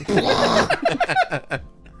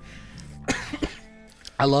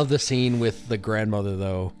 I love the scene with the grandmother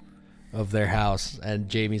though, of their house,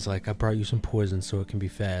 and Jaime's like, I brought you some poison so it can be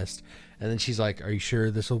fast. And then she's like, are you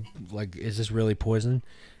sure this'll, like, is this really poison? And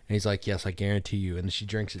he's like, yes, I guarantee you. And then she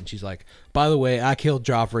drinks it, and she's like, by the way, I killed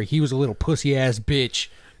Joffrey. He was a little pussy ass bitch.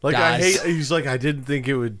 Like, Dies. he's like, I didn't think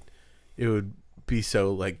it would be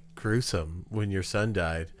so like gruesome when your son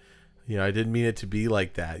died. You know, I didn't mean it to be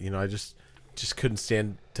like that. You know, I just couldn't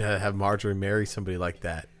stand to have Marjorie marry somebody like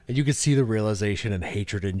that. And you could see the realization and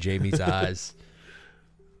hatred in Jaime's eyes.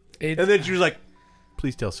 And then she was like,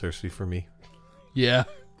 please tell Cersei for me. Yeah.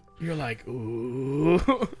 You're like, ooh.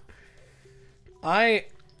 I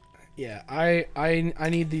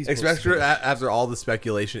need these books Especially finished. after all the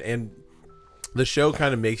speculation, and the show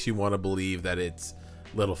kind of makes you want to believe that it's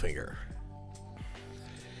Littlefinger.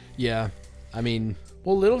 Yeah. I mean,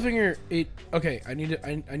 Well, Littlefinger,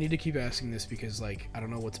 I need to keep asking this because like I don't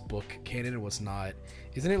know what's book canon and what's not.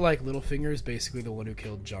 Isn't it like Littlefinger is basically the one who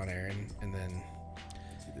killed Jon Arryn and then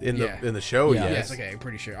In Yeah. the show, Yeah. yes. yes, okay, I'm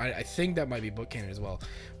pretty sure. I think that might be book canon as well.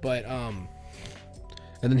 But and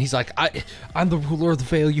then he's like, I'm the ruler of the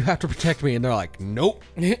Vale. You have to protect me. And they're like, nope.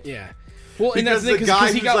 yeah. Well, and Because that's the guy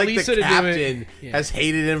he who's got like Lisa the to do captain it. Yeah. has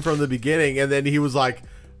hated him from the beginning, and then he was like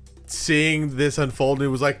seeing this unfold, and he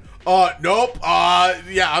was like, nope,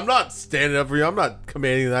 yeah, I'm not standing up for you. I'm not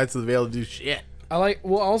commanding the Knights of the Vale to do shit. I like.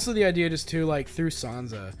 Well, also the idea just too, like through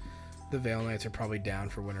Sansa, the Vale Knights are probably down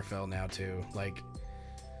for Winterfell now too. Like,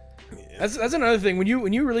 that's another thing. When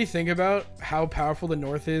you really think about how powerful the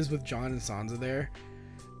North is with Jon and Sansa there,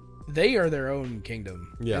 they are their own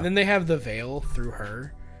kingdom. Yeah. And then they have the Vale through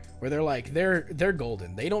her, where they're like they're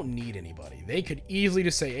golden. They don't need anybody. They could easily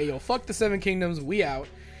just say, "Hey, yo, fuck the Seven Kingdoms. We out."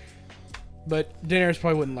 But Daenerys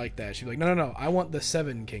probably wouldn't like that. She'd be like, no, I want the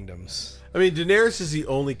Seven Kingdoms. I mean, Daenerys is the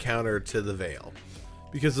only counter to the Vale,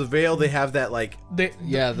 because the Vale, they have that like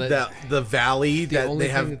Yeah. the valley The that only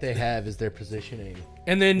they thing have. that they have is their positioning.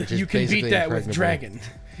 and then Which is you can beat basically that with impregnable. Dragon.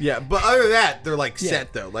 Yeah, but other than that, they're like Yeah.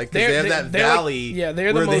 set though. Like 'cause They're- they have they- that they're like- valley, yeah,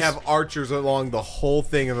 they're the where they most- have archers along the whole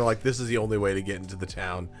thing, and they're like, this is the only way to get into the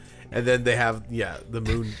town. And then they have the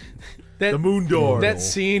moon, That, the moon door. That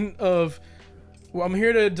scene of, well, I'm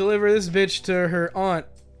here to deliver this bitch to her aunt.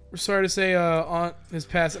 We're sorry to say, aunt is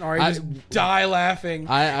passing. Ari just die laughing.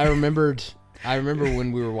 I remember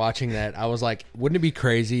when we were watching that, I was like, wouldn't it be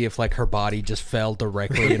crazy if like her body just fell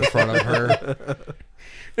directly in front of her?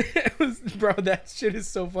 It was, bro, that shit is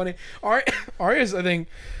so funny. Arya's, I think,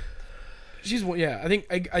 she's, yeah, I think,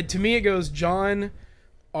 to me it goes Jon,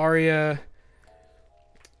 Arya,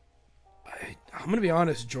 I'm going to be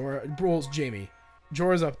honest, Jorah, well, it's Jaime.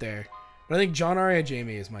 Jorah's up there. But I think Jon, Arya,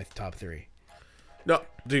 Jaime is my top three. No,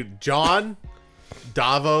 dude, John,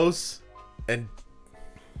 Davos, and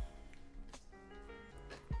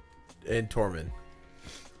Tormund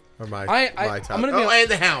Or my top. I'm gonna be, and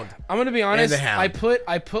the Hound. I'm gonna be honest. And the Hound.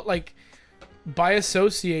 I put like by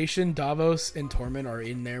association, Davos and Tormund are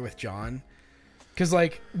in there with Jon. Because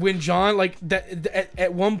like when Jon like that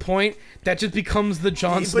at one point that just becomes the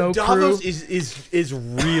Jon Snow but Davos crew. is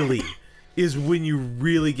really is when you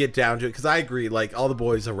really get down to it. Because I agree, like all the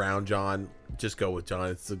boys around Jon just go with Jon.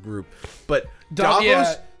 It's the group, but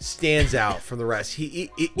Davos stands out from the rest. He's,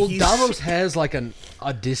 Davos has like an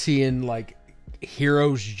Odyssean like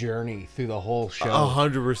hero's journey through the whole show.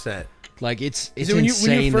 100%. Like it's when you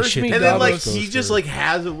insane the first shit. meet And that then like Davos he just like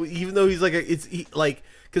has, even though he's like like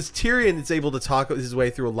because Tyrion is able to talk his way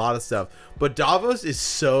through a lot of stuff, but Davos is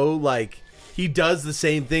so like he does the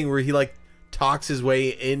same thing where he like talks his way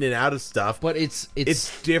in and out of stuff. But it's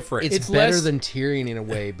different. It's better than Tyrion in a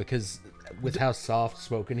way because with how soft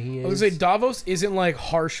spoken he is. I was gonna say Davos isn't like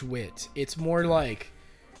harsh wit. It's more like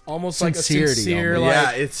almost Sincerity, like a sincere almost.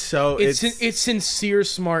 like Yeah, it's so it's sincere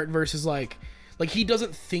smart versus like he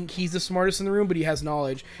doesn't think he's the smartest in the room, but he has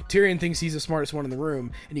knowledge. Tyrion thinks he's the smartest one in the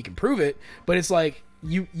room, and he can prove it. But it's like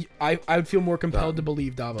I would feel more compelled to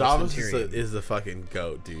believe Davos than Tyrion. is the fucking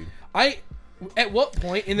goat, dude. At what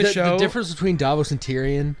point in the show? The difference between Davos and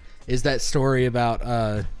Tyrion is that story about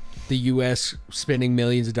the U.S. spending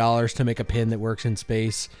millions of dollars to make a pen that works in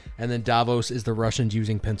space, and then Davos is the Russians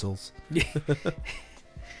using pencils.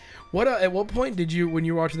 At what point did you, when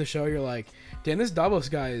you were watching the show, you're like, damn, this Davos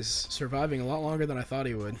guy is surviving a lot longer than I thought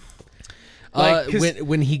he would. Like,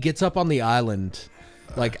 when he gets up on the island,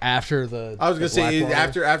 like after the I was gonna say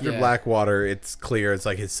Blackwater. after Yeah. Blackwater, it's clear. It's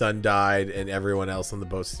like his son died and everyone else on the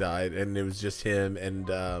boat died, and it was just him and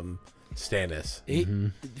Stannis.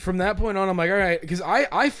 From that point on, I'm like, all right, because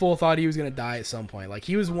I full thought he was gonna die at some point. Like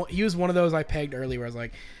he was one of those I pegged early where I was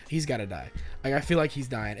like, he's gotta die. Like I feel like he's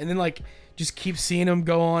dying, and then like just keep seeing him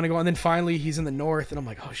go on and go on. And then finally he's in the north, and I'm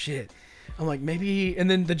like, oh shit. I'm like maybe, and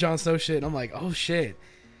then the Jon Snow shit. And I'm like, oh shit.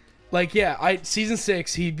 Like yeah, season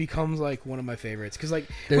 6 he becomes like one of my favorites because like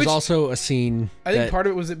There's also a scene. I think part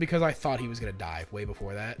of it was because I thought he was gonna die way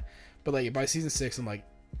before that, but like by season 6 I'm like,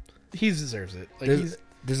 he deserves it. Like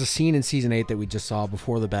there's a scene in season 8 that we just saw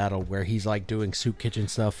before the battle where he's like doing soup kitchen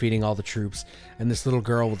stuff, feeding all the troops, and this little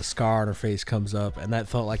girl with a scar on her face comes up, and that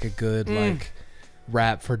felt like a good like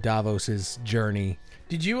wrap for Davos's journey.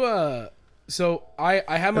 Did you so I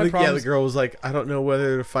had my problems. Yeah, the girl was like, I don't know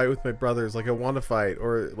whether to fight with my brothers. Like I want to fight,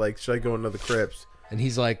 or like should I go into the crypts? And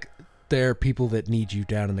he's like, there are people that need you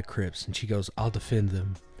down in the crypts, and she goes, I'll defend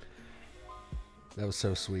them. That was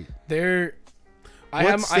so sweet. I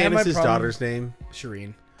have my Stannis' daughter's name?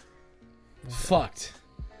 Shireen. Fucked.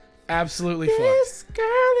 Absolutely fucked.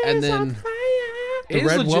 And then the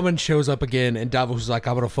red woman shows up again, and Davos is like,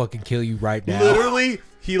 I'm gonna fucking kill you right now. Literally,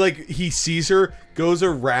 he sees her, goes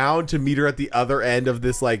around to meet her at the other end of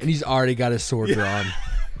this like, and he's already got his sword drawn.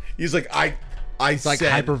 He's like, It's like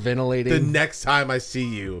said, hyperventilating. the next time I see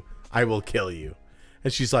you, I will kill you.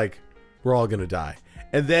 And she's like, we're all gonna die.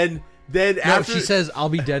 And then after she says, I'll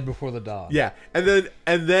be dead before the dawn. yeah, and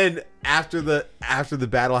then after the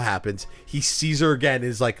battle happens, he sees her again. And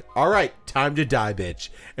is like, all right, time to die, bitch.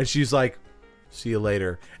 And she's like, see you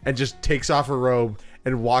later, and just takes off her robe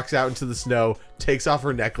and walks out into the snow, takes off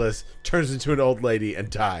her necklace, turns into an old lady, and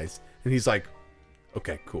dies. And he's like,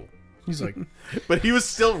 okay, cool. He's like, But he was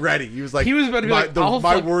still ready. He was like, he was about to be like,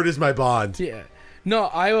 my word is my bond. yeah. No,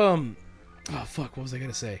 oh fuck, what was I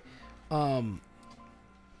gonna say?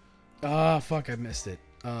 Fuck, I missed it.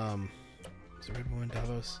 Is it Red Woman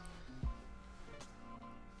Davos?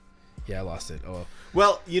 Yeah, I lost it. Oh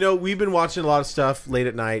well. Well, we've been watching a lot of stuff late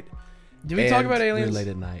at night. Did we talk And about Really aliens? late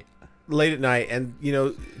at night. Late at night, and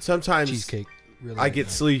sometimes Cheesecake. Really I late get at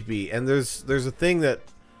night. sleepy, and there's a thing that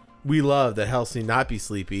we love that helps me not be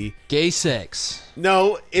sleepy. Gay sex.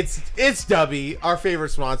 No, it's Dubby, our favorite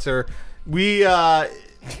sponsor.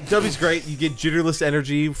 Dubby's great. You get jitterless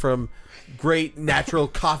energy from great natural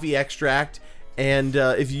coffee extract, and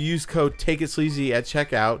if you use code TakeItSleazy at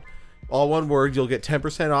checkout, all one word, you'll get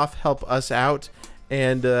 10% off. Help us out.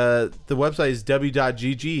 And the website is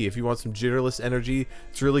w.gg if you want some jitterless energy.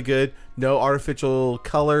 It's really good. No artificial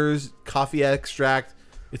colors, coffee extract.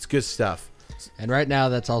 It's good stuff. And right now,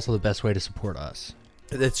 that's also the best way to support us.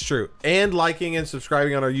 That's true. And liking and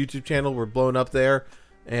subscribing on our YouTube channel. We're blowing up there.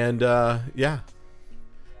 And yeah.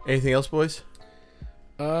 Anything else, boys?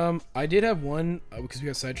 I did have one because we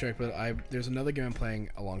got sidetracked, but there's another game I'm playing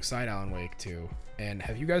alongside Alan Wake 2. And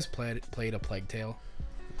have you guys played A Plague Tale?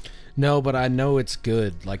 No, but I know it's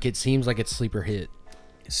good. Like, it seems like it's sleeper hit.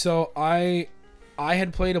 So I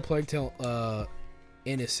had played A Plague Tale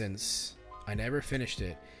Innocence. I never finished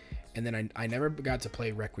it, and then I never got to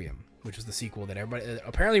play Requiem. which was the sequel that everybody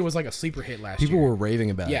apparently was like a sleeper hit last year. People were raving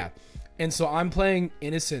about it. Yeah. And so I'm playing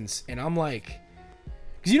Innocence, and I'm like,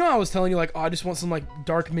 because I was telling you, like, oh, I just want some like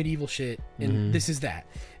dark medieval shit, and this is that.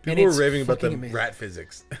 People were raving about the rat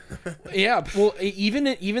physics. Yeah, well, even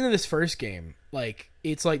in this first game, like,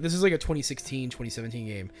 it's like, this is like a 2016, 2017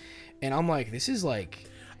 game, and I'm like, this is like...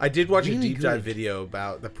 I did watch really a deep dive good. video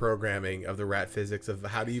about the programming of the rat physics of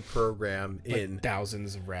how do you program like in...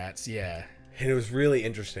 thousands of rats, yeah. And it was really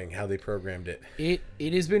interesting how they programmed it.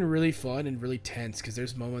 It has been really fun and really tense, because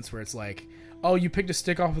there's moments where it's like, oh, you picked a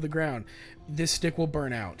stick off of the ground. This stick will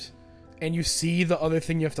burn out. And you see the other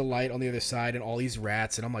thing you have to light on the other side and all these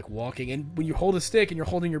rats, and I'm like walking, and when you hold a stick and you're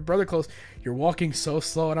holding your brother close, you're walking so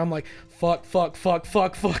slow, and I'm like, fuck.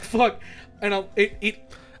 And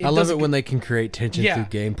I love it when they can create tension through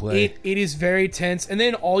gameplay. It is very tense, and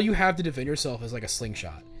then all you have to defend yourself is like a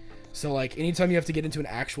slingshot. So like anytime you have to get into an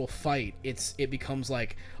actual fight, it becomes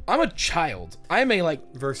like, I'm a child. I'm a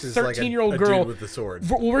like versus 13-year-old like a girl dude with the sword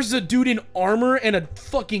versus a dude in armor and a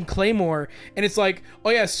fucking claymore, and it's like, oh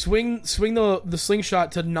yeah, swing the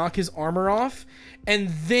slingshot to knock his armor off, and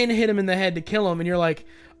then hit him in the head to kill him, and you're like,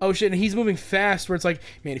 oh shit, and he's moving fast. Where it's like,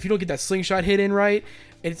 man, if you don't get that slingshot hit in right,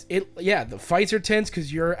 the fights are tense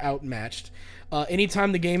because you're outmatched.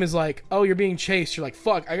 Anytime the game is like, oh, you're being chased, you're like,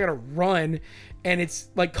 fuck, I gotta run. And it's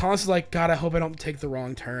like constantly like, God, I hope I don't take the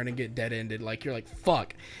wrong turn and get dead ended. Like, you're like,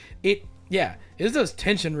 fuck. It does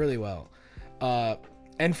tension really well.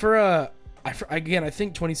 And for again, I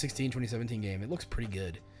think 2016, 2017 game, it looks pretty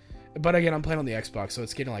good. But again, I'm playing on the Xbox, so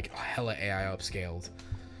it's getting like hella AI upscaled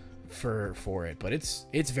for it. But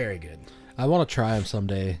it's very good. I want to try them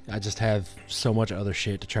someday. I just have so much other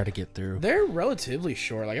shit to try to get through. They're relatively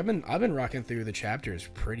short. Like I've been rocking through the chapters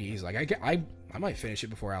pretty easy. Like I might finish it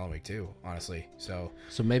before Alan Wake 2, honestly. So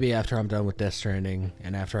maybe after I'm done with Death Stranding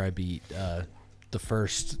and after I beat the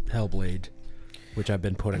first Hellblade, which I've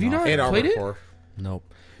been putting off. Have you not played it? Core.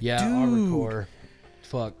 Nope. Yeah, Dude. Armored Core.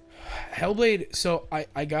 Fuck. Hellblade. So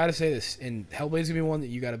I gotta say this, and Hellblade's gonna be one that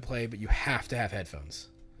you gotta play, but you have to have headphones.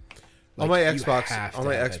 On my Like, you Xbox, have to on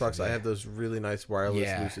my have Xbox, headphones, I yeah. have those really nice wireless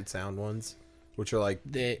Yeah. Lucid Sound ones, which are like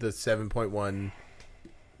The- the 7.1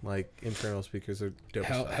 like internal speakers are dope.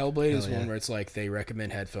 as fuck. Hellblade is Hell yeah. one where it's like they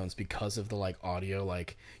recommend headphones because of the like audio.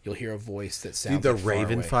 Like you'll hear a voice that sounds. Dude, the like, far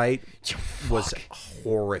Raven away. fight was Fuck.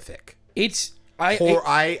 horrific. It's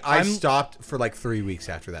I stopped for like 3 weeks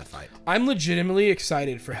after that fight. I'm legitimately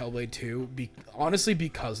excited for Hellblade 2, honestly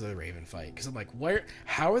because of the Raven fight. Because I'm like,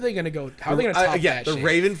 how are they gonna go? How are they gonna top that the shit?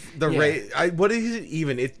 Raven, Yeah. what is it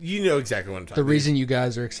even? You know exactly what I'm talking The about. reason you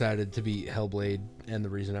guys are excited to beat Hellblade and the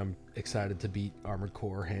reason I'm excited to beat Armored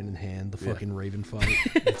Core hand in hand, the fucking Raven fight.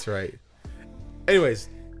 That's right. Anyways,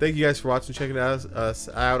 thank you guys for watching, checking us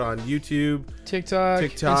out on YouTube, TikTok,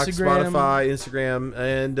 Instagram. Spotify, Instagram,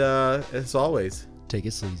 and as always, Take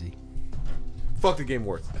it sleazy. fuck the Game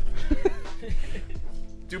Awards.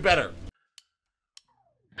 Do better.